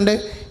അറിയിപ്പ് കൂടിയുണ്ട്.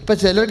 ഇപ്പോൾ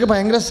ചിലർക്ക്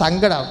ഭയങ്കര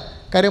സങ്കടം.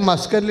 കാര്യം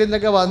മസ്കറ്റിൽ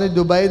നിന്നൊക്കെ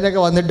ദുബായിൽ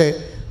നിന്നൊക്കെ വന്നിട്ട്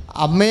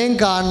അമ്മയും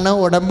കാണണം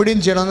ഉടമ്പടിയും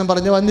ചെയ്യണമെന്ന്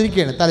പറഞ്ഞ്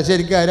വന്നിരിക്കുകയാണ്.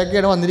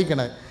 തലശ്ശേരിക്കാരൊക്കെയാണ്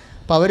വന്നിരിക്കുന്നത്.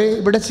 അപ്പോൾ അവർ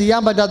ഇവിടെ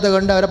ചെയ്യാൻ പറ്റാത്തത്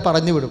കൊണ്ട് അവരെ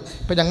പറഞ്ഞു വിടും.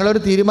 ഇപ്പോൾ ഞങ്ങളൊരു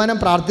തീരുമാനം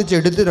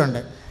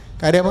പ്രാർത്ഥിച്ചെടുത്തിട്ടുണ്ട്.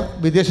 കാര്യം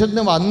വിദേശത്ത്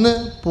നിന്ന് വന്ന്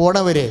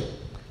പോണവരെ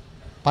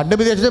പണ്ട്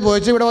വിദേശത്ത്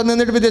പോയിച്ച് ഇവിടെ വന്ന്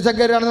നിന്നിട്ട്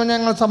വിദേശക്കാരാണെന്ന്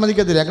ഞങ്ങൾ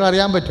സമ്മതിക്കത്തില്ല, ഞങ്ങൾ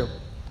അറിയാൻ പറ്റും.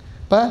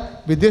 അപ്പോൾ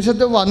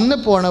വിദേശത്ത് വന്ന്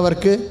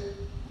പോണവർക്ക്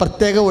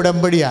പ്രത്യേക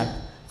ഉടമ്പടിയാണ്.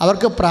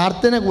 അവർക്ക്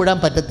പ്രാർത്ഥന കൂടാൻ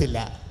പറ്റത്തില്ല.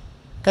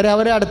 കാര്യം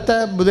അവർ അടുത്ത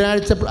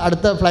ബുധനാഴ്ച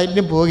അടുത്ത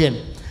ഫ്ലൈറ്റിന് പോവുകയാണ്.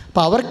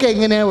 അപ്പോൾ അവർക്ക്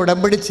എങ്ങനെയാണ്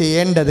ഉടമ്പടി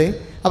ചെയ്യേണ്ടത്?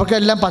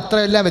 അവർക്കെല്ലാം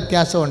പത്രമെല്ലാം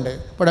വ്യത്യാസമുണ്ട്.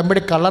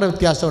 ഉടമ്പടി കളർ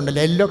വ്യത്യാസമുണ്ട്,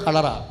 യെല്ലോ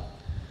കളറാണ്.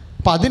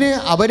 അപ്പോൾ അതിന്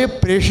അവർ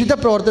പ്രേക്ഷിത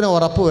പ്രവർത്തനം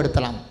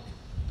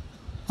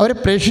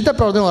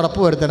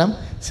ഉറപ്പുവരുത്തണം.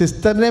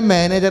 സിസ്റ്ററിനെയും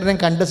മാനേജറിനെയും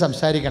കണ്ട്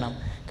സംസാരിക്കണം.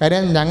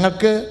 കാര്യം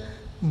ഞങ്ങൾക്ക്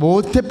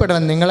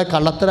ബോധ്യപ്പെടണം, നിങ്ങളെ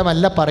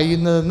കള്ളത്തരമല്ല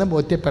പറയുന്നതെന്ന്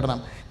ബോധ്യപ്പെടണം.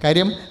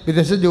 കാര്യം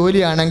വിദേശ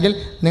ജോലിയാണെങ്കിൽ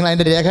നിങ്ങൾ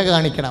അതിൻ്റെ രേഖ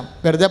കാണിക്കണം.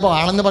 വെറുതെ ഇപ്പോൾ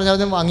ആണെന്ന്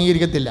പറഞ്ഞാലൊന്നും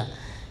അംഗീകരിക്കത്തില്ല.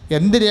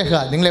 എന്ത് രേഖ?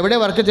 നിങ്ങൾ എവിടെ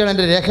വർക്ക് ചെയ്യണം,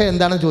 എൻ്റെ രേഖ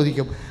എന്താണെന്ന്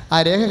ചോദിക്കും. ആ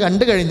രേഖ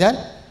കണ്ടു കഴിഞ്ഞാൽ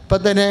ഇപ്പം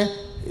തന്നെ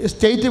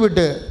സ്റ്റേറ്റ്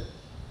വിട്ട്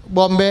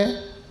ബോംബെ,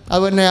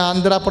 അതുപോലെ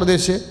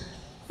ആന്ധ്രാപ്രദേശ്,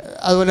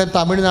 അതുപോലെ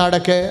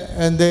തമിഴ്നാടൊക്കെ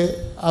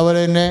അതുപോലെ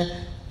തന്നെ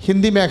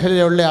ഹിന്ദി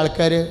മേഖലയിലുള്ള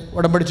ആൾക്കാർ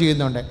ഉടമ്പടി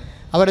ചെയ്യുന്നുണ്ട്.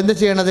 അവരെന്ത്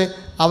ചെയ്യണത്?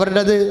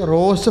 അവരുടേത്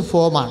റോസ്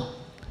ഫോമാണ്.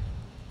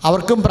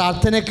 അവർക്കും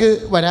പ്രാർത്ഥനയ്ക്ക്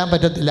വരാൻ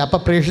പറ്റത്തില്ല. അപ്പോൾ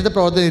പ്രേക്ഷിത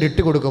പ്രവർത്തനം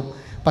ഇരുട്ടി കൊടുക്കും.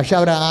 പക്ഷേ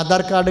അവർ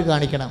ആധാർ കാർഡ്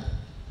കാണിക്കണം.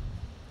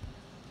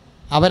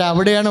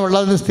 അവരവിടെയാണ്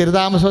ഉള്ളതെന്ന്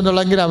സ്ഥിരതാമസം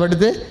എന്നുള്ളതെങ്കിൽ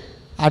അവിടുത്തെ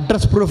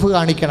അഡ്രസ് പ്രൂഫ്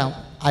കാണിക്കണം.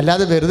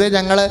 അല്ലാതെ വെറുതെ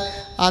ഞങ്ങൾ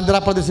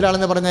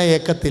ആന്ധ്രാപ്രദേശിലാണെന്ന് പറഞ്ഞാൽ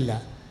ഏക്കത്തില്ല.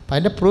 അപ്പം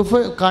അതിൻ്റെ പ്രൂഫ്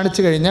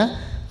കാണിച്ചു കഴിഞ്ഞാൽ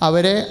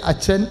അവരെ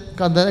അച്ഛൻ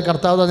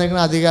കർത്താവ്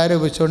തന്നിരിക്കുന്ന അധികാരം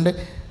ഉപയോഗിച്ചുകൊണ്ട്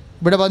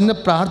ഇവിടെ വന്ന്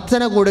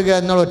പ്രാർത്ഥന കൂടുക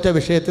എന്നുള്ള ഒറ്റ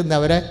വിഷയത്തിൽ നിന്ന്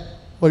അവരെ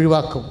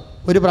ഒഴിവാക്കും.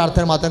 ഒരു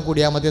പ്രാർത്ഥന മാത്രം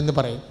കൂടിയാൽ മതി എന്ന്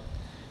പറയും.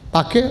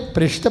 ബാക്കി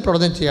പ്രേക്ഷിത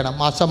പ്രവർത്തനം ചെയ്യണം.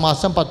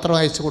 മാസം പത്രം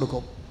അയച്ചു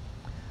കൊടുക്കും.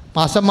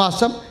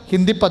 മാസം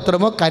ഹിന്ദി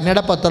പത്രമോ കന്നഡ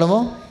പത്രമോ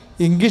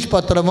ഇംഗ്ലീഷ്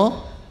പത്രമോ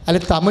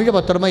അല്ലെങ്കിൽ തമിഴ്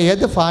പത്രമോ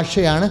ഏത്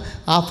ഭാഷയാണ്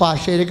ആ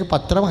ഭാഷയിലേക്ക്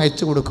പത്രം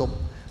അയച്ചു കൊടുക്കും.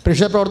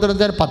 പ്രേക്ഷിത പ്രവർത്തനം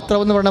വെച്ചാൽ പത്രം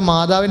എന്ന് പറയുന്നത്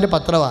മാതാവിൻ്റെ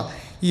പത്രമാണ്.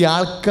 ഈ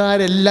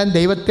ആൾക്കാരെല്ലാം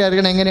ദൈവത്തെ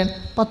അറിയണം എങ്ങനെയാണ്?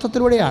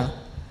 പത്രത്തിലൂടെയാണ്.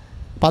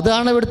 അപ്പം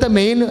അതാണ് ഇവിടുത്തെ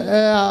മെയിൻ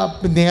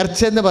നേർച്ച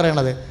എന്ന്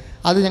പറയണത്.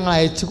 അത് ഞങ്ങൾ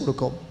അയച്ചു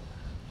കൊടുക്കും.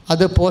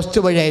 അത് പോസ്റ്റ്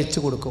വഴി അയച്ചു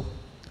കൊടുക്കും.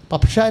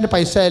 പക്ഷേ അതിൻ്റെ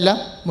പൈസ എല്ലാം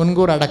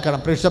മുൻകൂർ അടക്കണം.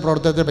 പ്രേക്ഷിത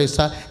പ്രവർത്തനത്തിൻ്റെ പൈസ.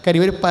 കാര്യം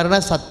ഇവർ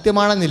പറഞ്ഞാൽ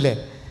സത്യമാണെന്നില്ലേ?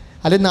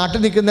 അല്ലെങ്കിൽ നാട്ടിൽ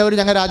നിൽക്കുന്നവർ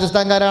ഞങ്ങൾ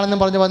രാജസ്ഥാൻകാരാണെന്ന്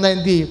പറഞ്ഞ് വന്നാൽ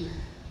എന്ത് ചെയ്യും?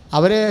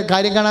 അവരെ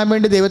കാര്യം കാണാൻ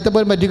വേണ്ടി ദൈവത്തെ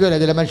പോലും പറ്റിക്കുമല്ലോ.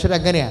 ചില മനുഷ്യർ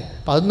അങ്ങനെയാണ്.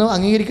 അപ്പോൾ അതൊന്നും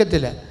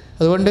അംഗീകരിക്കത്തില്ല.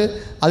 അതുകൊണ്ട്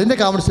അതിൻ്റെ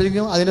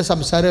കൗൺസിലിങ്ങും അതിൻ്റെ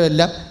സംസാരവും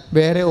എല്ലാം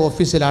വേറെ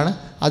ഓഫീസിലാണ്.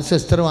 അത്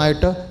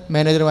സിസ്റ്ററുമായിട്ടോ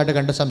മാനേജറുമായിട്ട്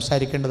കണ്ട്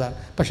സംസാരിക്കേണ്ടതാണ്.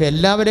 പക്ഷേ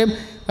എല്ലാവരെയും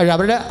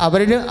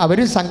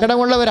അവരും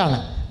സങ്കടമുള്ളവരാണ്,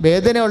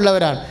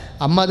 വേദനയുള്ളവരാണ്.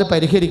 അമ്മ അത്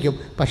പരിഹരിക്കും.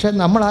 പക്ഷേ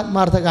നമ്മൾ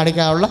ആത്മാർത്ഥത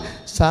കാണിക്കാനുള്ള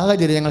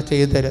സാഹചര്യം ഞങ്ങൾ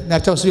ചെയ്തു തരും.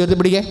 നേർച്ച വസ്തു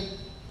ഉയർത്തിപ്പിടിക്കേ,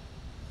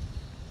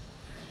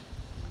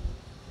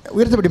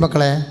 ഉയർത്തിപ്പിടി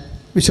മക്കളെ.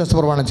 വിശ്വാസ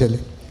പ്രമാണം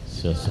ചൊല്ലി.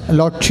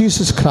 Lord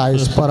Jesus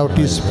Christ, pour out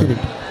His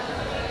Spirit.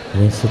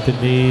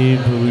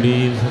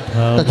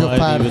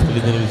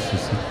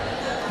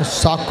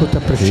 സാക്കുത്ത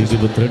പ്രേക്ഷിത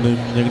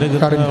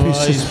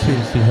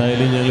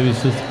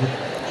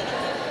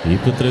ഈ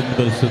പുത്രൻ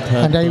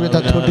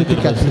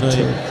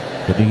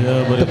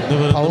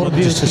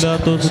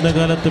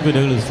കാലത്ത്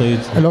പിഴകൾ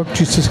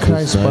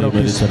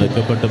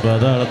സഹിച്ചടക്കപ്പെട്ട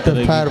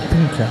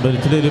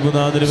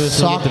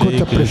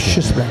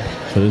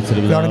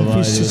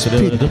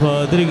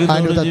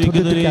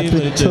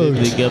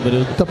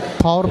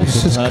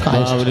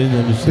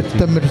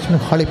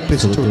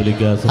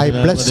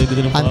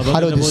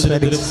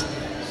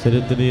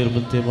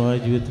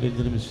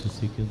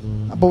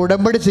അപ്പോൾ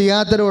ഉടമ്പടി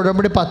ചെയ്യാത്തൊരു,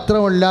 ഉടമ്പടി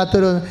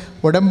പത്രമില്ലാത്തൊരു,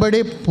 ഉടമ്പടി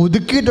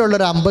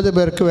പുതുക്കിയിട്ടുള്ളൊരു 50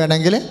 പേർക്ക്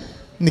വേണമെങ്കിൽ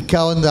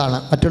നിൽക്കാവുന്നതാണ്.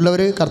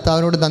 മറ്റുള്ളവർ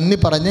കർത്താവിനോട് നന്ദി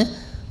പറഞ്ഞ്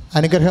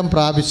അനുഗ്രഹം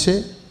പ്രാപിച്ച്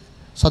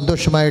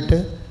സന്തോഷമായിട്ട്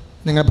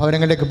നിങ്ങൾ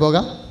ഭവനങ്ങളിലേക്ക്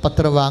പോകാം.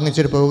 പത്രം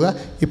വാങ്ങിച്ചിട്ട് പോവുക.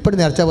 ഇപ്പോഴും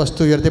നേർച്ച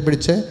വസ്തു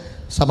ഉയർത്തിപ്പിടിച്ച്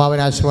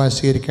സമാപനാശ്രമം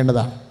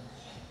സ്വീകരിക്കേണ്ടതാണ്.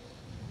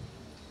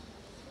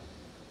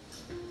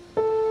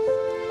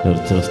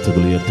 നേർച്ച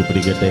വസ്തുക്കൾ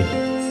ഉയർത്തിപ്പിടിക്കട്ടെ.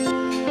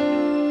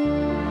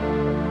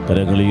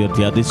 കരങ്ങൾ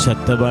ഉയർത്തി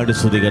അതിശക്തമായിട്ട്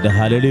സ്തുതിക്കട്ടെ.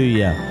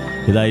 ഹല്ലേലൂയ.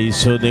 ഇതാ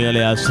ഈശോ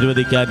നിങ്ങളെ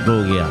ആശീർവദിക്കാൻ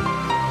പോവുകയാണ്.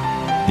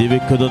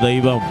 ജീവിക്കുന്ന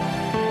ദൈവം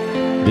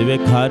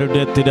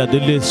ദിവ്യകാരുണ്യത്തിൻ്റെ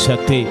അതുല്യ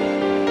ശക്തി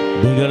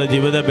നിങ്ങളുടെ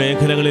ജീവിത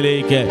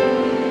മേഖലകളിലേക്ക്,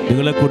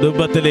 നിങ്ങളുടെ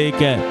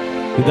കുടുംബത്തിലേക്ക്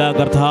ഇതാ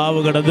കർത്താവ്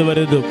കടന്നു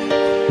വരുന്നു.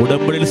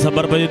 ഉടമ്പടിയിൽ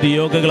സമർപ്പിച്ച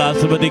നിയോഗങ്ങൾ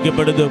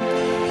ആശീർവദിക്കപ്പെടുന്നു.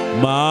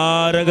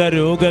 മാരക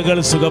രോഗങ്ങൾ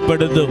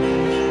സുഖപ്പെടുന്നു.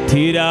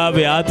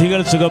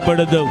 തീരാവ്യാധികൾ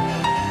സുഖപ്പെടുന്നു.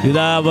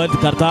 ഇതാ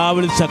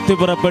കർത്താവിൽ ശക്തി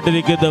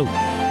പുറപ്പെട്ടിരിക്കുന്നു.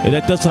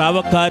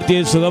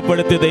 രക്തസ്രാവക്കാരിയെ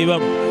സുഖപ്പെടുത്തിയ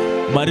ദൈവം,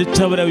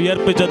 മരിച്ചവരെ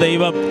ഉയർപ്പിച്ച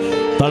ദൈവം,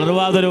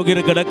 തളർവാദ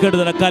രോഗിയെ കിടക്കേണ്ട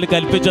നടക്കാൻ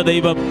കൽപ്പിച്ച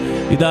ദൈവം,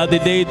 ഇതാ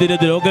നിന്റെ ഇതിൻ്റെ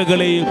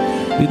രോഗങ്ങളെയും,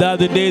 ഇതാ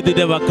നിന്റെ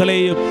ഇതിൻ്റെ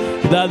മക്കളെയും,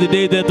 ഇതാ നിന്റെ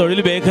ഇതിൻ്റെ തൊഴിൽ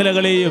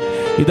മേഖലകളെയും,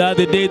 ഇതാ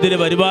നിന്റെ ഇതിൻ്റെ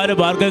വരുമാന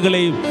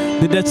മാർഗങ്ങളെയും,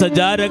 നിന്റെ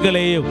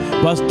സഞ്ചാരങ്ങളെയും,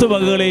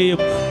 വസ്തുവകകളെയും,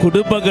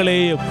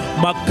 കുടുംബങ്ങളെയും,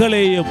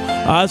 മക്കളെയും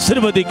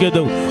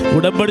ആശീർവദിക്കുന്നു.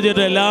 ഉടമ്പടി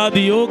ചെയ്ത എല്ലാ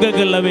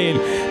നിയോഗങ്ങളുടെ മേൽ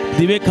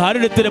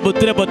ദിവ്യകാരുണ്യത്തിന്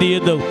മുദ്ര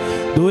പതിയുന്നു.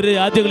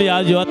 ദൂരരാജ്യങ്ങളിൽ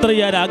യാത്ര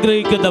ചെയ്യാൻ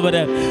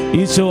ആഗ്രഹിക്കുന്നവരെ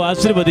ഈശോ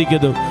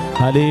ആശീർവദിക്കുന്നു.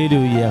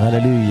 ഹല്ലേലൂയ,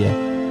 ഹല്ലേലൂയ.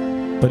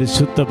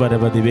 പരിശുദ്ധ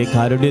പരമ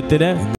ദിവ്യകാരുണ്യത്തിന്